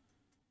nah?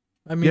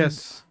 I mean,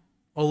 Yes.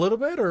 a little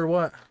bit or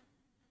what?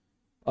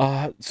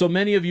 So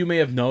many of you may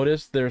have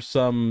noticed there's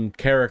some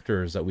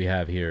characters that we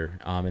have here.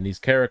 And these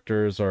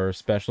characters are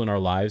special in our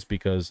lives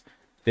because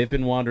they've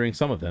been wandering,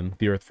 some of them,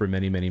 the earth for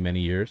many, many, many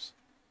years.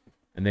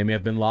 And they may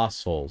have been lost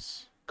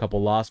souls, a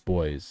couple lost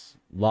boys,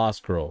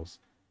 lost girls,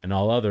 and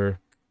all other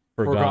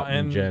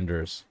forgotten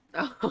genders.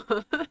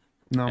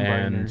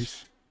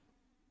 Non-binaries.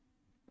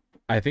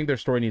 I think their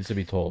story needs to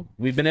be told.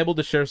 We've been able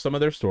to share some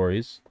of their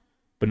stories,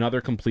 but not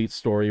their complete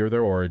story or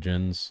their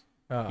origins.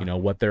 You know,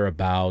 what they're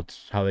about,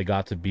 how they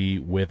got to be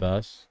with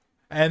us.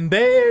 And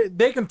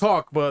they can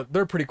talk, but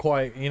they're pretty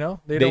quiet, you know?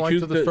 They don't like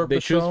to disturb they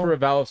the choose show. for a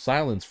vow of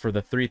silence for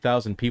the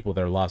 3,000 people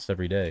that are lost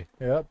every day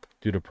Yep.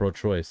 due to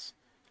pro-choice.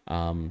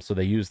 So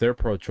they use their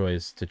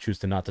pro-choice to choose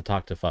to not to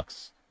talk to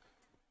fucks.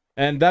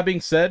 And that being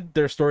said,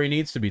 their story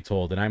needs to be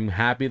told, and I'm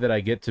happy that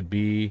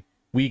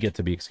we get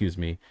to be, excuse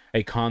me,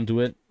 a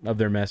conduit of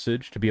their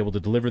message, to be able to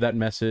deliver that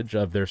message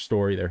of their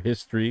story, their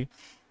history,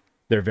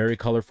 their very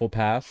colorful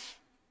past,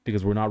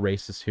 because we're not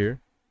racist here.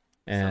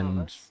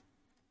 And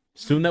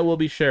soon that will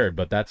be shared,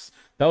 but that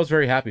was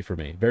very happy for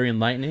me. Very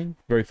enlightening,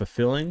 very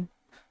fulfilling,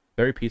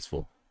 very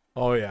peaceful.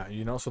 Oh yeah,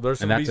 you know, so there's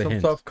And gonna be that's a some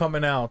hint. stuff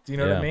coming out, you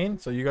know what I Yeah. mean?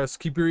 So you guys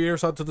keep your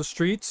ears out to the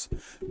streets.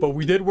 But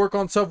we did work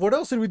on stuff. What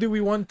else did we do? We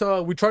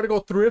tried to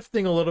go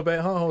thrifting a little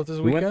bit, huh? This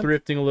We weekend? went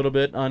thrifting a little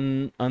bit,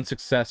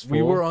 unsuccessful.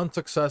 We were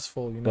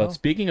unsuccessful, you know. But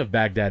speaking of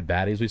Baghdad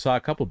baddies, we saw a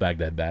couple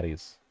Baghdad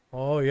baddies.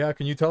 Oh yeah,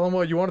 can you tell them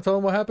what you want to tell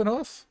them what happened to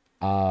us?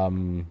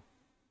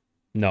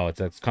 No,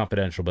 it's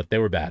confidential, but they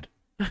were bad.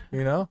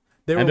 You know,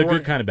 they were And the wearing,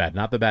 good kind of bad,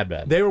 not the bad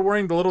bad. they were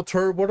wearing the little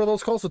what are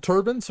those called? The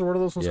turbans, or what are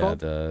those ones Yeah, called?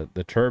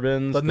 the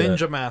turbans, The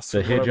ninja masks, the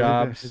or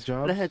whatever. hijabs,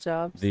 The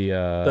hijabs. the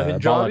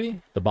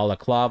hijabi? the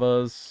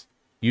balaclavas,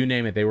 you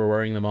name it, they were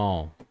wearing them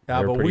all. Yeah,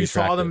 They were but pretty we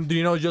saw them, attractive.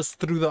 you know, just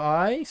through the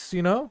eyes,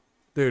 you know,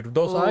 dude.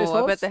 Those Ooh, eyes,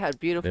 I bet hoes, they had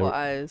beautiful were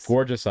eyes.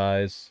 Gorgeous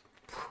eyes.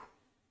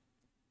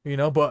 you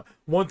know. But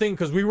one thing,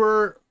 because we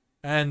were,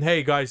 and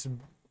hey guys,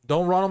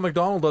 don't Ronald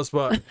McDonald us,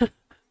 but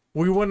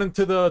we went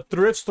into the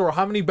thrift store.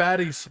 How many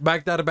Baghdad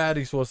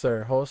baddies was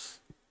there, host?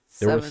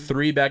 There were 7.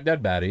 3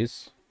 Baghdad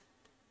baddies.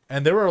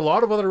 And there were a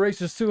lot of other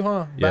races too,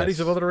 huh? Yes. Baddies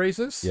of other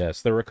races.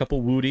 Yes, there were a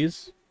couple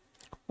Woodies.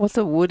 What's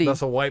a Woody?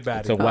 That's a white baddie.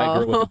 It's a white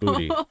girl with a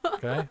booty.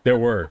 Okay. There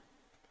were.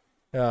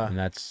 Yeah. And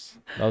that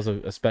was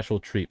a special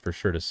treat for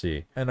sure to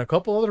see. And a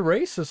couple other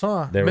races,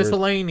 huh? There was-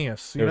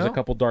 Miscellaneous. There You was know? a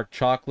couple dark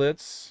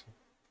chocolates.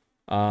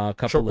 A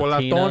couple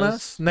Chocolatonas,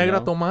 Latinas. Negra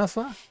you know?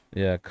 Tomasa,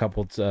 Yeah, a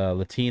couple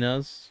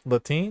Latinas.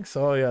 Latinx.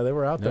 Oh yeah, they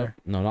were out No, there.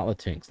 no, not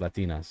Latinx.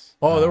 Latinas.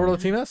 Oh, there were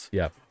Latinas.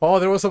 Yeah. Oh,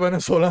 there was a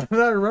Venezolana.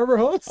 Remember,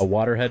 host? A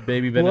waterhead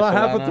baby What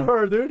happened to Venezolana.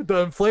 her, dude?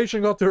 The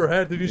inflation got to her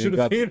head. Did you should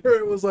have got- seen her?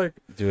 It was like,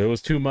 Dude, it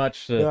was too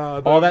much.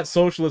 Yeah, all dude. that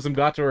socialism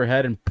got to her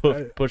head and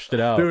pushed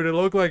it out. dude, it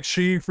looked like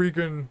she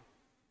freaking,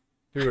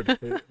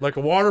 dude, like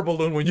a water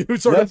balloon when you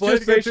started Let's playing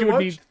just say it she too would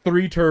much. need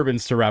 3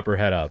 turbans to wrap her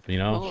head up, you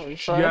know? Holy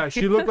fuck. Yeah,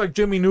 she looked like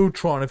Jimmy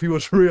Neutron if he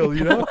was real,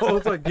 you know? I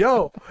was like,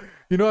 yo,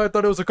 you know, I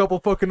thought it was a couple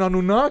fucking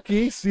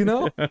Anunnakis, you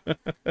know?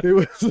 It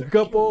was a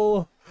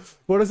couple,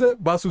 what is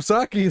it?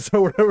 Basusakis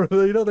or whatever,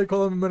 you know, they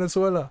call them in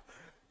Venezuela,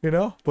 you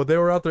know? But they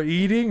were out there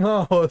eating,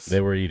 huh?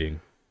 They were eating.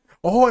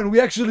 Oh, and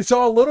we actually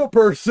saw a little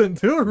person,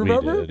 dude,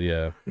 remember? We did,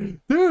 yeah.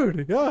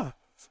 Dude, yeah.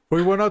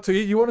 We went out to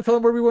eat. You want to tell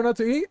them where we went out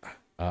to eat?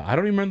 I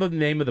don't even remember the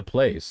name of the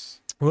place.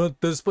 Well,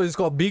 this place is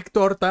called Big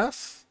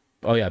Tortas.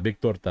 Oh, yeah,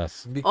 Big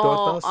Tortas. Big Oh,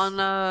 Tortas. on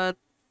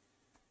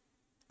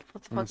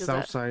what the On the fuck is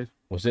south that? side.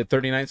 Was it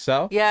 39th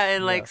South? Yeah,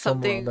 in like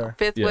somewhere something on there.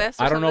 5th Yeah. West.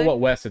 Or I don't know something. what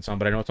West it's on,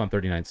 but I know it's on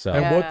 39th South.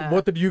 And Yeah.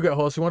 what did you get,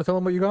 host? You want to tell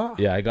them what you got?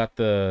 Yeah, I got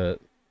the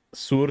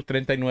Sur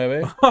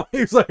 39.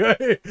 He's like,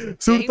 hey,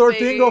 Sur Dang,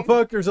 13, go baby.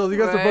 fuck yourselves. You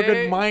guys are fucking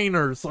Right.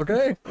 minors,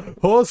 okay?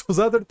 Host was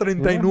out there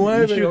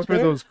 39, You shoot for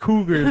okay? those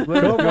cougars.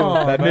 Let Come it go.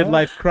 on, That man.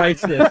 midlife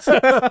crisis.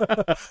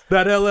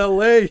 That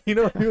LLA, you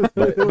know?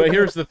 but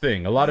here's the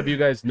thing. A lot of you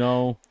guys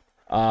know,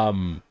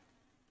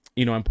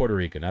 you know, I'm Puerto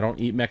Rican. I don't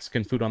eat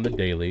Mexican food on the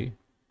daily.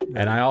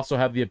 And I also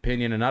have the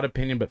opinion, and not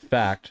opinion, but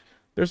fact,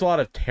 there's a lot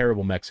of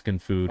terrible Mexican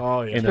food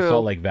Oh, yeah. in the True.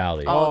 Salt Lake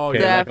Valley. Oh,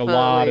 Okay, like a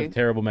lot definitely. of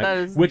terrible That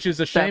Mexican, is which is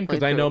a shame because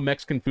I definitely know true.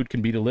 Mexican food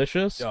can be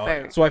delicious. Oh,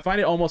 Very. So I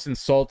find it almost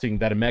insulting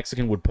that a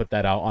Mexican would put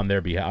that out on their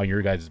behalf, on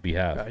your guys'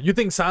 behalf. You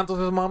think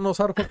Santos' mom knows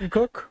how to fucking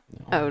cook?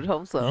 I would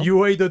hope so.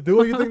 You either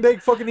do. You think they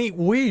fucking eat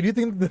weed? You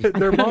think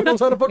their mom knows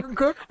how to fucking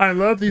cook? I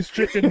love these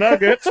chicken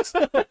nuggets.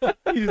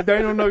 These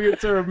dino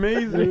nuggets are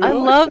amazing. I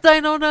love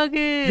Dino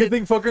Nuggets. You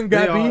think fucking They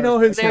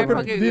Gabino, his They're fucking,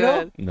 fucking you know?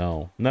 good.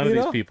 No, none You of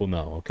know? these people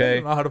know. They Okay,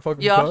 don't know how to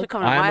fucking Y'all should cook.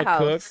 come to I'm my a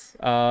house.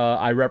 cook.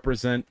 I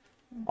represent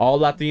all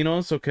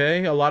Latinos.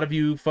 Okay, a lot of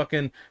you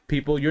fucking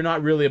people, you're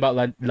not really about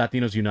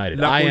Latinos United.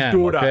 La I am.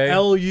 cultura, Okay,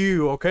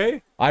 LU,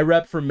 okay? I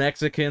rep for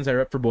Mexicans. I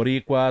rep for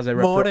Boricuas. I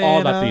rep for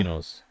all Morena.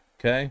 Latinos.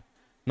 Okay,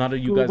 none of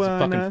you guys are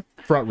fucking Cubana.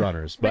 front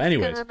runners. But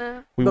anyways,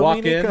 Mexicana. we walk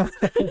in.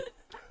 Dominica.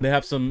 They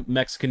have some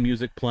Mexican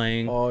music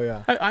playing. Oh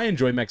yeah. I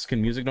enjoy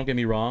Mexican music. Don't get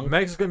me wrong.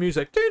 Mexican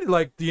music, dude.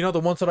 Like the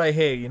ones that I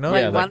hate.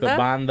 Yeah, like the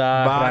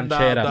banda Banda,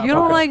 ranchera. You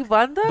don't Okay. like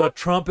banda? The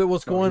trumpet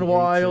was going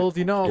wild.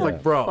 I was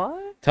like, bro.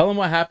 What? Tell them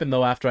what happened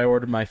though after I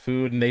ordered my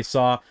food and they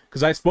saw,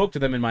 because I spoke to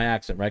them in my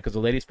accent, right? Because the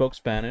lady spoke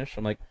Spanish.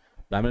 I'm like,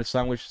 dame el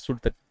sándwich sur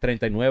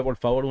 39, por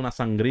favor, una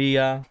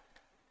sangría.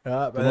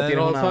 Yeah, but then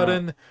all of a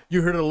sudden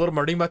you heard a little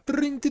marimba.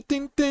 Trin, tin,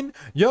 tin, tin,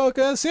 yo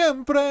que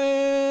siempre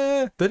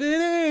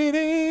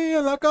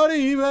en la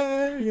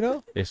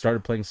Caribe. They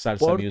started playing salsa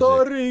Puerto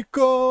music.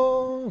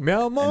 Rico, mi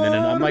amor. And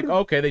then I'm like,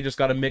 okay, they just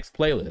got a mixed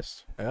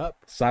playlist. Yep.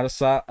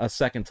 Salsa a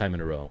second time in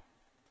a row.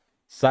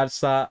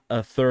 Salsa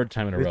a third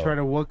time in a They row. try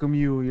to welcome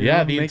you. Yeah,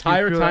 know, the make you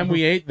entire feel time at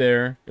we ate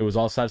there, it was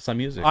all salsa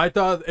music. I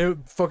thought it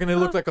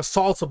looked like a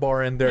salsa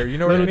bar in there. You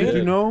know what I Little mean? did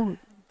you know,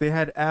 they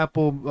had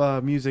Apple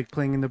music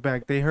playing in the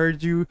back. They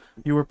heard you.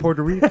 You were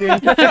Puerto Rican.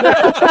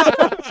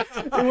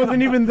 It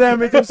wasn't even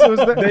them. It just was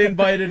that. They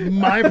invited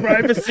my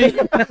privacy.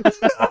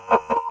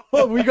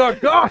 Oh, we got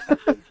God.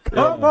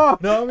 Come on.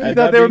 No, I mean, You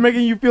thought they were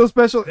making you feel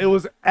special. It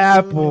was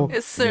Apple.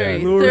 It's Siri.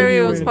 Yeah. Luring Siri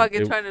you was in.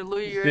 fucking It- trying to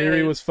lure you Siri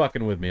in. was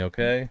fucking with me,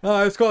 okay?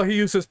 it's called he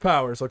used his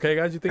powers. Okay,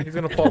 guys, you think he's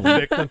gonna fall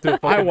victim to a I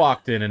fucking?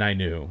 walked in and I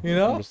knew. You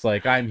know? I'm just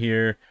like, I'm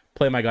here.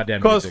 Play my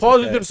goddamn Because music.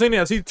 Jose okay? did sing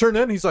as he turned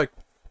in, he's like,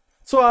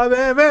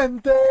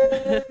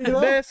 suavemente, you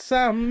know?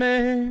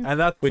 Bésame. And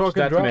that Which fucking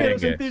that's drop,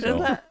 merengue,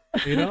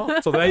 so. you know?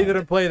 So they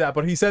didn't play that,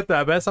 but he said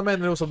that. Besame,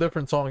 and it was a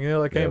different song,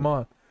 that came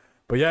on.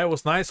 But yeah, it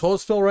was nice.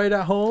 Jose still right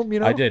at home,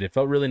 I did. It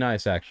felt really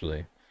nice,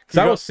 actually. Because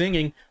You I got- was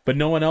singing, but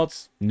no one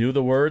else knew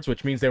the words,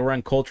 which means they were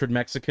uncultured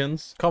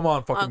Mexicans. Come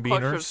on, fucking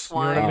Uncultured beaners. You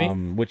know what I swine.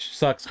 mean? Which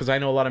sucks because I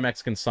know a lot of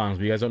Mexican songs,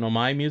 but you guys don't know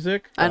my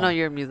music. I know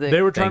your music.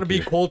 They were trying Thank to be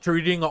you. culture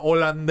eating a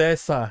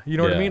holandesa. You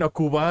know what I Yeah. mean? A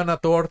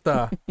cubana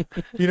torta.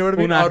 You know what I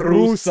mean? Una A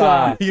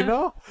rusa. rusa. You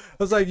know?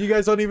 I was like, you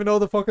guys don't even know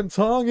the fucking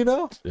song,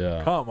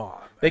 Yeah. Come on.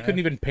 They man. couldn't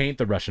even paint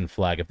the Russian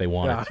flag if they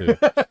wanted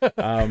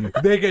to.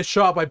 They get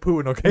shot by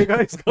Putin, okay,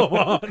 guys? Come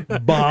on.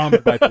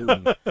 Bombed by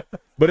Putin.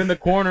 But in the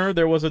corner,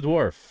 there was a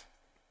dwarf,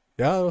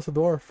 Yeah, that was a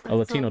dwarf. a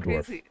Latino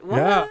dwarf. Crazy. What?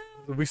 Yeah.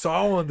 We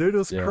saw one, dude. It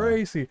was Yeah.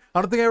 crazy.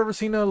 I don't think I've ever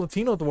seen a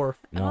Latino dwarf,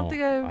 No,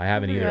 think I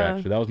haven't either, yeah.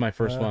 actually. That was my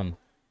first one.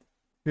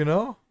 you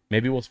know?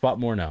 Maybe we'll spot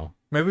more now.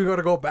 Maybe we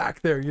gotta go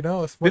back there,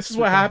 It's This is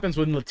what happens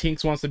when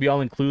Latinx wants to be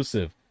all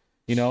inclusive.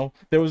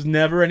 There was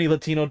never any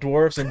Latino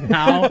dwarfs, and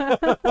now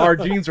our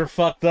genes are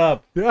fucked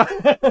up. Yeah.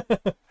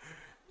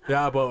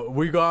 Yeah, but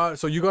you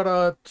got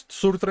a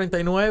Sur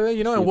 39,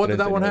 and Sur what did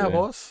that one have,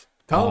 39. us?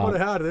 Tell them what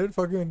it had, dude.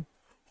 Fucking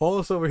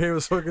Hollis over here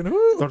was fucking,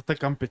 woo. Torta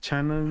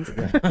campechana. and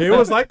stuff. It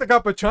was like the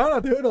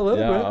Capachana, dude, a little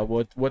Yeah,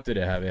 bit. what did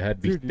it have? It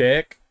had Dude.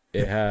 bistec.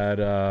 It had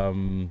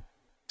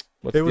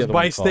what's It the was other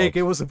one by steak. called?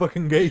 It was a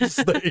fucking gay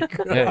steak.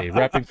 Hey,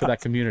 rapping for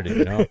that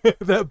community,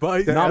 That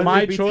bite. Not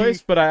my LGBT.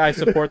 choice, but I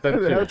support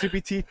them The too.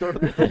 LGBT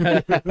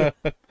torta.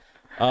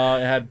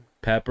 It had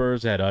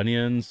peppers, it had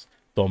onions,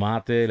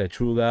 tomate,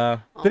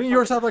 lechuga. I'm Didn't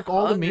yours fucking have, like,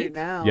 all the hungry meat?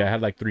 Now. Yeah, it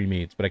had like 3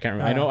 meats, but I can't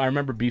remember. I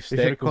remember beef They should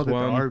have steak was called it the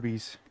one.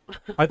 Arby's.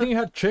 I think you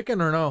had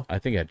chicken or no? I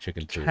think it had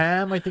chicken too.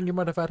 Ham. I think you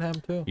might have had ham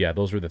too. Yeah,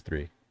 those were the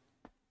 3.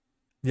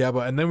 Yeah,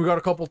 and then we got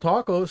a couple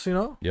tacos,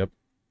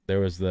 There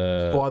was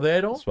the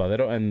Suadero,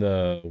 suadero and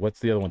the what's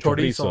the other one?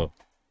 Chorizo.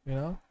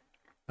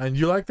 And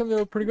you liked them? They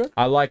were pretty good.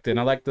 I liked it. And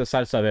I like the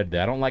salsa verde.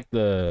 I don't like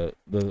the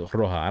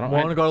roja. I don't.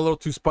 One got a little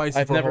too spicy.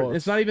 I've for never. Hollis.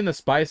 It's not even the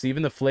spice,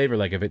 even the flavor.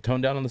 Like if it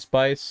toned down on the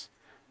spice,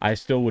 I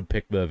still would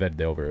pick the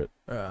verde over it.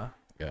 Yeah.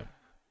 Yeah.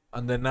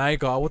 And then I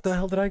got, what the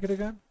hell did I get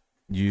again?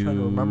 You Trying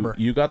to remember.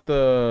 You got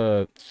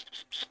the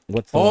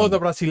what's the Oh, one? the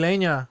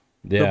Brasileña.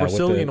 yeah,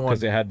 Brazilian one.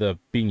 because it had the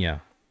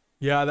piña.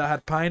 Yeah, that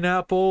had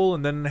pineapple,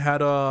 and then it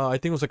had I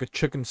think it was like a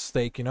chicken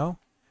steak,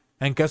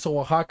 and queso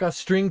Oaxaca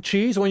string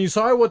cheese. When you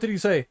saw it, what did he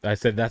say? I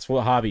said that's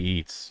what Javi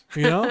eats.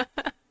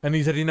 And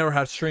he said he never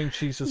had string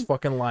cheese his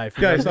fucking life.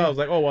 Yeah, I saw. I was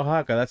like, oh,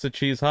 Oaxaca. That's the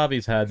cheese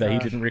Javi's had that he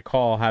Yeah. didn't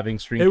recall having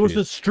string It was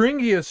cheese. the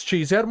stringiest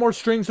cheese. It had more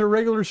strings than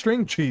regular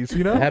string cheese,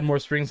 It had more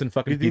strings than You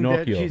fucking think that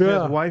Pinocchio. cheese Yeah. has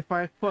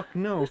Wi-Fi? Fuck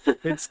no.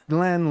 It's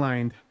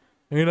landlined.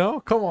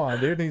 Come on,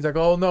 dude. And he's like,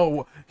 oh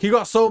no. He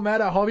got so mad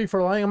at Javi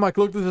for lying. I'm like,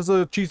 look, this is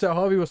the cheese that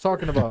Javi was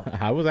talking about.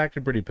 I was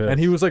actually pretty pissed. And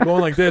he was like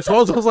going like this. I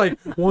was like,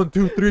 1,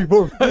 2, 3,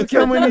 4. Look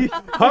how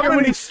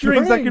many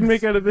strings I can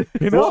make out of this.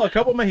 Well, a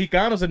couple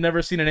Mexicanos had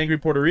never seen an angry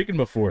Puerto Rican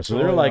before, so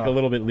they're Oh, like yeah. a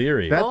little bit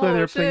leery. That's why Oh,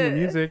 they're playing the shit.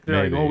 music.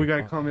 They're like, Maybe. oh, we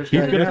gotta calm this He's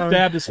guy gonna down.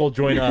 stab this whole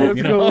joint up, Let's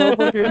you know?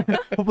 go. Okay.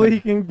 Hopefully he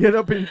can get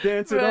up and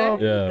dance it Right. off.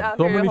 Yeah. Out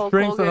So here, many Hulk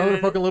strings, another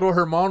Hogan. fucking little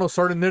hermano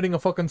started knitting a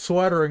fucking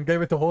sweater and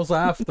gave it to Jose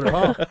after,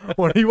 huh?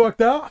 When he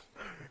walked out.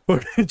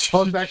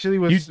 Hulk actually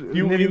was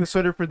You- knitting you- the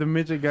sweater for the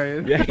midget guy.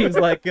 Yeah, he's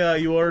like,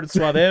 you ordered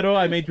suadero,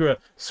 I made you a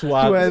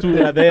Suéter.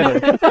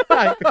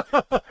 suadero.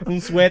 Un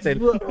suéter.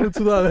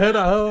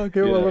 Sudadera, huh?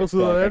 Give him a little fuck,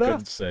 I sudadera.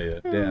 couldn't say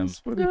it. Damn.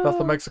 That's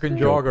the Mexican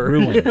jogger.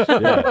 Ruined.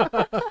 Yeah.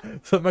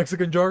 It's the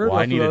Mexican jogger. Well,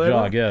 I the need a sudadera.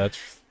 jog. Yeah,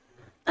 that's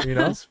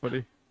That's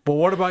funny. But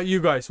what about you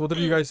guys? What did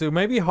you guys do?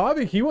 Maybe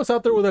Javi, he was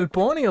out there with El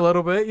Pony a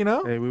little bit,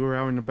 Hey, we were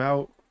out and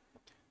about.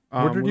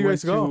 Where did we you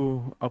guys went go?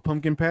 to a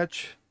pumpkin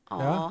patch. Aw,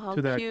 Yeah? how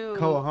To that cute.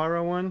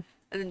 Kawahara one.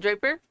 And then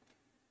Draper?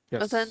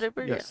 Yes. A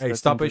sandpaper? Yes, Hey, that's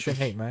stop sandpaper. Asian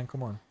hate, man.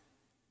 Come on.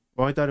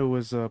 Well, I thought it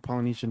was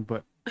Polynesian,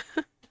 but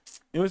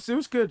it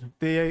was good.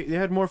 They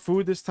had more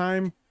food this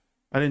time.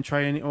 I didn't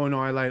try any. Oh no,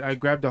 I lied. I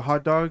grabbed a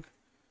hot dog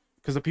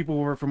because the people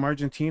were from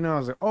Argentina. I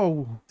was like,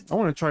 oh, I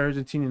want to try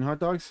Argentinian hot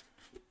dogs.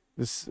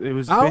 It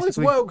was Alice,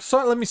 basically. well,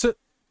 sorry, let me sit.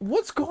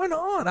 What's going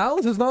on?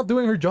 Alice is not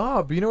doing her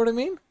job. You know what I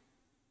mean?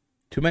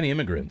 Too many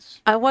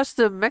immigrants. I watched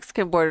the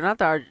Mexican border, not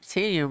the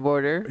Argentinian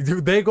border.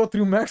 Dude, they go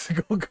through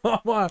Mexico. Come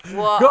on.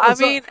 Well, Go- I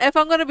so- mean, if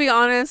I'm gonna be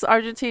honest,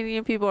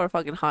 Argentinian people are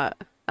fucking hot.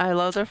 I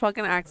love their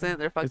fucking accent.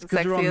 They're fucking It's because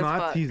sexy they're all as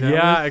fuck. Nazis.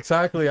 Yeah,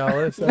 exactly,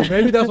 Alice.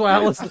 Maybe that's why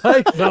Alice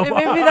likes them. And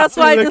maybe that's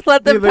why I just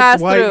let them pass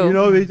through. You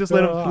know, they just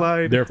let them Uh,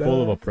 slide. They're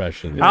full of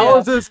oppression. Yeah.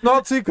 Alice's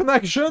Nazi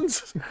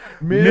connections.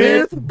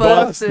 Myth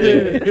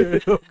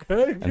busted.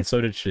 Okay. And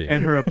so did she.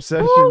 And her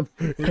obsession.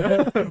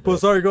 Well,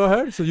 sorry, go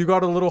ahead. So you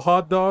got a little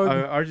hot dog.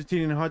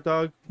 Argentinian hot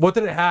dog. What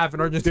did it have in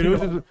Dude, Argentina? it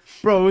was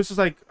just, bro, it was just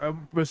like,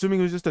 I'm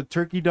assuming it was just a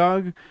turkey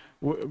dog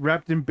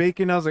wrapped in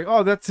bacon. I was like,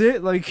 oh, that's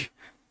it? Like,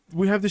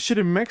 we have this shit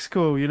in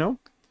Mexico, you know?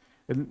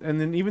 And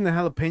then even the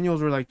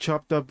jalapenos were like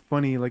chopped up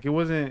funny. Like, it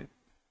wasn't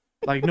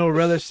like no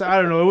relish.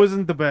 I don't know. It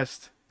wasn't the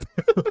best.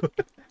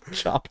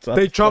 chopped up.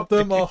 They chopped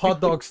them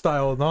hot dog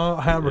style,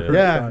 not hamburger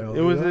Yeah, style.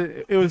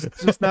 it was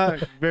just not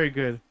very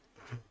good.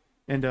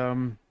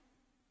 And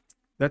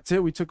that's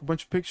it. We took a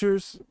bunch of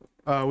pictures.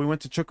 We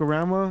went to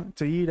Chuckarama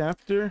to eat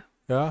after.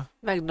 Yeah.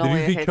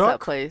 Magnolia see hates Chuck? that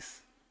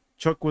place.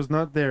 Chuck was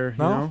not there,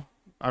 No? you know?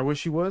 I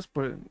wish he was,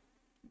 but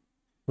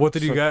What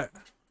did you So- get?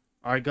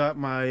 I got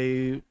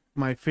my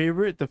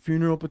favorite, the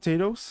funeral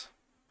potatoes.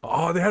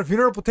 Oh, they had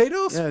funeral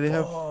potatoes? Yeah, they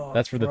have- Oh,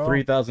 That's for the bro.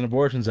 3,000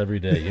 abortions every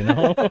day, you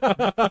know?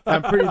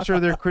 I'm pretty sure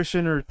they're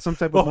Christian or some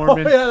type of Oh,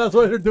 Mormon. yeah, that's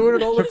why they're doing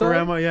it all the time.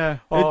 Chuckarama, yeah.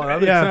 Oh, that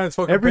makes yeah. sense.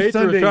 Fucking Every Patriots.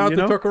 Sunday, Shout out you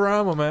to know?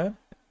 Chuckarama, man.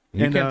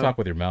 You And, can't talk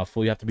with your mouth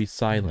full. You have to be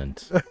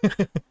silent,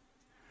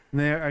 And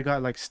there I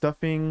got like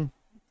stuffing,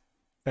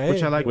 Hey,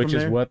 which I like which from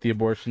is there. what the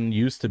abortion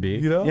used to be.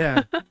 you know?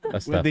 Yeah, A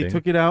when stuffing. they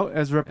took it out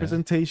as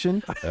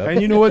representation. Yep.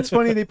 And you know what's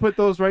funny? They put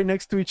those right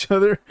next to each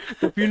other.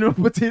 The funeral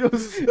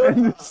potatoes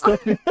and the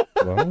stuffing.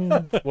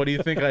 Well, what do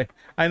you think?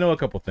 I know a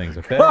couple things,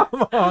 okay?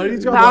 Come on,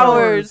 he's got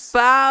Powers, Use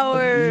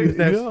powers.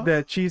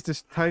 that cheese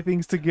to tie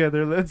things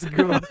together. Let's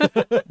go.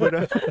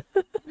 But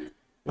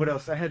what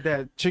else? I had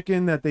that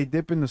chicken that they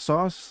dip in the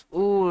sauce.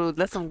 Ooh,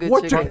 that's some good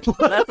What chicken.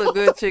 That's a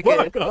good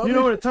chicken. You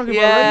know what I'm talking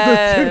Yeah.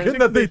 about, right? The chicken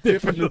that they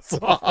dip in the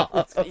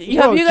sauce. Have you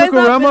guys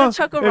not been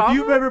to Chuckarama? If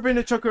you've ever been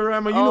to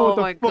Chuckarama, you know Oh what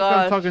the my fuck I'm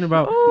gosh. talking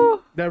about.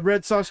 Ooh. That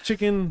red sauce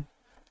chicken,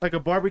 like a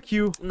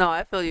barbecue. No,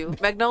 I feel you.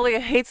 Magnolia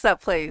hates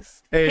that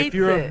place. Hey, hates if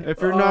you're it.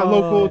 if you're not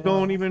local,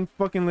 don't even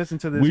fucking listen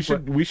to this.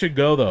 We should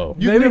go though.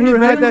 You Maybe think we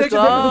he's- had maybe that they should take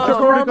us to go.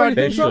 Chuckarama, you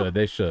They think so? should.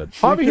 They should.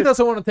 Javi, he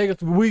doesn't want to take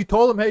us. We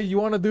told him, hey, you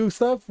want to do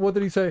stuff? What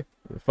did he say?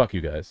 Fuck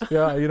you guys.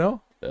 Yeah, you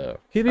know? He I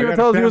didn't even got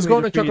tell a us he was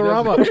going family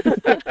to to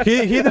feed, Chuckarama.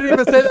 he didn't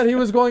even say that he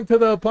was going to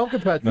the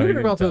pumpkin patch. No, You he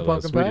would have gone didn't to the tell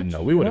us. pumpkin We patch. didn't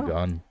know. We would have Yeah.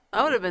 gone.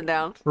 I would have been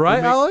down.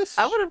 Right, Alice?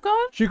 I would have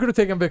gone. She could have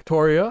taken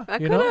Victoria. I you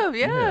could know? have,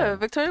 yeah.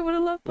 Victoria would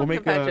have loved We'll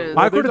pumpkin make a- patches.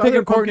 I There's could have other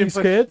taken pumpkin Courtney's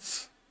patch-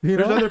 kids. You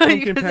There's know? other you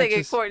pumpkin could take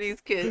patches.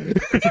 Courtney's kids.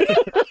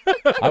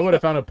 I would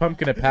have found a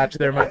pumpkin to patch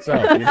there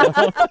myself. You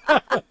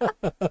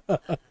know?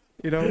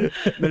 You know,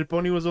 the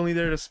pony was only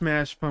there to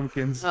smash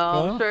pumpkins.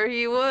 Oh, I'm sure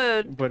he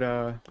would. But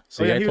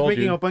See, oh yeah, I he was told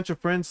making you. a bunch of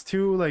friends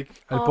too.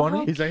 Like El Oh, Pony?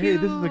 how he's like, hey,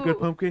 this is a good cute.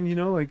 pumpkin. You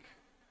know, like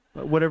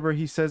whatever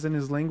he says in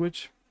his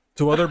language.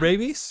 To other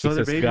babies? He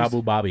other says babies.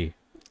 Gabu Bobby.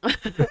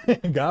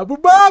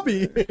 Gabu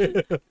Bobby.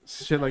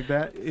 Shit like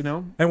that. You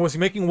know, And was he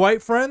making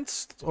white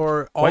friends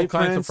or all White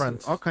kinds of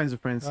friends? all kinds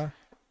of friends. Yeah.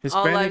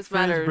 Hispanic lives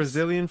friends, matters.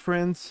 Brazilian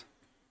friends.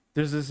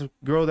 There's this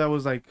girl that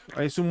was like,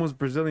 I assume was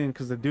Brazilian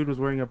because the dude was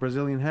wearing a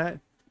Brazilian hat.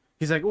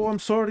 He's like, oh, I'm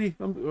sorry,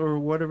 or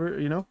whatever,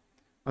 you know.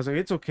 I was like,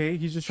 it's okay.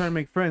 He's just trying to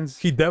make friends.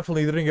 He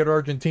definitely didn't get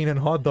Argentinian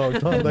hot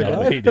dogs. Huh? That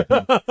No, guy? he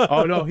didn't.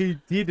 Oh no, he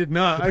did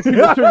not. I can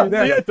assure you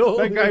that. Yeah,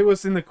 totally. That guy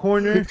was in the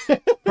corner,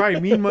 probably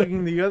mean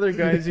mugging the other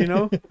guys, you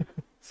know.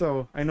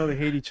 So I know they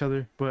hate each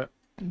other, but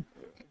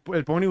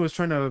Bonnie was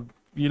trying to,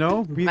 you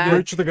know, be Man. the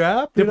Bridge the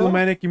gap. You know?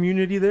 diplomatic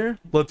immunity there,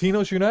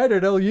 Latinos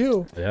United,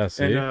 LU. Yeah,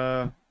 see?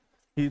 and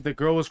the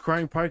girl was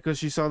crying probably because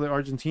she saw the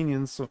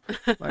Argentinians. So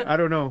like, I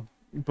don't know,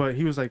 but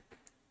he was like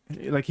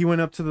he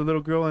went up to the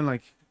little girl and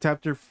like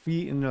tapped her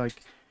feet and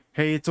like,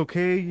 hey, it's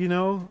okay, you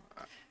know.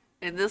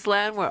 In this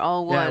land, we're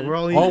all one. Yeah, we're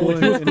all Oh, equal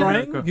when he was in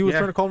crying, America. he was yeah.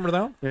 trying to calm her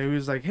down. Yeah, he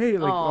was like, hey,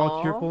 like all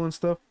Aw. cheerful and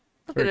stuff.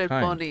 Look at Very it,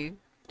 kind. Bonnie.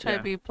 Trying Yeah.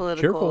 to be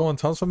political. Cheerful one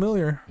sounds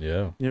familiar.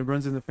 Yeah. Yeah, it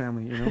runs in the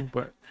family, you know.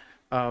 But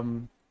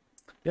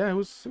yeah, it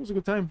was a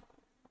good time.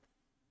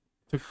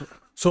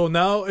 So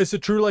now, is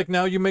it true? Like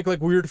now, you make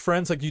like weird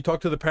friends. Like you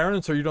talk to the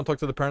parents, or you don't talk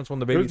to the parents when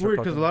the It babies was are weird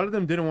talking? because a lot of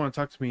them didn't want to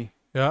talk to me.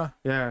 Yeah.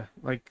 Yeah,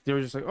 like they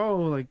were just like, oh,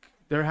 like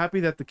they're happy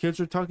that the kids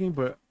are talking,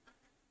 but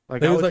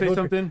like They I was would like, say look-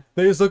 something.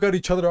 They just look at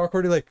each other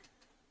awkwardly, like,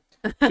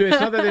 Dude, it's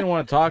not that they didn't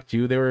want to talk to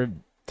you. They were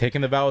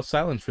taking the vow of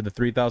silence for the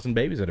 3,000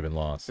 babies that have been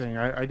lost. Saying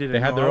I didn't. They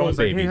had know. their I own was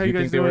like, babies. hey, how you you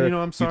guys think they doing? were? You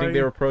know, I'm You sorry. think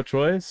they were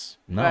pro-choice?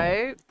 No.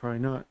 Right? Probably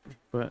not.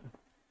 But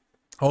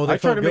oh, they I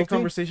try felt to make guilty?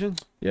 conversation.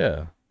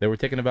 Yeah, they were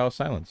taking a vow of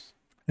silence.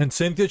 And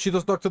Cynthia, she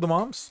does talk to the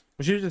moms?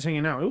 But she was just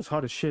hanging out. It was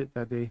hot as shit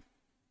that day.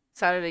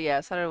 Saturday,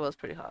 yeah, Saturday was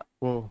pretty hot.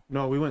 Well,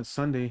 no, we went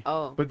Sunday.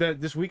 Oh. But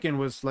this weekend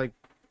was like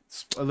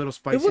a little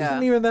spicy. It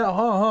wasn't Yeah. even that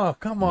hot, huh?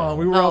 Come on. No.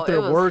 We were No, out there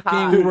it was working.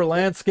 hot. We were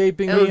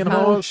landscaping, It me was and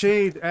hot. No Hoss.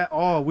 shade at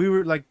all. We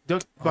were like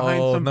ducked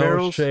behind Oh, some no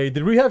barrels. shade.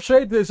 Did we have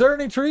shade? Is there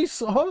any trees,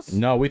 Hoss?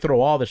 No, we throw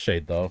all the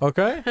shade though.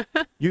 Okay.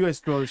 You guys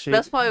throw the shade.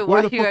 That's probably Where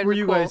why the you fuck guys were were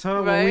you cool, guys,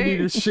 huh? When we right?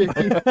 needed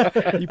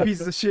shit. You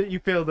pieces of shit. You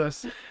failed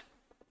us.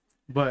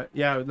 But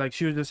yeah, like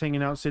she was just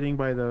hanging out, sitting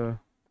by the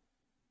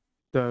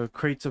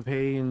crates of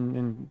hay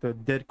and the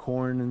dead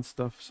corn and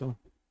stuff. So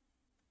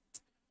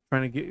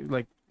trying to get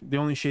like the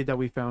only shade that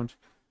we found.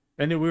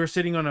 And then we were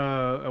sitting on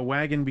a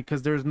wagon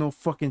because there's no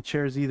fucking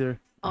chairs either.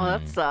 Oh,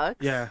 that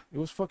sucks. Yeah, it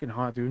was fucking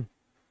hot, dude.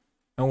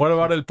 And what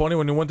about El Pony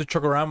when he went to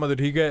Chocorama?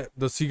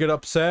 Does he get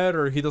upset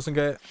or he doesn't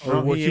get, or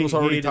No, what, he was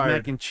already ate his mac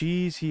tired? and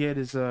cheese. He had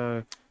his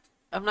I'm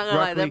not gonna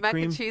lie, that Broccoli mac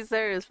cream. and cheese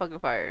there is fucking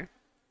fire.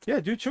 yeah,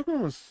 dude.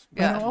 Chocolate was.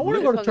 Yeah, I want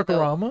to it's go to fucking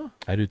dope. Chocorama.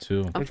 I do too.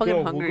 I'm Let's fucking go.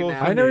 We'll hungry go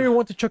now. I never even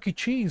went to Chuck E.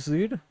 Cheese,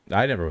 dude.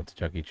 I never went to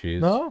Chuck E.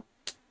 Cheese. No?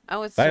 I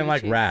went to I didn't Chuck E.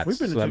 like Cheese. rats, We've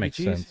been to so that Chuck E. makes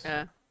Cheese. sense.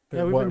 Yeah.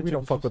 Yeah, we've What, been to we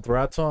don't Chuck E. fuck with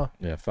rats, huh?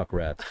 Yeah, fuck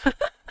rats.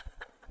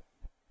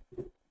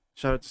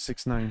 Shout out to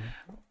 6ix9ine.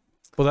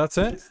 Well, that's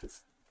it?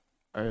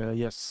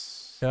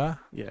 Yes. Yeah.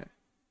 Yeah.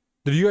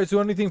 Did you guys do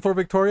anything for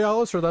Victoria,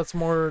 Alice, or that's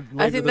more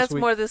later I think this that's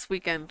week? more this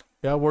weekend.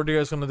 Yeah, what are you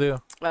guys going to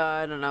do?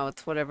 I don't know.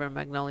 It's whatever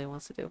Magnolia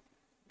wants to do.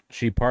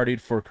 She partied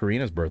for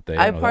Karina's birthday.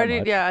 I know that partied,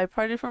 much. yeah, I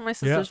partied for my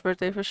sister's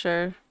birthday for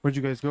sure. Where'd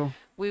you guys go?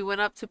 We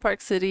went up to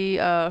Park City.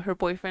 Her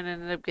boyfriend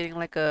ended up getting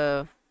like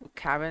a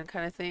cabin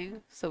kind of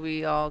thing. So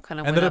we all kind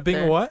of Ended up being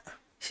there. what?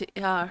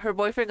 Her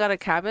boyfriend got a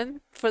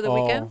cabin for the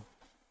weekend.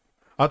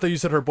 I thought you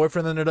said her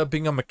boyfriend ended up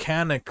being a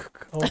mechanic.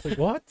 I was like,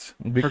 what?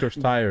 Victor's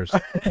tires.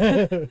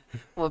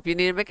 Well, if you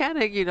need a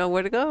mechanic, you know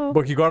where to go.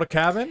 But you got a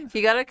cabin?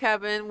 He got a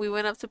cabin. We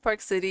went up to Park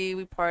City.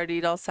 We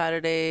partied all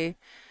Saturday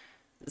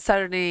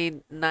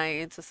night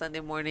into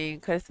Sunday morning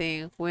kind of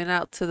thing. Went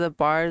out to the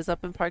bars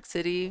up in Park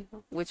City,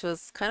 which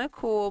was kind of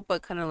cool,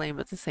 but kind of lame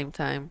at the same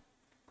time.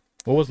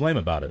 What was lame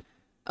about it?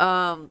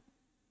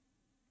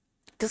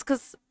 Just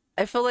because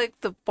I feel like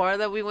the bar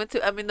that we went to,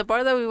 the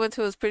bar that we went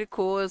to was pretty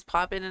cool. It was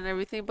popping and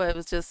everything, but it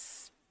was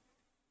just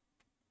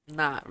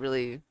not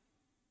really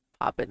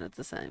popping at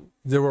the same.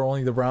 There were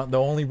only the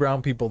only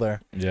brown people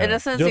there. Yeah, In a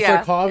sense, Just yeah.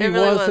 like Javi it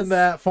really was in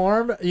that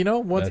farm, you know,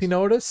 once he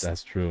noticed.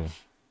 that's true.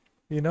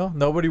 You know,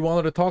 nobody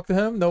wanted to talk to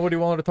him. Nobody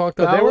wanted to talk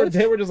to But Alice.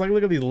 they were just like,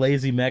 look at these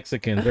lazy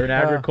Mexicans. They're in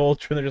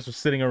agriculture and they're just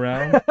sitting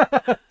around.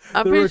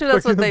 I'm They were pretty sure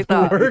that's what they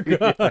expecting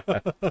him thought.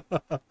 to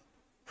work.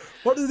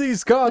 What are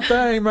these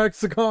goddamn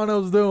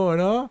Mexicanos doing,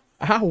 huh?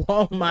 I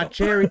want my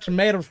cherry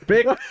tomatoes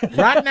picked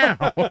right now.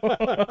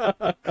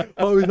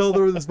 Oh, he's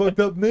older with his fucked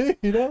up knee,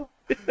 you know?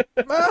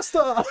 Master!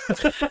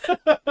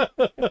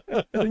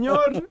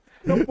 Señor,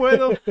 no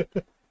puedo.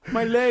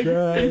 My leg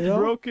Yeah, is you know?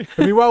 broken.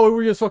 And meanwhile, we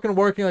were just fucking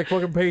working like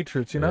fucking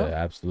patriots, you know? Yeah,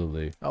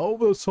 absolutely. Oh,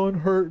 the sun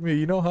hurt me.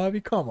 You know,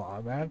 Javi? Come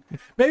on, man.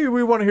 Maybe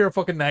we want to hear a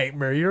fucking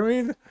nightmare. You know what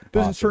I mean?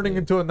 This is turning Possibly.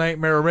 into a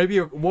nightmare. Or maybe,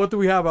 what do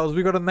we have, Alice?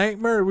 We got a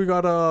nightmare? We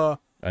got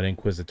An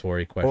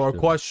inquisitory question. or a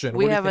question. We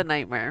What do you have a think?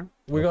 nightmare.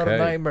 We got a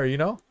Okay. nightmare, you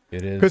know?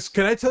 It is. Because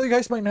can I tell you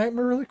guys my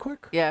nightmare really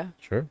quick? Yeah.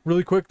 Sure.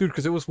 Really quick, dude,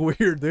 because it was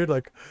weird, dude.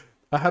 Like,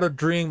 I had a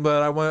dream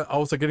that I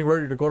was like getting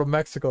ready to go to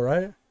Mexico,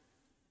 right?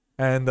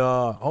 And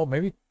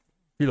maybe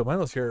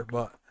Filomena's here,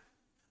 but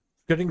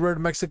getting ready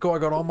to Mexico, I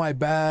got all my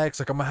bags.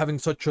 Like, I'm having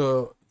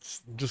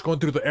just going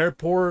through the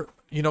airport,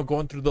 you know,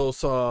 going through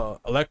those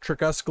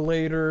electric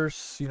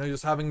escalators, you know,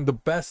 just having the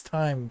best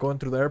time going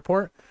through the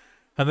airport.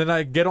 And then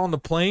I get on the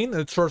plane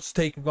and it starts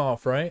taking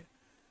off, right?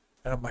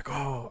 And I'm like,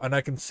 oh, and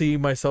I can see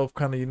myself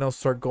kind of, you know,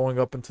 start going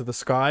up into the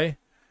sky.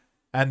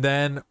 And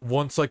then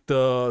once like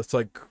the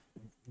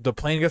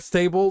plane gets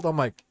stabled, I'm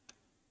like,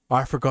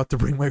 I forgot to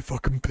bring my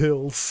fucking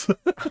pills.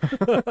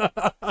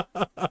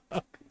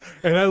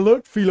 And I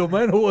looked,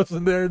 Filomena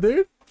wasn't there,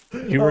 dude.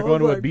 You were I going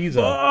to was like, Ibiza.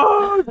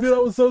 "Fuck," dude, I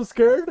was so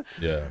scared.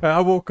 Yeah. And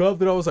I woke up,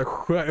 dude. I was like,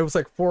 it was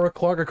like 4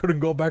 o'clock. I couldn't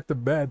go back to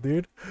bed,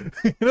 dude.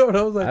 You know what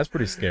I was like? That's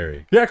pretty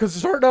scary. Yeah, because it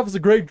started off as a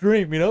great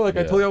dream, you know? Like,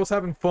 I Yeah. told you I was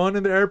having fun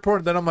in the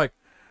airport. And then I'm like,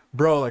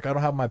 bro, like, I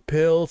don't have my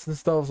pills and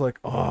stuff. I was like,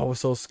 oh, I was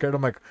so scared.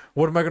 I'm like,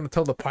 what am I going to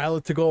tell the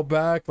pilot to go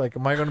back? Like,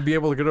 am I going to be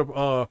able to get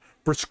a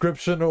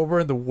prescription over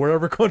in the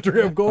wherever country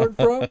I'm going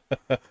from?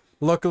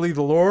 Luckily,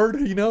 the Lord,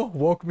 you know,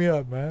 woke me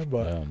up, man.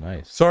 But Oh,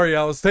 nice. sorry,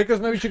 Alice.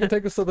 Maybe she can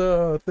take us to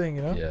the thing,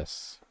 you know?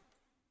 Yes.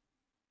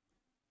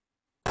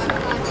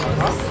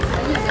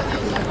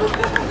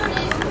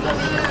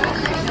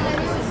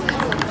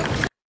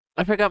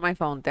 I forgot my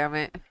phone, damn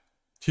it.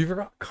 She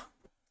forgot.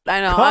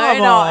 I know, Come I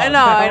know.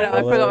 I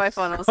on, forgot my Alice.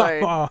 phone. I'm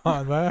sorry. Come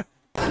on,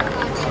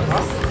 man.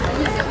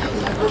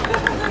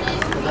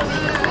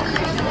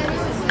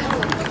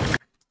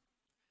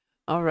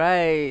 All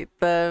right.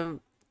 The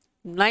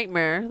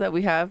nightmare that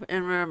we have,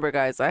 and remember,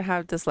 guys, I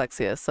have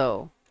dyslexia,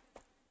 so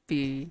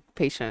be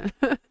patient.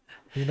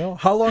 You know?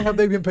 How long have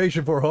they been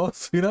patient for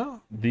us, you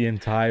know? The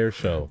entire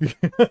show.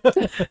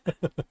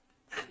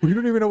 We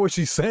don't even know what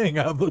she's saying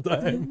half the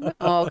time.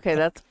 Oh, okay,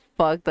 that's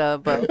fucked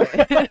up, but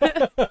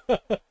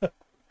okay.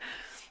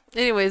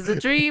 Anyways, the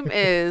dream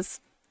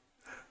is.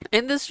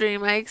 In this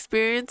dream, I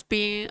experienced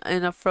being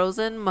in a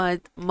frozen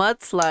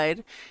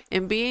mudslide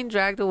and being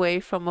dragged away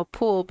from a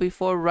pool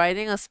before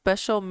riding a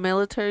special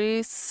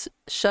military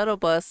shuttle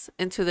bus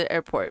into the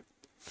airport.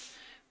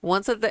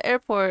 Once at the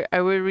airport,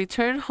 I would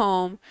return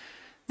home.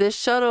 This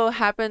shuttle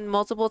happened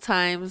multiple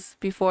times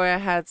before I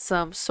had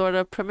some sort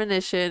of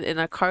premonition in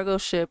a cargo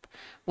ship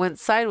went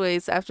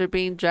sideways after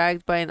being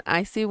dragged by an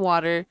icy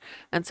water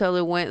until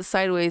it went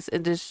sideways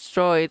and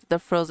destroyed the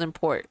frozen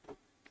port.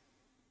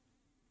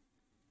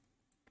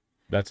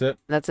 That's it?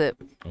 That's it.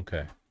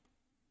 Okay.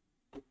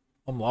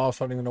 I'm lost.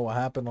 I don't even know what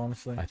happened,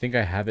 honestly. I think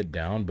I have it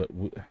down, but...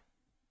 Do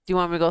you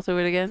want me to go through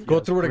it again?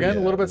 Go through it again, a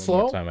little bit one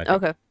more slow. time, I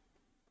think. Okay.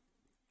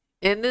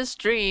 In this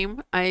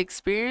dream, I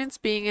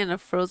experienced being in a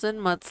frozen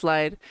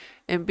mudslide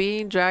and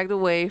being dragged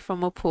away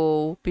from a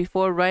pool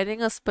before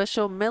riding a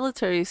special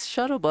military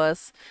shuttle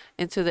bus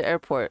into the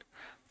airport.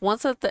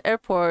 Once at the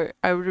airport,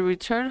 I would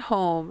return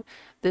home.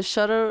 The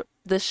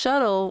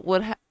shuttle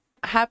would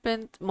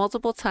happen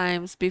multiple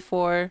times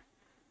before...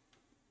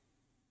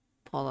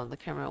 Hold on, the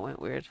camera went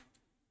weird.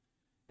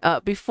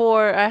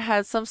 Before I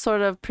had some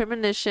sort of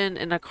premonition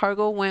and a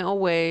cargo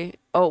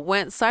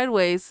went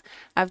sideways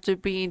after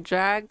being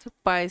dragged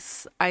by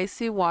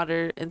icy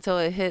water until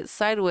it hit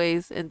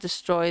sideways and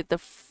destroyed the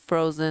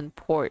frozen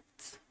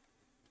ports.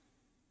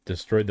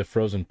 Destroyed the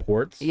frozen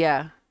ports?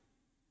 Yeah.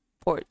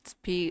 Ports.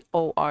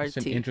 P-O-R-T. It's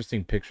an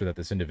interesting picture that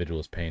this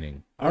individual is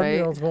painting. I don't Right?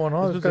 know what's going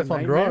on. This This was guy's a on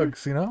nightmare?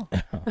 drugs, you know?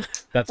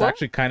 That's What?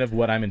 actually kind of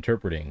what I'm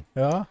interpreting.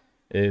 Yeah.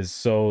 Is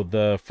so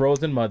the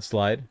frozen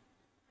mudslide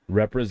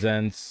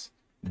represents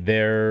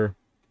their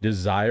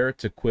desire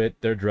to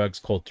quit their drugs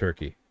cold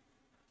turkey.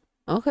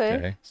 Okay.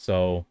 Okay.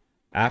 So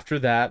after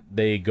that,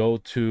 they go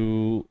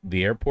to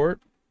the airport.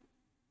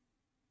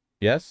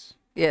 Yes?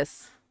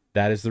 Yes.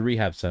 That is the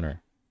rehab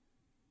center.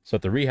 So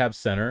at the rehab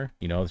center,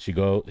 you know,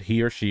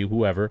 he or she,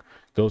 whoever,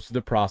 goes through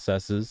the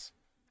processes,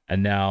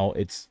 and now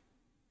it's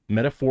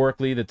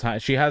metaphorically the time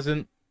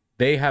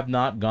they have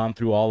not gone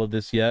through all of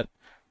this yet.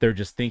 They're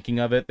just thinking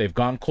of it. They've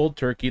gone cold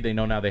turkey. They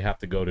know now they have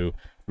to go to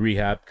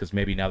rehab because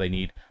maybe now they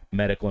need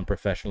medical and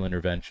professional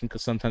intervention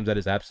because sometimes that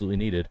is absolutely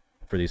needed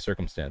for these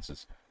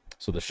circumstances.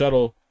 So the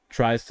shuttle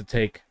tries to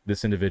take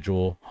this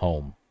individual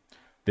home.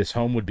 This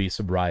home would be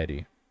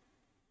sobriety.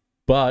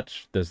 But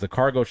there's the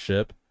cargo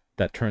ship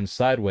that turns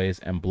sideways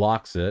and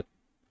blocks it.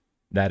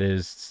 That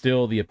is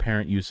still the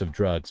apparent use of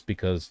drugs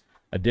because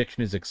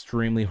addiction is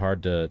extremely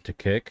hard to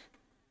kick.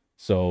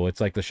 So it's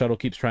like the shuttle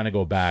keeps trying to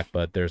go back,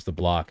 but there's the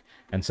block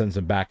and sends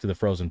them back to the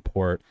frozen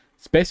port.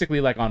 It's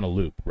basically like on a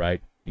loop,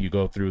 right? You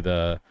go through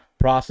the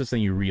process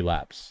and you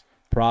relapse.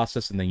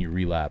 Process and then you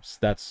relapse.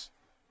 That's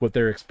what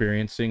they're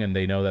experiencing, and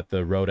they know that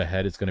the road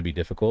ahead is going to be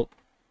difficult,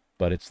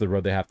 but it's the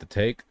road they have to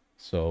take.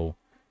 So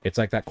it's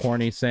like that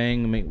corny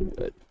saying, I mean,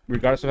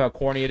 regardless of how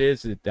corny it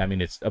is,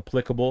 it's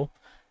applicable.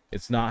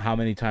 It's not how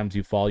many times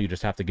you fall. You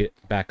just have to get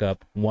back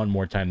up one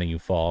more time than you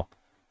fall.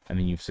 And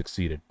then you've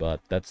succeeded,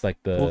 but that's like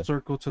Full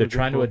circle to they're the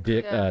trying good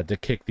to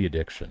kick the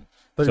addiction.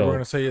 Thought you were So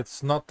gonna say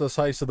it's not the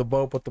size of the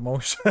boat, but the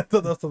motion.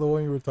 That's the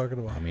one you were talking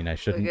about. I mean, I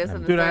shouldn't. guess I'm-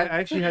 in Dude, I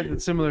actually had it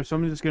similar, so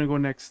I'm just gonna go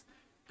next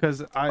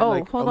because I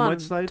like hold a on.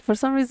 mudslide. For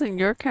some reason,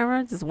 your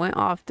camera just went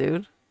off,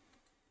 dude.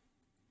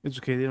 It's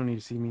okay, they don't need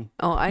to see me.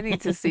 Oh, I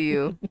need to see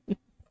you.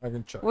 I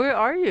can check. Where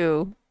are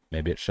you?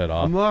 maybe it shut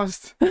I'm off.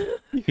 lost.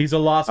 He's a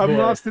lost I'm boy.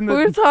 lost in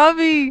Where's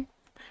Hobby?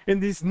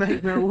 this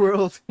nightmare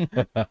world.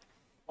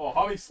 Oh,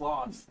 Hobby's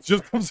lost.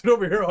 Just comes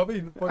over here,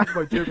 Hobby. Fucking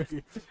by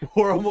Jimmy.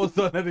 We're almost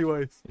done,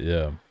 anyways.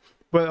 Yeah.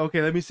 But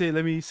okay, let me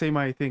say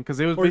my thing because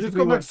it was Or just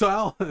basically go back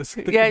what, to Alice.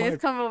 Stick Yeah, the just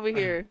mic. come over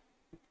here.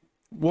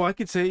 well, I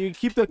could say you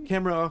keep the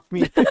camera off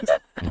me.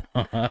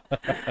 Okay,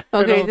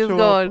 I'll just show go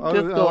up. on.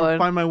 Just I'll go on.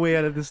 find my way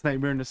out of this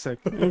nightmare in a sec.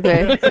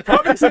 Okay.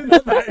 Hobby's in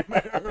the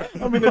nightmare.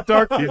 I'm in the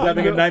dark. He's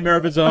having a nightmare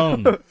of his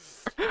own.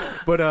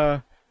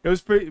 But it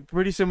was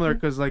pretty similar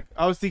because like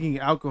I was thinking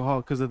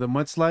alcohol because of the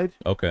mudslide.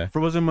 Okay.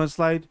 Frozen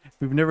mudslide. If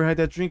you've never had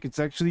that drink, it's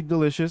actually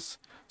delicious.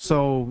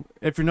 So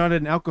if you're not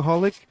an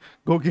alcoholic,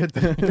 go get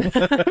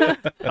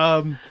that.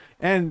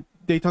 And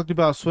they talked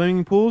about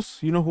swimming pools.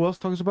 You know who else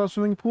talks about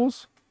swimming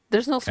pools?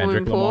 There's no swimming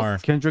Kendrick pool. Lamar.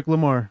 Kendrick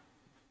Lamar.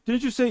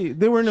 Didn't you say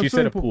they were in a She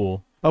said swimming a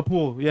pool. A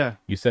pool, yeah.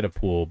 You said a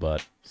pool,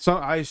 but So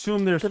I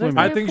assume they're Did I swimming.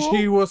 say I think pool?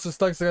 she was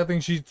dyslexic. I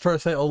think she tried to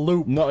say a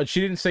loop. no,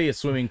 she didn't say a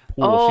swimming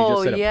pool. Oh, she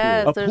just said a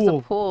yes, pool. A there's pool.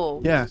 a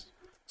pool. Yeah. Being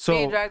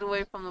So dragged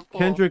away from the pool.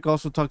 Kendrick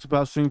also talks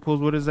about swimming pools.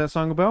 What is that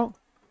song about?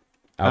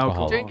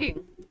 Alcohol.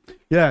 Drinking.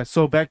 Yeah.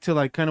 So back to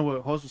like kind of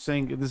what Host was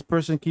saying. This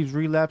person keeps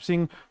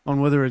relapsing on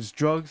whether it's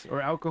drugs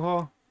or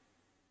alcohol.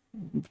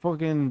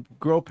 Fucking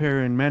grow pair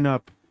and man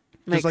up.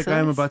 Makes Just like I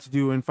am sense. about to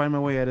do and find my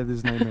way out of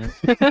this nightmare.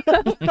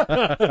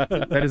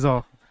 That is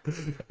all.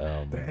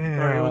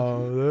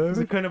 Man. It's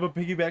a kind of a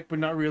piggyback, but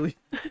not really.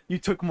 You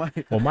took my.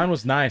 Well, mine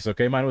was nice,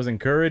 okay? Mine was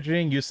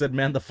encouraging. You said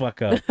man the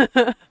fuck up.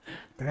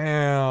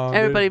 Damn.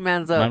 Everybody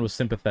mans up. Mine was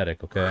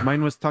sympathetic, okay?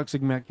 Mine was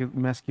toxic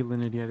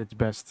masculinity at its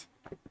best.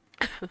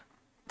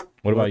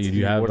 What about Let's you? Do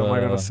you see, have what am I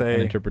gonna an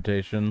say?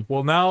 interpretation?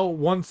 Well, now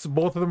once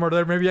both of them are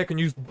there, maybe I can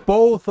use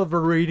both of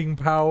her reading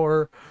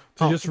power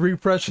to just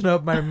refreshen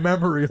up my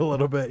memory a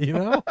little bit. You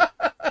know?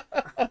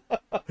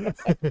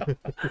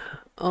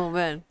 Oh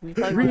man, you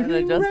probably want to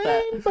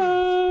adjust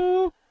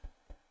that.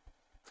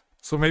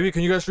 So maybe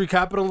can you guys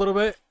recap it a little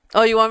bit?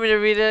 Oh, you want me to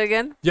read it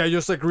again? Yeah,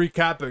 just like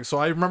recapping. So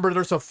I remember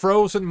there's a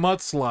frozen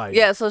mudslide.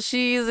 Yeah, so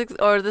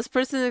this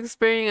person is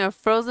experiencing a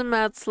frozen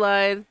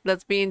mudslide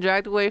that's being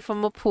dragged away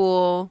from a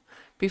pool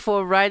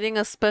before riding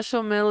a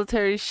special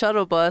military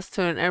shuttle bus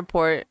to an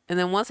airport. And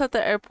then once at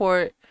the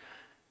airport,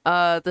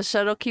 the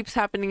shuttle keeps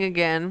happening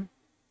again.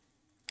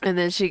 And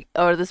then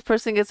this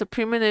person gets a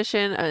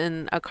premonition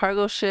and a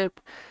cargo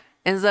ship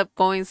ends up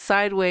going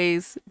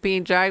sideways,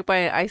 being dragged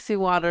by icy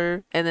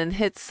water, and then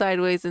hits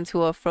sideways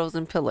into a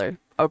frozen pillar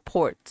or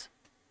port.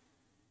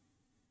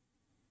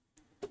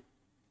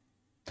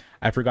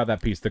 I forgot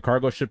that piece. The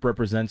cargo ship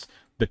represents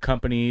the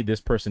company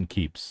this person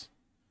keeps.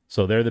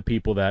 So they're the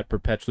people that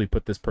perpetually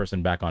put this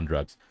person back on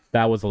drugs.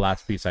 That was the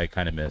last piece I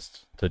kind of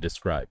missed to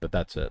describe, but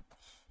that's it.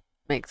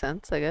 Makes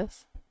sense, I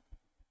guess.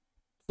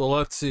 So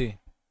let's see.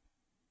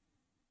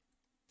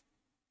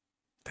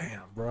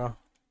 Damn, bro.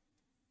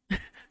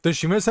 Did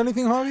she miss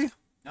anything, Javi?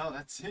 No,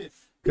 that's it.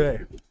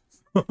 Okay.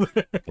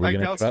 Like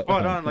that was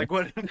spot on. Like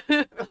what?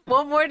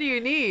 What more do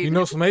you need? You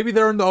know, so maybe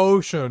they're in the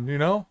ocean, you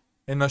know,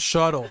 in a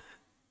shuttle.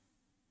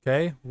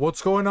 Okay,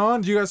 what's going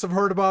on? You guys have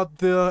heard about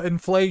the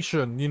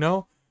inflation, you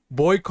know?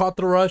 Boycott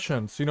the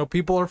Russians. You know,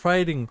 people are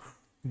fighting.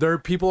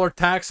 People are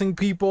taxing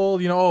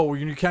people. You know, oh,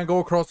 you can't go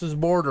across this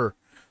border.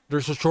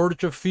 There's a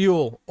shortage of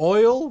fuel.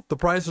 Oil, the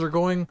prices are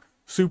going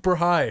super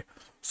high.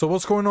 So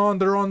what's going on?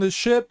 They're on this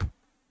ship,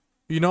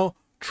 you know,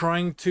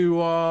 trying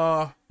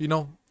to, you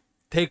know,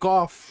 take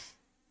off.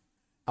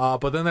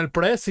 But then El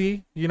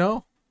Prezi, you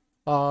know,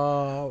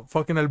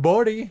 fucking El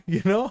Bori,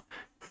 you know,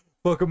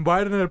 fucking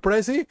Biden and El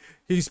Prezi,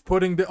 he's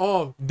putting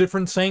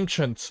different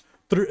sanctions.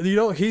 You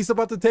know, he's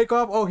about to take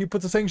off. Oh, he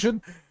puts a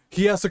sanction.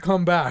 He has to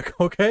come back.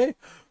 Okay.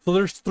 So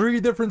there's 3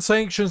 different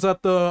sanctions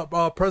that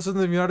the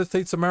president of the United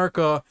States of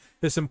America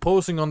is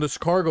imposing on this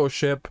cargo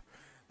ship.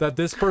 That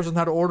this person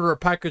had to order a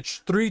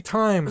package 3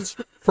 times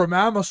from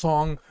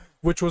Amazon,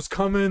 which was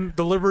coming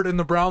delivered in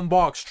the brown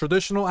box,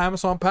 traditional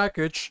Amazon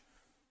package.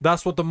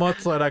 That's what the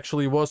mudslide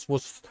actually was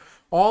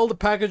all the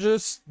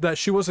packages that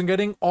she wasn't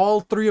getting. All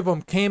 3 of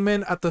them came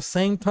in at the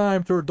same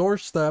time to her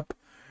doorstep.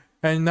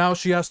 And now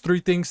she has 3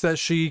 things that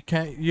she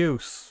can't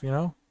use, you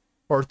know?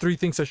 Or 3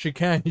 things that she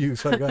can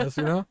use, I guess,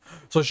 you know?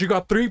 So she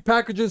got 3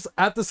 packages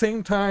at the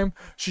same time.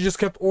 She just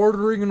kept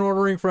ordering and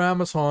ordering from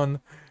Amazon.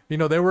 You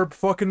know, they were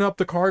fucking up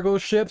the cargo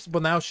ships,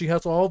 but now she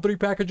has all 3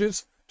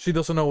 packages. She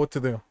doesn't know what to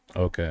do.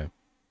 Okay.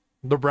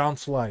 The brown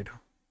slide.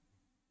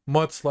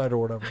 Mudslide or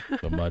whatever.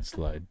 The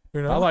mudslide.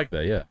 You know? I like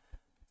that, yeah.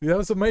 Yeah,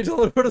 that makes a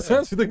little bit of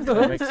sense. You think That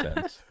that? makes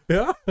sense.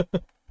 Yeah?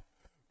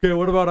 Okay,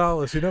 what about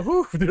Alice? You know,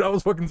 whew, dude, I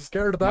was fucking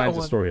scared of that Mine's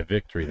one. a story of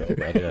victory, though.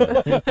 But,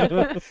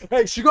 yeah.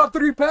 Hey, she got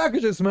 3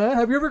 packages, man.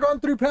 Have you ever gotten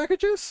 3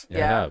 packages? Yeah, I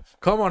Yeah. have.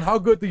 Come on, how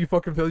good do you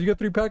fucking feel? You get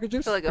 3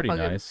 packages? I feel like Pretty a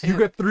fucking, nice. You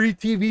get 3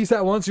 TVs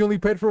at once. You only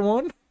paid for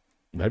 1.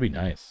 That'd be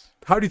nice.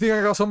 How do you think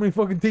I got so many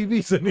fucking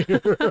TVs in here?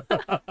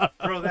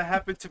 Bro, that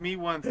happened to me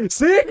once.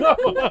 See,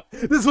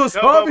 this was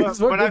No, obvious.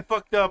 but I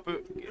fucked up.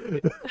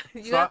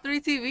 You got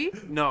 3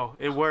 TV? No,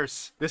 it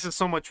worse. This is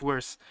so much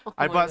worse. Oh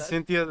I my bought God.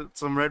 Cynthia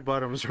some red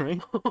bottoms,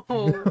 right?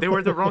 Oh. They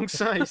were the wrong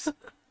size.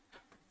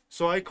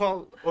 So I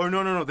call, or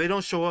no, they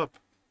don't show up.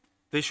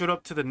 They showed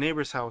up to the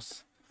neighbor's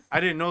house. I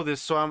didn't know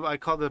this, so I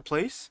called the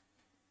place,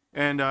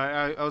 and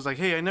I was like,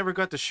 hey, I never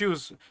got the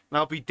shoes, and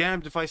I'll be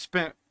damned if I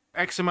spent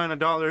X amount of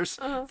dollars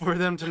for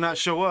them to not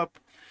show up.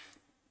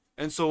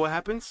 And so what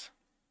happens?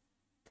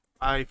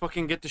 I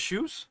fucking get the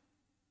shoes,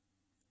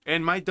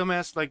 and my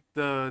dumbass, like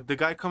the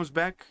guy comes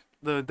back,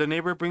 the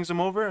neighbor brings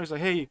them over. I was like,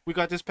 hey, we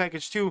got this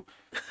package too.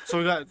 So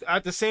we got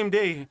at the same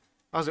day.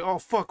 I was like, oh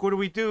fuck, what do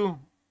we do?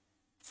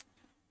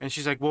 And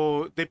she's like,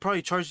 well, they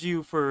probably charged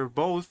you for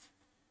both,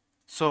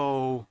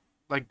 so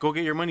like go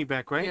get your money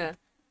back, right? Yeah.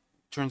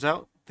 Turns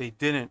out they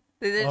didn't.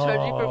 They didn't charge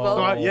you for Oh. both?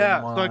 So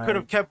my. so I could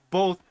have kept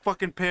both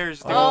fucking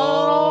pairs. Dude.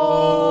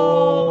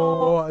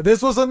 Oh,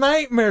 this was a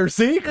nightmare.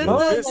 See, This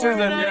Come is is your a-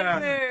 yeah.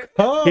 nightmare.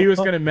 on. He was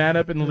going to man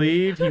up and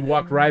leave. He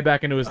walked right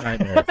back into his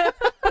nightmare.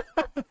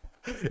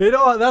 You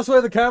know, that's why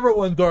the camera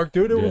went dark,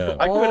 dude. It Yeah. was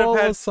I could have all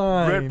had a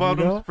sign, red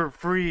bottoms you know? for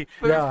free.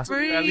 For Yeah.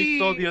 free. At least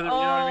sold the other- you know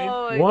what I mean?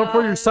 Oh my One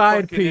for your God.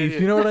 side Fucking piece.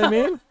 idiot. You know what I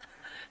mean?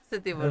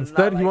 Cynthia was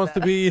Instead, not he like wants to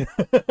that. be.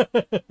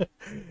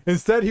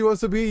 Instead, he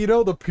wants to be, you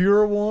know, the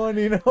pure one.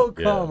 You know,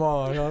 Yeah. come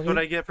on. I That's what mean,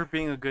 I get for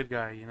being a good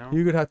guy, you know?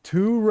 you could have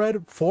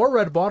 4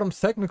 red bottoms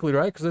technically,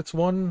 right? Because it's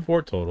one.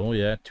 4 total,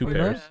 yeah. 2 Oh,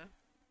 pairs.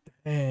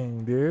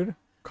 Dang, dude.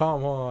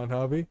 Come on,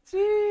 hubby.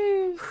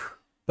 Jeez.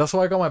 That's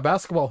why I got my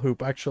basketball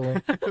hoop,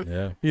 actually.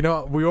 Yeah. You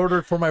know, we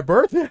ordered for my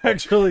birthday,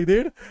 actually,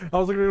 dude. I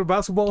was looking at a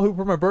basketball hoop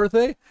for my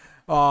birthday,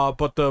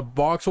 but the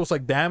box was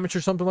like damaged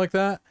or something like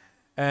that.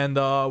 And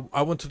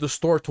I went to the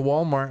store to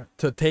Walmart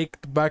to take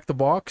back the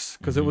box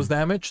because it was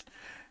damaged.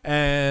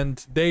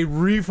 And they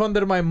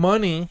refunded my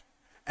money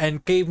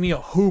and gave me a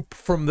hoop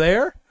from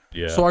there.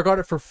 Yeah. So I got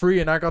it for free,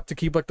 and I got to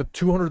keep like the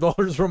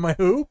 $200 from my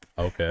hoop,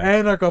 Okay.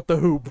 and I got the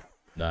hoop.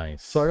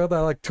 Nice. So I got that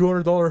like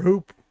 $200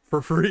 hoop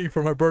for free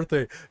for my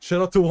birthday.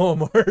 Shout out to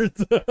Walmart.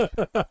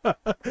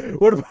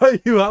 What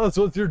about you, Alice?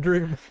 What's your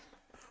dream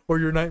or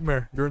your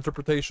nightmare? Your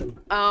interpretation?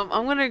 I'm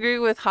gonna agree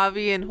with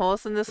Javi and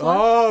Wholesome this one.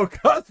 Oh,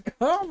 God,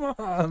 come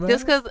on, man.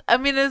 Just because I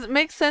mean it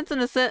makes sense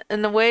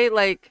in a way,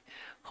 like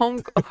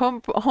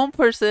home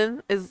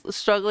person is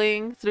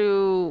struggling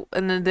through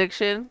an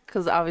addiction,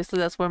 because obviously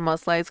that's where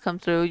most lights come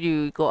through.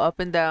 You go up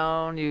and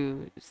down,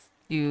 you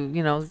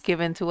know,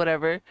 give into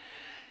whatever.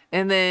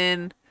 And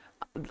then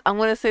I'm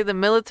gonna say the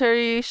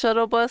military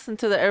shuttle bus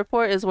into the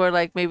airport is where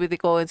like maybe they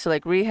go into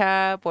like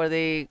rehab, or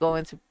they go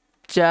into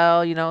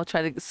jail, you know,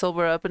 try to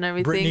sober up and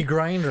everything. Brittany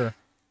Grinder.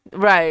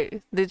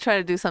 Right. They try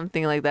to do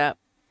something like that.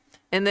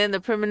 And then the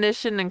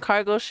premonition and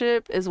cargo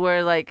ship is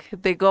where like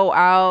they go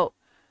out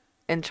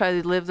and try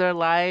to live their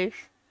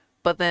life,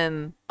 but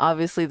then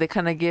obviously they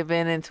kind of give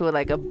in into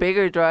like a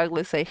bigger drug,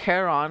 let's say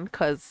heroin,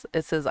 because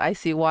it says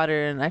icy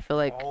water, and I feel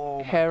like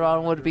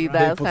heroin would be They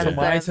that put kind some of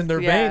ice sense. in their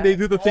Yeah. vein. They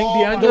do the thing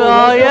Oh, D'Angelo oh,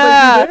 does.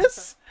 yeah. They do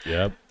this.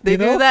 Yep. They You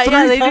do know, that. Yeah,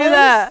 3 they do times?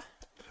 that.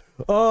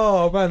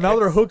 Oh, man, now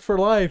they're hooked for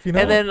life, you know?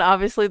 And then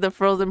obviously the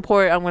frozen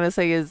port, I'm gonna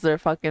say, is their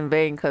fucking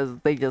vein, because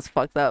they just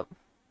fucked up.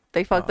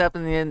 They fucked up,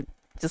 and then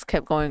just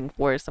kept going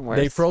worse and worse.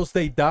 They froze,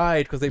 they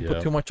died because they put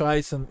Yep. too much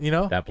ice, and, you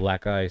know? That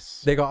black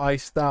ice. They got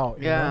iced out,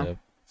 you Yeah. know? Yep.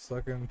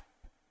 Fucking,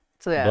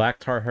 So yeah. Black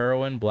tar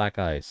heroin, black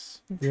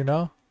ice. you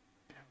know?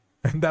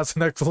 And that's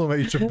an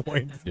exclamation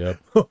point. Yep.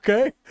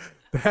 Okay?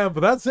 Damn,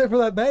 but that's it for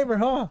that neighbor,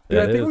 huh? Dude,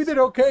 I That think we is. did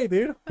okay,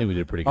 dude. I think we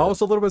did pretty good. I was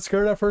a little bit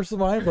scared at first of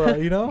mine, but,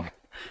 you know?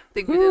 I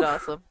think we did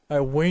awesome. I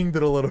winged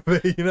it a little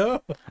bit, you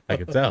know? I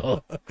could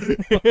tell.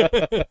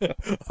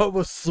 I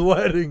was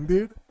sweating,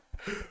 dude.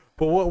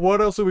 But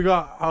what else do we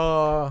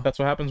got? That's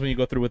what happens when you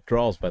go through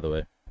withdrawals, by the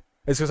way.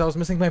 It's because I was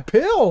missing my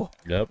pill,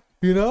 Yep.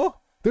 you know?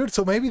 Dude,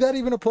 so maybe that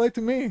even applied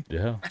to me.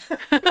 Yeah.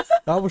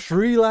 I was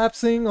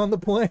relapsing on the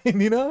plane,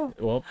 you know?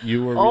 Well,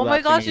 you were. Oh my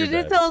relaxing gosh, in you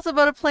your did bed. tell us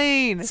about a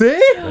plane.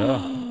 See?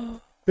 Yeah.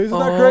 Isn't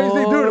that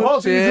crazy? Dude, Oh,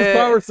 also uses shit.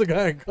 powers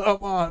again.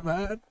 Come on,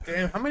 man.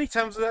 Damn, how many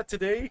times was that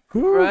today?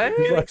 Whew, Right?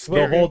 He's like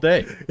The whole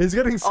day. It's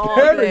getting All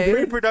scary, day. dude.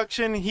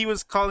 Pre-production, he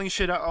was calling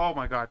shit out. Oh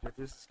my god, dude,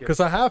 this is scary. Because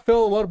I have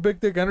felt a lot of big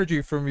dick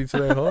energy from you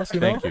today, Hoss, you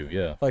know? Thank you.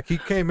 Yeah. Like, he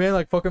came in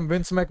like fucking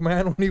Vince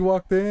McMahon when he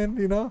walked in,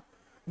 you know?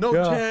 No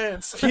Yeah.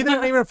 chance. He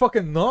didn't even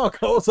fucking knock.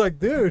 I was like,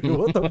 dude,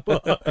 what the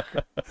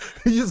fuck?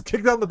 He just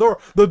kicked down the door.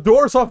 The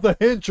door's off the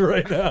hinge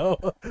right now.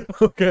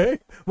 Okay?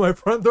 My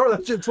front door,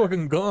 that shit's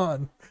fucking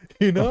gone.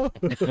 You know?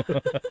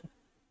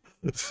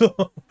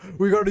 So,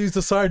 we gotta use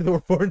the side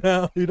door for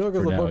now, you know?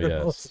 'Cause For the now, fucking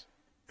yes.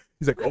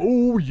 He's like,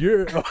 oh,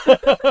 yeah.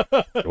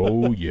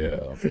 Oh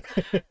yeah.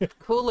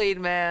 Kool-Aid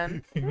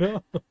man. You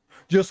know?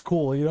 Just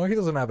cool, you know? He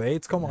doesn't have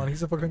AIDS. Come on,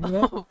 he's a fucking, you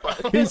know?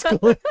 He's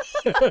cool.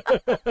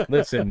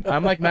 Listen,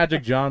 I'm like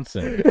Magic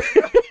Johnson.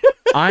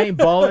 I ain't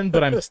balling,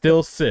 but I'm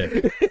still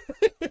sick.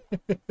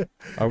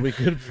 Are we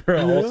good for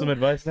wholesome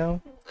advice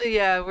now?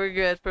 Yeah, we're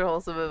good for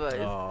wholesome advice.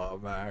 Oh,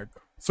 man.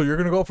 So you're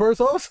gonna go first,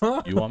 Hoss,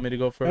 huh? You want me to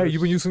go first? Hey,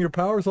 you've been using your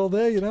powers all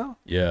day, you know?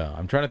 Yeah,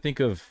 I'm trying to think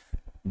of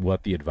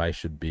what the advice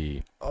should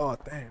be. Oh,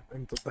 damn.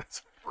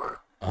 That's...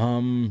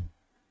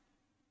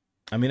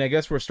 I mean, I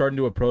guess we're starting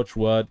to approach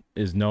what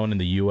is known in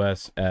the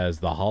U.S. as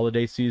the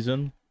holiday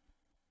season.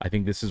 I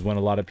think this is when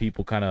a lot of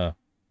people kind of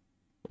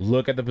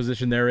look at the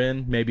position they're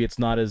in. Maybe it's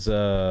not as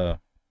they're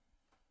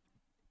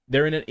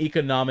in an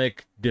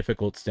economic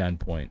difficult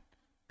standpoint.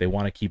 They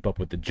want to keep up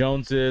with the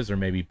Joneses, or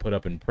maybe put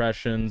up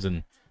impressions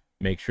and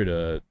make sure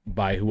to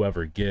buy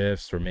whoever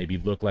gifts, or maybe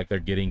look like they're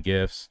getting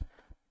gifts.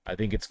 I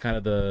think it's kind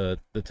of the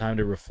time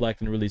to reflect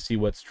and really see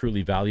what's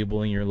truly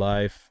valuable in your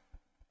life.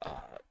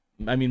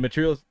 I mean,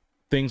 material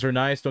things are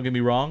nice, don't get me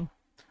wrong,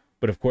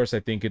 but of course I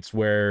think it's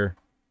where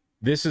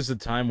this is the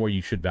time where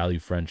you should value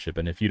friendship.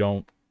 And if you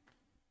don't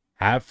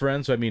have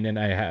friends, I mean, and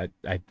I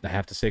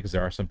have to say, because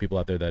there are some people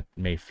out there that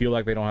may feel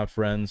like they don't have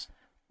friends,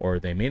 or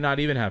they may not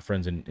even have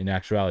friends in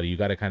actuality, you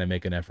got to kind of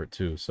make an effort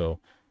too. So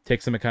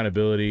take some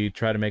accountability,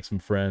 try to make some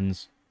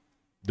friends.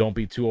 Don't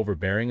be too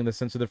overbearing in the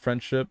sense of the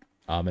friendship.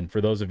 And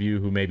for those of you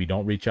who maybe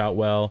don't reach out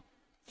well,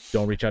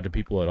 don't reach out to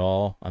people at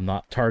all. I'm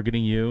not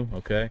targeting you,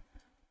 okay?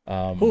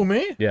 Who,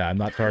 me? Yeah, I'm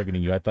not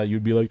targeting you. I thought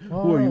you'd be like,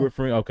 oh, you were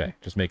for me. Okay,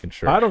 just making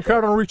sure. I don't care.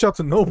 I don't reach out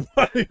to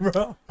nobody,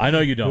 bro. I know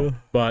you don't,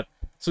 but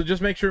so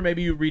just make sure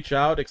maybe you reach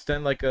out,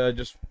 extend like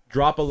just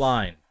drop a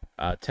line,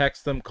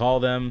 text them, call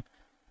them,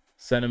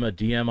 send them a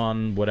DM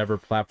on whatever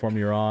platform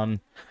you're on,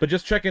 but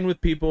just check in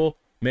with people,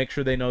 make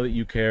sure they know that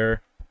you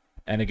care.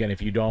 And again,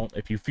 if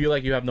you feel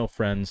like you have no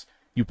friends,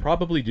 you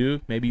probably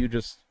do. Maybe you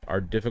just are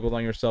difficult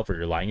on yourself, or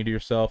you're lying to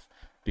yourself,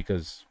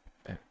 because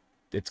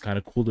it's kind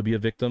of cool to be a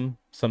victim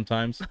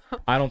sometimes.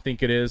 I don't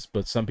think it is,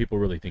 but some people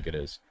really think it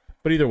is.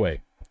 But either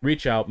way,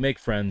 reach out, make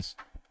friends,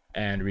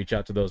 and reach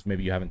out to those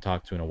maybe you haven't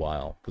talked to in a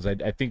while, because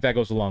I think that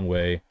goes a long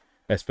way,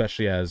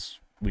 especially as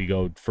we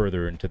go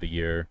further into the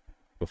year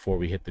before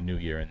we hit the new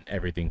year and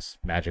everything's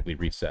magically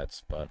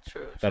resets. But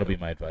True. that'll be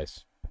my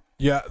advice.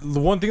 Yeah, the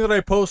one thing that I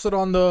posted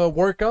on the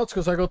workouts,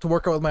 because I go to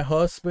work out with my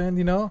husband,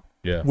 you know,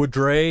 Yeah. with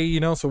Dre,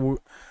 you know,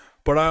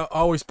 but I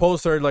always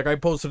post there, like I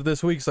posted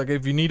this week, it's like,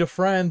 if you need a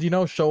friend, you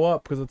know, show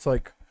up, because it's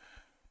like,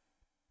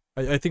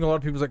 I think a lot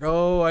of people's like,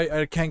 oh,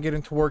 I can't get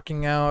into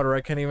working out, or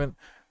I can't even,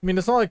 I mean,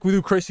 it's not like we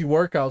do crazy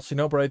workouts, you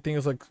know, but I think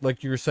it's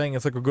like you were saying,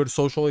 it's like a good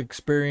social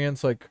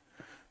experience, like,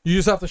 you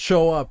just have to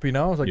show up, you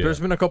know, it's like, Yeah.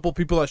 there's been a couple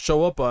people that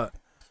show up, but,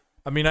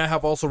 I mean, I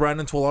have also ran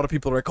into a lot of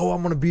people that are like, oh,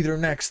 I'm going to be there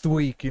next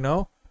week, you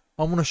know,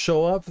 I'm going to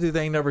show up,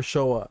 they never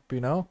show up, you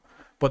know,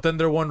 but then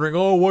they're wondering,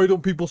 oh, why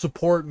don't people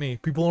support me?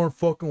 People aren't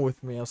fucking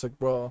with me. I was like,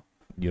 bro,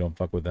 You don't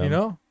fuck with them. you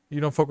know, you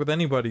don't fuck with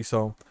anybody,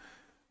 so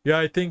yeah,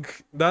 I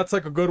think that's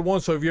like a good one.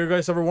 So if you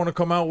guys ever want to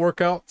come out,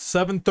 work out,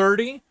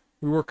 7:30,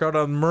 we work out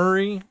on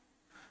Murray,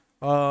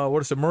 what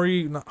is it,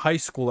 Murray High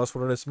School, that's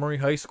what it is, Murray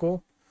High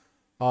School,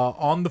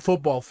 on the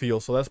football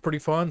field, so that's pretty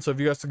fun. So if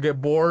you guys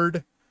get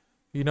bored,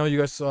 you know, you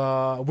guys,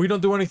 we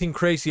don't do anything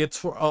crazy, it's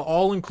for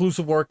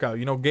all-inclusive workout,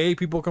 you know, gay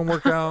people can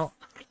work out,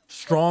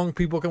 strong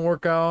people can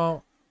work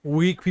out,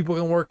 weak people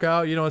can work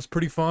out, you know, it's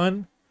pretty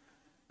fun.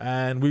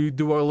 And we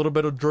do a little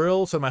bit of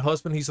drills, and my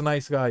husband, he's a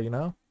nice guy, you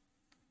know.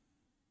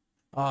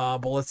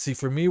 But let's see.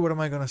 For me, what am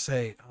I gonna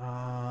say?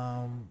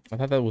 I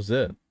thought that was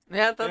it.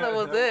 Yeah, I thought that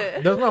was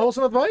it. That's my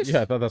wholesome advice.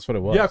 Yeah, I thought that's what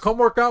it was. Yeah, come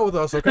work out with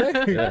us, okay?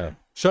 Yeah.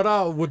 Shout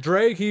out with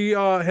Dre,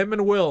 him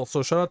and Will.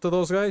 So shout out to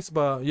those guys.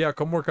 But yeah,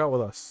 come work out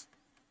with us.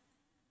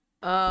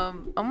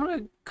 I'm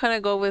gonna kind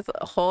of go with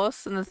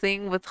horse and the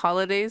thing with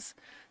holidays,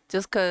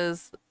 just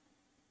because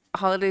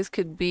holidays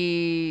could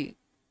be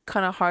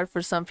kind of hard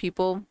for some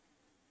people.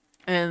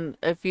 And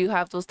if you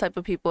have those type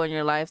of people in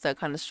your life that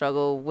kind of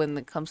struggle when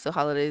it comes to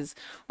holidays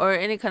or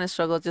any kind of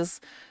struggle,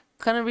 just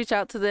kind of reach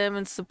out to them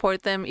and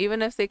support them.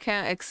 Even if they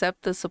can't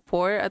accept the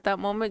support at that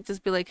moment,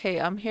 just be like,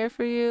 hey, I'm here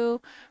for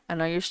you. I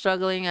know you're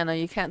struggling. I know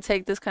you can't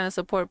take this kind of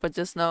support, but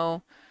just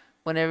know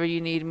whenever you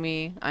need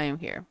me, I am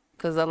here.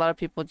 Because a lot of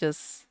people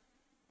just,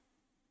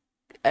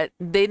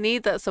 they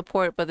need that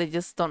support, but they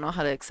just don't know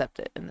how to accept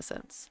it in a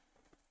sense.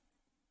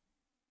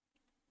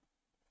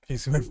 Can you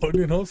see my foot,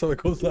 you know? So it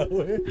goes that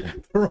way.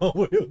 The wrong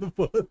way of the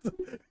foot.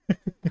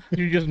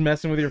 You're just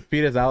messing with your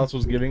feet as Alice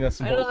was giving us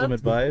some I know, wholesome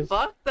that's advice.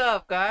 fucked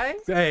up, guys.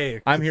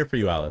 Hey, I'm here for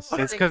you, Alice.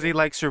 It's because he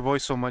likes your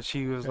voice so much.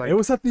 He was like, it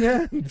was at the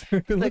end.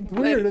 It looked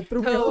weird. It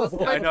threw me off.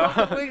 I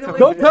know.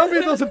 Don't tell me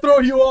it doesn't throw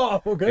you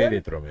off, They okay?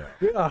 did throw me off.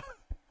 Yeah.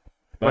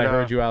 But I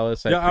heard you,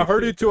 Alice. Yeah, I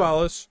heard you appreciate too,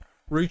 Alice.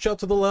 Reach out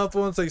to the loved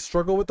ones. They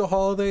struggle with the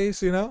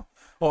holidays, you know?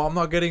 Oh, I'm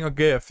not getting a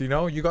gift, you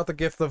know? You got the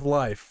gift of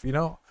life, you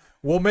know?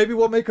 Well, maybe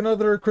we'll make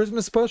another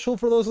Christmas special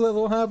for those that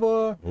don't have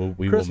a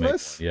We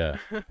Christmas. will make one,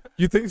 yeah.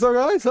 You think so,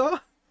 guys, huh?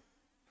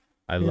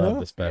 I You love know?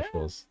 the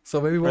specials. So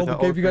maybe For we'll the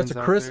give you guys orphans a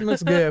out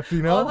Christmas gift,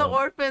 you All the know?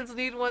 orphans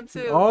need one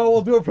too. Oh,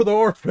 we'll do it for the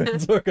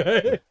orphans,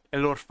 okay?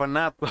 El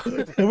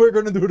orfanato. We're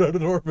going to do it at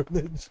an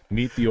orphanage.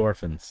 Meet the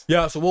orphans.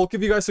 Yeah, so we'll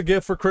give you guys a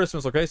gift for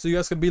Christmas, okay? So you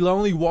guys can be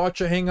lonely,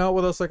 watch it, hang out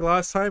with us like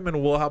last time,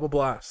 and we'll have a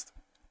blast.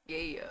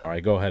 Yeah. All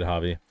right, go ahead,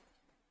 Javi.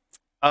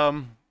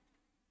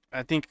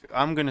 I think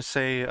I'm gonna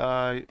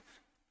say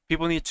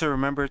people need to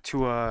remember to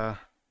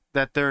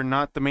that they're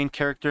not the main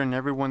character in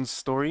everyone's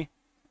story.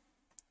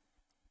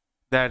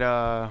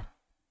 That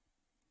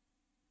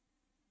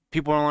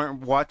people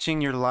aren't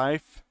watching your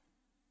life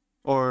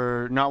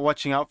or not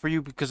watching out for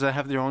you because they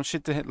have their own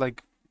shit to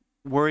like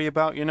worry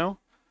about, you know?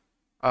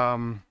 I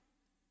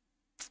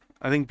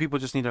think people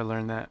just need to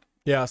learn that.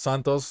 Yeah,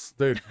 Santos,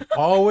 dude,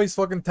 always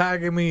fucking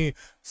tagging me.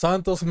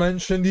 Santos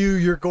mentioned you.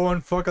 You're going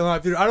fucking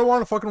live, dude. I don't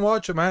want to fucking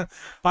watch it, man.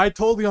 I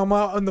told you I'm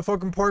out in the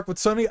fucking park with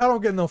Sonny. I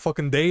don't get no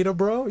fucking data,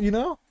 bro. You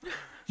know?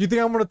 You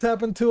think I'm gonna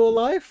tap into a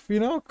life?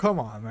 You know? Come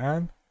on,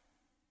 man.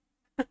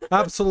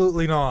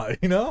 Absolutely not.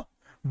 You know?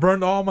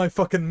 Burned all my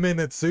fucking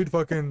minutes, dude.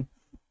 Fucking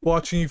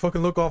watching you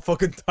fucking look all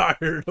fucking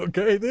tired.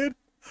 Okay, dude?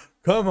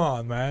 Come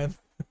on, man.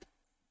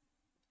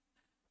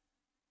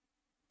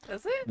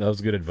 That's it. That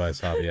was good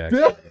advice, Javi.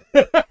 Actually.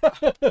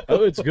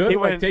 Oh, it's good. He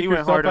Like, went- take he went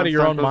yourself hard out on of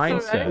your own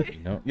Santos. mindset. Right? You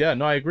know? Yeah,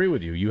 no, I agree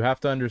with you. You have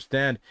to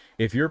understand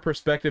if your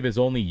perspective is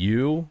only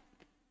you,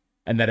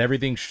 and that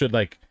everything should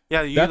like.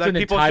 Yeah, you That's like an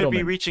people should be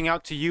entitlement. reaching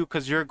out to you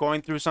because you're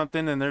going through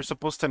something and they're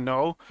supposed to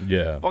know.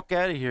 Yeah. Fuck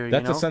out of here.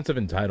 That's you know? a sense of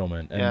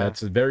entitlement, and Yeah.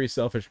 that's a very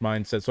selfish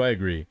mindset. So I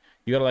agree.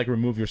 You gotta like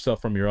remove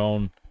yourself from your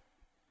own Yeah,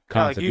 like,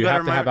 concept. you you gotta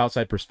have to have remember-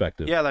 outside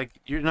perspective. Yeah, like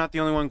you're not the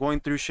only one going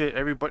through shit.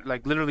 Everybody,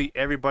 like literally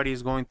everybody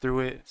is going through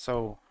it.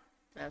 So,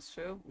 That's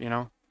true. you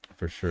know.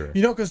 For sure.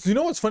 You know, because you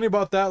know what's funny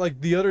about that?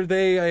 Like the other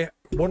day,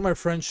 one of my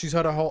friends, she's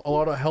had a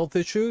lot of health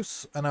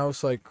issues, and I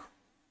was like,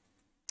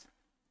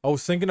 I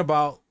was thinking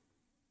about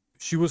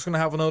she was gonna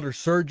have another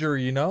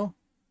surgery, you know.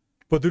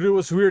 But dude, it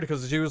was weird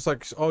because she was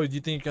like, "Oh, do you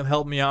think you can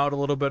help me out a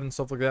little bit and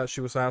stuff like that?" She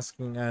was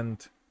asking,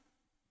 and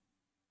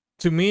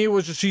to me, it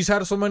was just she's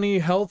had so many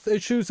health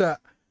issues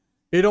that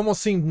it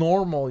almost seemed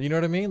normal. You know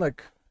what I mean?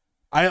 Like,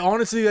 I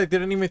honestly like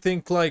didn't even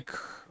think like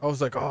I was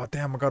like, "Oh,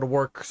 damn, I gotta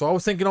work." So I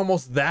was thinking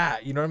almost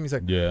that. You know what I mean? It's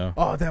like, Yeah.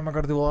 oh damn, I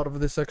gotta do a lot of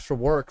this extra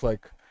work,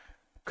 like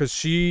because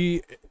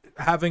she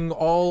having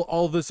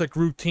all this like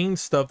routine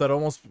stuff that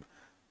almost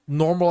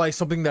normalize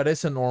something that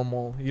isn't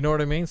normal. You know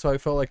what I mean? So I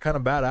felt like kind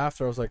of bad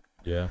after. I was like,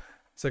 Yeah.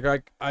 it's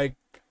like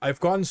I've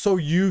gotten so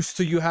used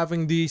to you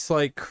having these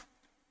like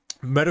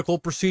medical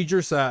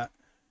procedures that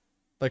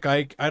like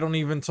I don't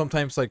even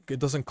sometimes like it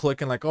doesn't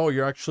click and like, oh,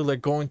 you're actually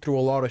like going through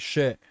a lot of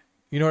shit.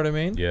 You know what I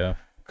mean? Yeah.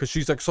 Because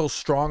she's like so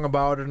strong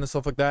about it and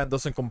stuff like that and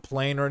doesn't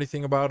complain or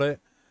anything about it.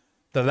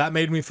 That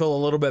made me feel a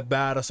little bit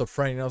bad as a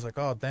friend. And I was like,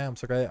 oh damn.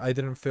 It's like I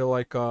didn't feel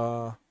like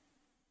I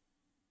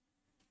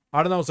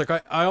don't know. It's like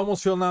I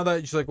almost feel now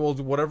that she's like, well,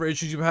 whatever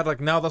issues you've had,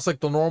 like now that's like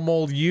the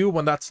normal you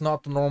when that's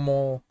not the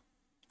normal,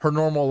 her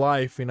normal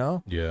life, you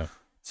know? Yeah.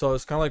 So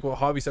it's kind of like what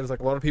Javi said. It's like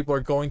a lot of people are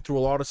going through a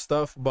lot of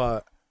stuff,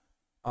 but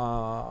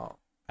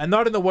and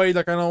not in the way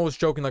like I know I was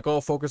joking, like,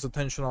 oh, focus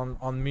attention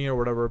on me or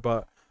whatever.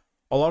 But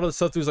a lot of the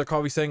stuff is like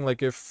Javi saying,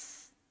 like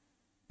if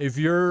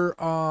you're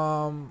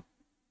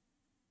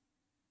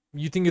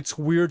you think it's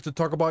weird to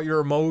talk about your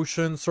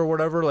emotions or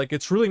whatever, like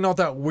it's really not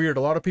that weird.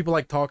 A lot of people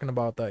like talking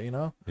about that, you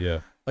know? Yeah.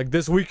 Like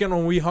this weekend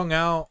when we hung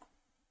out,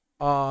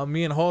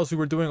 me and Halls, we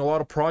were doing a lot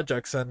of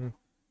projects, and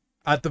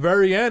at the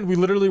very end, we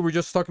literally were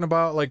just talking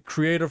about like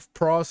creative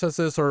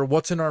processes or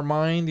what's in our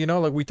mind, you know?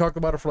 Like we talked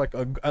about it for like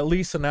at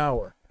least an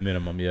hour.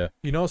 Minimum, yeah.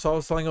 You know, so I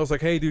was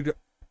like, hey, dude,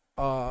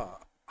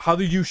 how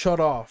do you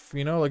shut off?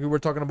 You know, like we were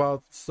talking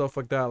about stuff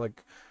like that,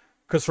 like,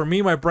 because for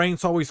me, my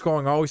brain's always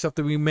going. I always have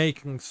to be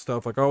making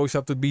stuff. Like I always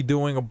have to be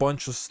doing a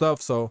bunch of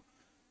stuff, so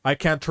I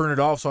can't turn it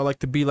off. So I like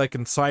to be like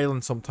in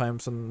silence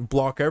sometimes and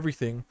block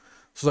everything.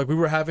 So like we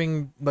were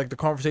having like the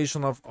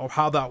conversation of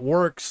how that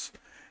works,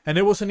 and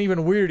it wasn't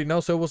even weird, you know.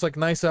 So it was like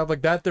nice to have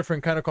like that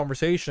different kind of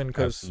conversation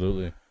because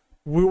Absolutely.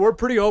 we were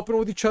pretty open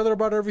with each other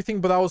about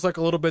everything, but that was like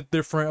a little bit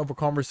different of a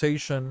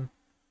conversation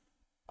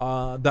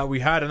that we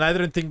had, and I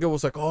didn't think it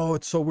was like, oh,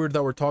 it's so weird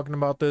that we're talking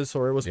about this,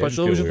 or it was Yeah,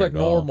 special. It was just like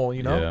weird at all. normal,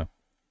 you know. Yeah.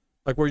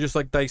 Like we're just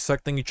like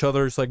dissecting each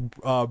other's like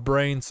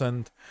brains.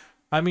 And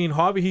I mean,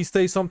 Hobby, he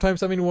stays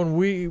sometimes. I mean,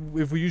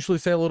 if we usually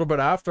say a little bit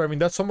after, I mean,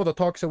 that's some of the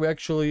talks that we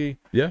actually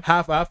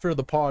have after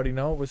the pod, you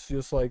know. It was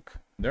just like,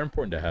 They're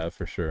important to have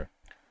for sure.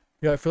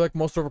 yeah, I feel like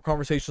most of our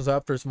conversations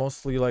after is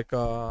mostly like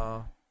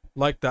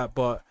that.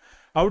 But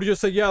I would just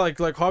say, yeah, like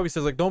Hobby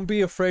says, like don't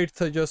be afraid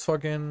to just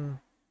fucking,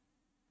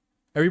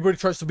 everybody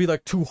tries to be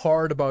like too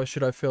hard about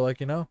shit, I feel like,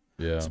 you know.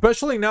 Yeah.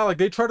 Especially now, like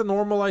they try to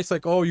normalize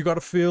like, oh, you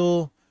gotta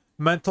feel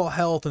mental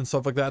health and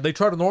stuff like that. They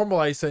try to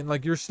normalize it, and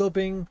like you're still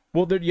being,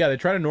 Well, they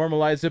try to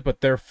normalize it,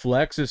 but their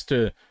flex is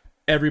to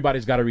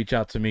everybody's got to reach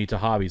out to me, to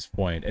Hobby's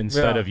point,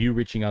 instead Yeah. of you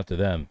reaching out to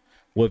them.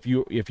 Well,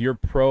 if you're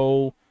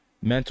pro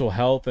mental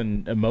health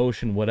and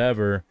emotion,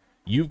 whatever,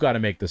 you've got to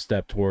make the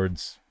step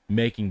towards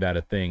making that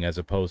a thing, as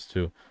opposed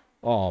to,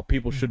 oh,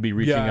 people should be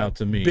reaching yeah, out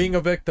to me. being a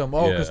victim.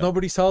 Oh, because Yeah.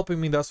 nobody's helping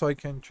me, that's why I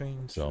can't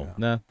change. So, yeah.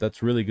 nah,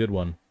 that's a really good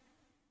one.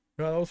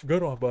 Yeah, that was a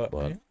good one, but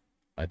But yeah.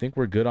 I think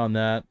we're good on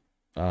that.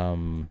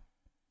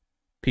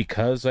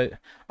 Because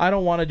I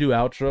don't want to do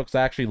outro, because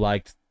I actually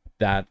liked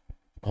that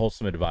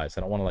wholesome advice.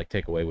 I don't want to like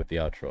take away with the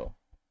outro.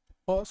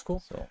 Oh, that's cool.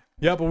 So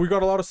Yeah, but we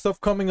got a lot of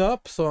stuff coming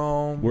up,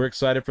 so we're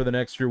excited for the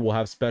next year. We'll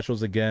have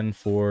specials again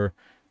for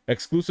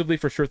exclusively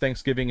for sure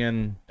Thanksgiving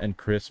and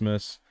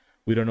Christmas.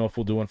 We don't know if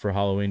we'll do one for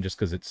Halloween just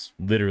because it's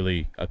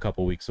literally a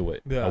couple weeks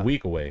away. Yeah. A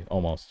week away,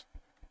 almost.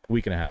 A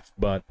week and a half.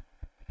 But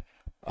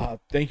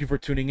thank you for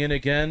tuning in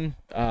again.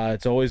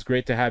 It's always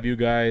great to have you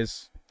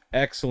guys.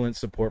 Excellent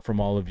support from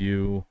all of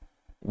you.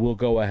 We'll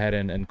go ahead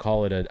and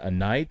call it a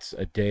night,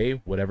 a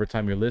day, whatever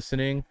time you're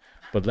listening.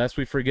 But lest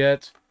we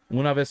forget,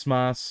 una vez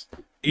más,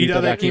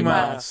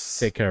 Itadakimasu.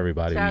 take care,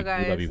 everybody. Ciao, We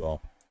love guys. you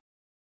all.